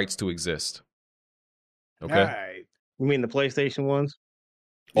and their rights to exist. Okay. All right. You mean the PlayStation ones?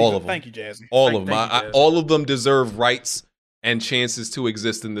 All of them. Thank you, Jazzy. All of them. All of them deserve rights and chances to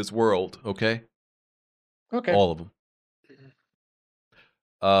exist in this world. Okay. Okay. All of them.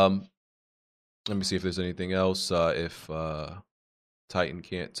 Let me see if there's anything else. If Titan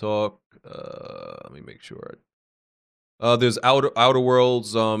can't talk, let me make sure. There's Outer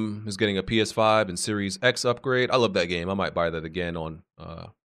Worlds. Is getting a PS5 and Series X upgrade. I love that game. I might buy that again on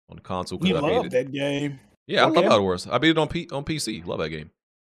console. You love that game. Yeah, okay. I love Outer Worlds. I beat it on PC. Love that game.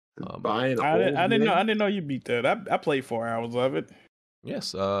 I didn't know you beat that. I played 4 hours of it.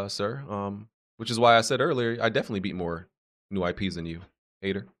 Yes, sir. Which is why I said earlier I definitely beat more new IPs than you,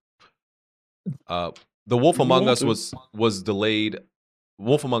 hater. The Wolf Among Us was delayed.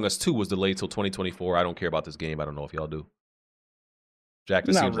 Wolf Among Us 2 was delayed till 2024. I don't care about this game. I don't know if y'all do. Jack,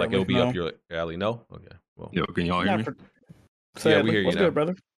 this seems like it'll be up your alley. No? Okay. Well, yo, can y'all hear me? Yeah, we hear you What's now. good,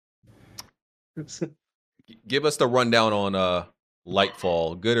 brother? Give us the rundown on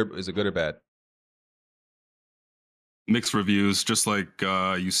Lightfall. Is it good or bad? Mixed reviews, just like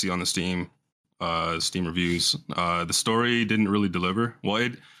you see on the Steam reviews. The story didn't really deliver. Well,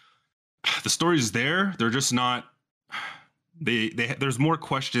 the story's there. They're just not. There's more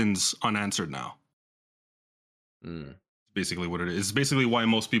questions unanswered now. Basically, what it is. It's basically why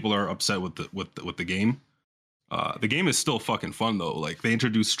most people are upset with the game. The game is still fucking fun though. Like they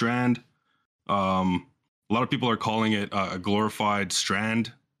introduced Strand. A lot of people are calling it a glorified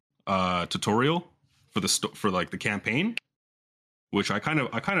Strand tutorial for the campaign, which I kind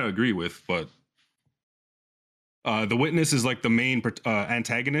of agree with. But the Witness is like the main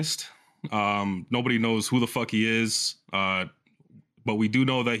antagonist. Nobody knows who the fuck he is, but we do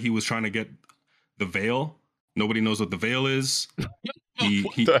know that he was trying to get the veil. Nobody knows what the veil is. Like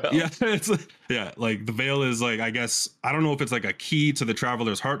the veil is like, I guess, I don't know if it's like a key to the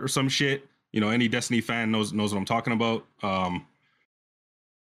Traveler's Heart or some shit. You know, any Destiny fan knows what I'm talking about. I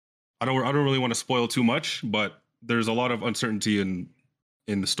don't really want to spoil too much, but there's a lot of uncertainty in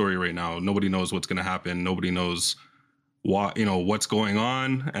the story right now. Nobody knows what's going to happen. Nobody knows what's going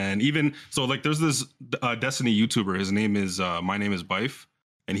on. And even so, like there's this Destiny YouTuber. His name is My Name is Bife,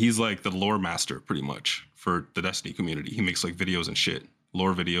 and he's like the lore master pretty much for the Destiny community. He makes like videos and shit,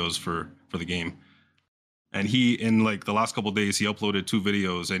 lore videos for the game. And he, in like the last couple of days, he uploaded 2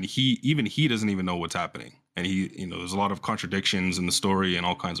 videos, and he doesn't even know what's happening. And there's a lot of contradictions in the story and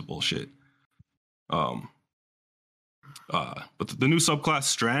all kinds of bullshit. But the new subclass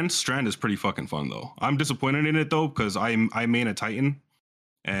Strand is pretty fucking fun though. I'm disappointed in it though because I main a Titan,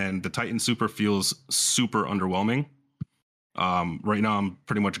 and the Titan super feels super underwhelming. Right now I'm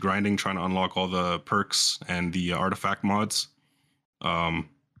pretty much grinding, trying to unlock all the perks and the artifact mods, and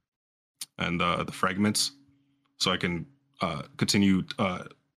the fragments, so I can continue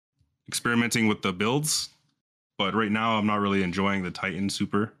experimenting with the builds. But right now I'm not really enjoying the Titan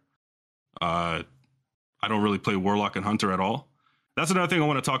super. I don't really play Warlock and Hunter at all. That's another thing I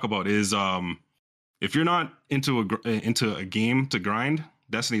want to talk about is if you're not into a game to grind,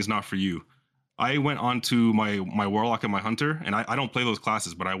 Destiny is not for you. I went on to my Warlock and my Hunter, and I don't play those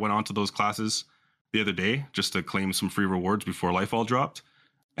classes, but I went on to those classes the other day just to claim some free rewards before Lightfall dropped.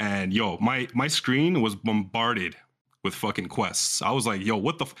 and yo, my screen was bombarded with fucking quests. I was like, yo,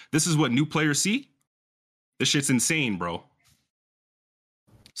 what the? This is what new players see? This shit's insane, bro.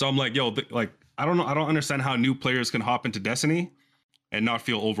 So I'm like, yo, like, I don't know. I don't understand how new players can hop into Destiny and not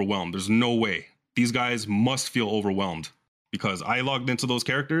feel overwhelmed. There's no way. These guys must feel overwhelmed because I logged into those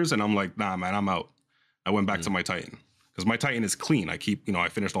characters and I'm like, nah, man, I'm out. I went back to my Titan because my Titan is clean. I keep, I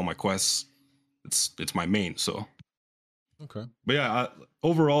finished all my quests. It's my main. So, okay. But yeah,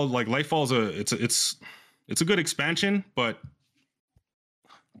 overall, like Lightfall's it's a good expansion, but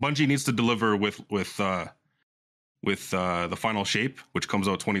Bungie needs to deliver with the final shape, which comes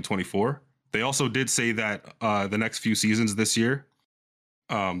out 2024. They also did say that the next few seasons this year,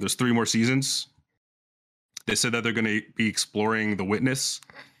 there's 3 more seasons. They said that they're going to be exploring the Witness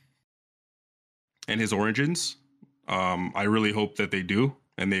and his origins. I really hope that they do,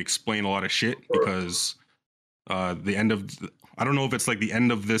 and they explain a lot of shit because the end of I don't know if it's like the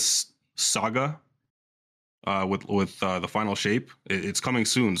end of this saga with the final shape. It's coming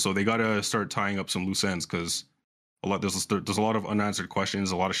soon, so they got to start tying up some loose ends because there's a lot of unanswered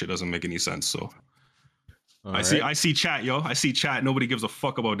questions. A lot of shit doesn't make any sense. So I see chat, yo. I see chat. Nobody gives a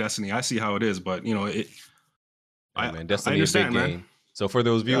fuck about Destiny. I see how it is, but Destiny is a big game. So for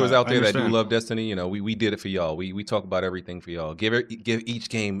those viewers out there that do love Destiny, we did it for y'all. We talk about everything for y'all. Give each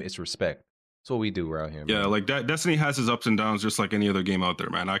game its respect. That's what we do around here. Man. Yeah, like Destiny has its ups and downs, just like any other game out there,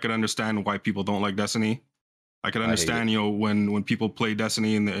 man. I could understand why people don't like Destiny. I could understand, when people play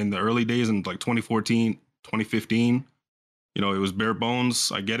Destiny in the early days in like 2014, 2015, it was bare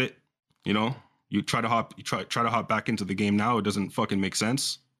bones. I get it. You try to hop back into the game now. It doesn't fucking make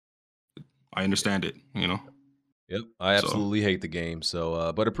sense. I understand it. Yep. I absolutely hate the game.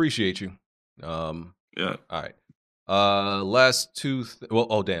 So, but appreciate you. Yeah. All right. Last two.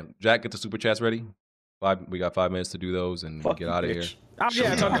 Oh damn. Jack, get the super chats ready. We got 5 minutes to do those and get out of here.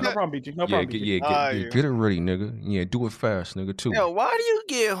 Yeah, no problem, BG. No problem. Get it ready, nigga. Yeah, do it fast, nigga. Too. Yo, why do you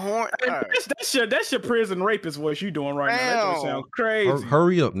get horny? That's your prison rapist voice you doing right now. That just sounds crazy.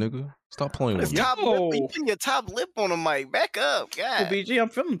 Hurry up, nigga. Stop playing with me. You putting your top lip on the mic. Back up, God. BG, I'm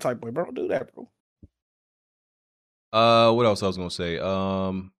feeling type way, bro. Don't do that, bro. What else I was gonna say?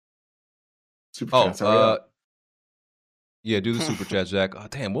 Super chats, yeah, do the super chat, Jack. Oh,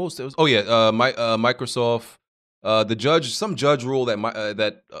 damn, what was this? Oh yeah, Microsoft. Some judge rule that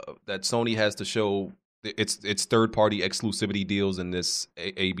that Sony has to show its third party exclusivity deals in this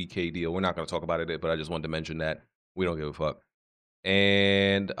ABK deal. We're not going to talk about it, but I just wanted to mention that we don't give a fuck.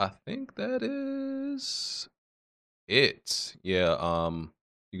 And I think that is it. Yeah,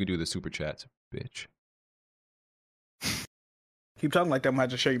 you can do the super chats, bitch. Keep talking like that. I'm going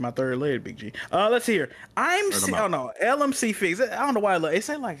to have to show you my third leg, Big G. Let's hear. LMC Fix. I don't know why it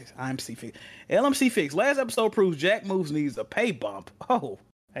say like IMC Fix. LMC Fix. Last episode proves Jack Moves needs a pay bump. Oh,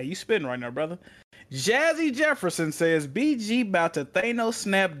 hey, you spitting right now, brother. Jazzy Jefferson says BG about to Thanos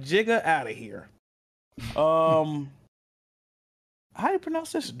snap Jigga out of here. How do you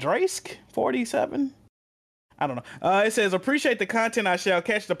pronounce this? Drask 47? I don't know. It says appreciate the content. I shall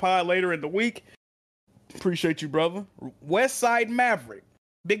catch the pod later in the week. Appreciate you, brother. Westside Maverick,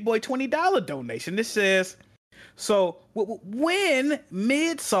 big boy $20 donation. This says, so when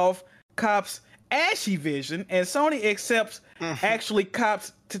Midsoft cops Ashy Vision and Sony accepts actually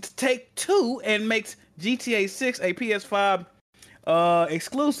cops to take 2 and makes GTA 6 a PS5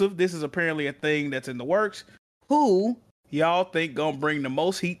 exclusive, this is apparently a thing that's in the works. Who y'all think gonna bring the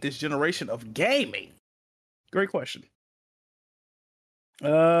most heat this generation of gaming? Great question.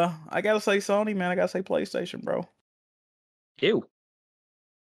 I gotta say Sony, man. I gotta say PlayStation, bro. Ew.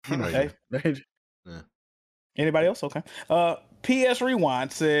 Okay. Yeah. Anybody else? Okay. PS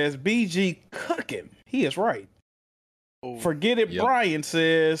Rewind says BG cooking. He is right. Forget it. Yep. Brian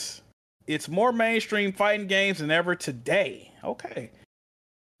says it's more mainstream fighting games than ever today. Okay.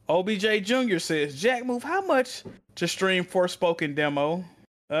 OBJ Jr. says Jack Move. How much to stream Forspoken demo?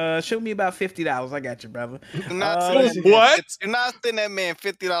 Shoot me about $50. I got you, brother. You're not sending that man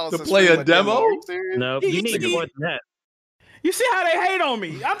 $50 to play a demo? No, you need more than that. You see how they hate on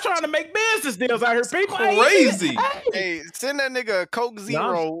me? I'm trying to make business deals out here. People crazy. Hey, send that nigga a Coke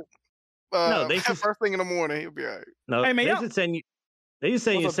Zero. No, they should, first thing in the morning. He'll be all right. No, hey, man, they should send you. They should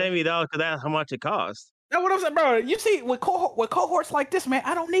send you $70 because that's how much it costs. That's what I'm saying, bro. You see, with cohorts like this, man,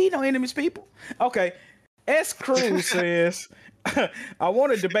 I don't need no enemies, people. Okay. S. Cruz says, I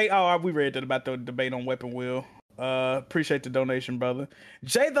want to debate. Oh, we read that about the debate on Weapon Wheel. Appreciate the donation, brother.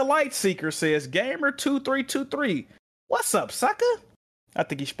 Jay the Light Seeker says, Gamer2323. What's up, sucker? I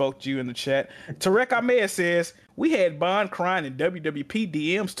think he spoke to you in the chat. Tarek Ahmed says, we had Bond crying in WWP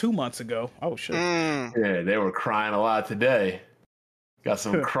DMs 2 months ago. Oh, shit. Yeah, they were crying a lot today. Got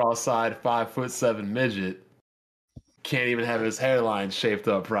some cross-eyed 5'7" midget. Can't even have his hairline shaped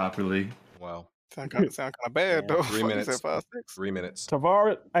up properly. Wow. Sound kind of bad though. 3 Fuck, you minutes. said 5'6". 3 minutes.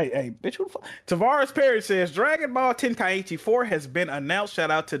 Tavares, hey, bitch, who the fuck? Tavares Perry says Dragon Ball Tenkaichi 4 has been announced.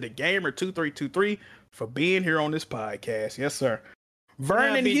 Shout out to the Gamer2323 for being here on this podcast. Yes, sir.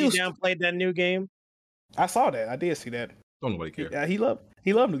 Vernon Houston downplayed that new game. I saw that. I did see that. Don't nobody care. Yeah, he loved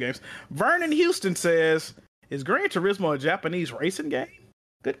new games. Vernon Houston says, "Is Gran Turismo a Japanese racing game?"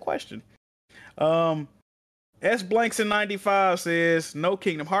 Good question. S Blanks in 95 says, "No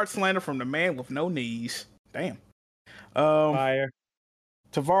Kingdom Hearts slander from the man with no knees." Damn. Fire.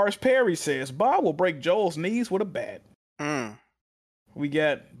 Tavares Perry says, "Bob will break Joel's knees with a bat." We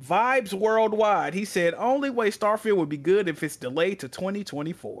got Vibes Worldwide. He said, "Only way Starfield would be good if it's delayed to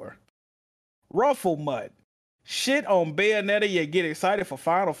 2024. Ruffle Mutt. Shit on Bayonetta, you get excited for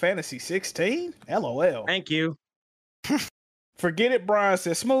Final Fantasy 16? LOL. Thank you. Forget it, Brian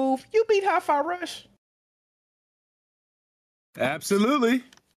says, "Smooth, you beat Hi-Fi Rush?" Absolutely.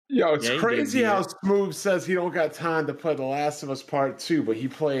 Yo, it's Yeah, he crazy did, how yeah. Smooth says he don't got time to play The Last of Us Part 2, but he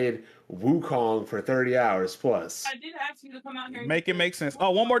played Wukong for 30 hours plus. I did ask you to come out here. Make it make sense.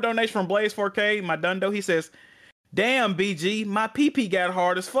 Oh, one more donation from Blaze 4K, my dundo. He says, "Damn, BG, my PP got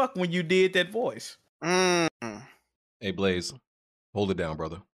hard as fuck when you did that voice." Hey, Blaze, hold it down,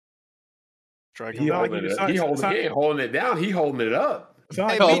 brother. He holding it. He ain't holding it down. He holding it up.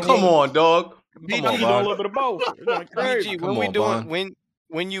 Oh, come on, dog. Come on, doing a Bond. little bit of both. It's like crazy. BG, when we doing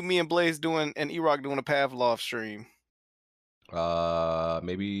when you, me, and Blaze doing and E-Rock doing a Pavlov stream.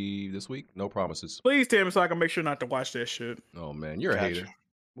 Maybe this week. No promises. Please tell me so I can make sure not to watch that shit. Oh man, you're a Gotcha. hater.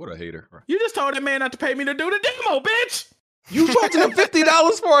 What a hater. You just told that man not to pay me to do the demo, bitch. You charging him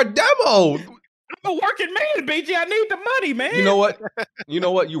 $50 for a demo. I'm a working man, BG. I need the money, man. You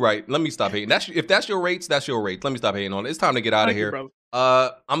know what? You're right. Let me stop hating. If that's your rates, that's your rates. Let me stop hating on it. It's time to get out of Thank you, here. brother.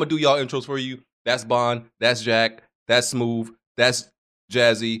 I'm gonna do y'all intros for you. That's Bond. That's Jack. That's Smooth. That's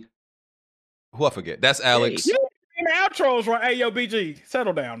Jazzy. Who I forget? That's Alex. You the outros right. Hey, yo, BG,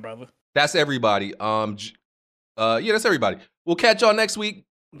 settle down, brother. That's everybody. Yeah, that's everybody. We'll catch y'all next week.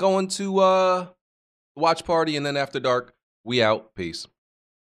 Going to watch party and then after dark. We out. Peace.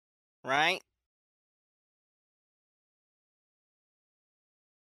 Right?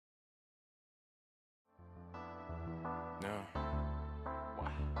 No.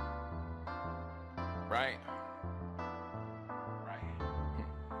 Right.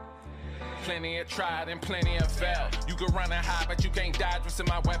 Plenty of tried and plenty of failed. You can run and hide, but you can't dodge what's in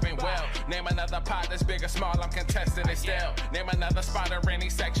my weapon well. Name another pot that's big or small, I'm contesting it still. Name another spot or any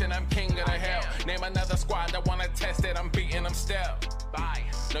section, I'm king of the hell. Name another squad that wanna test it, I'm beating them still. Bye.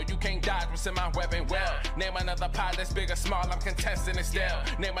 No, you can't dodge what's in my weapon well. Name another pot that's big or small, I'm contesting it still.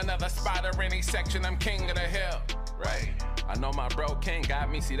 Name another spot or any section, I'm king of the hill. Right. I know my bro King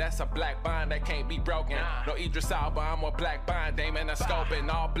got me. See, that's a black bond that can't be broken. No Idris Elba, I'm a black bond. Dame in a scope and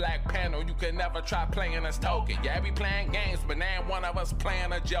all black panel. You can never try playing us token. Yeah, we playing games, but now one of us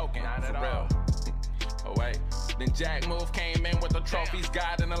playing or joking. Not at all. Oh wait, then Jack Move came in with the trophies,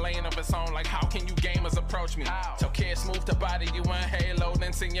 God in a lane of its own. Like, how can you gamers approach me? Tell kids move to body you in Halo,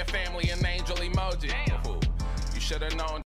 then send your family an angel emoji. You should have known.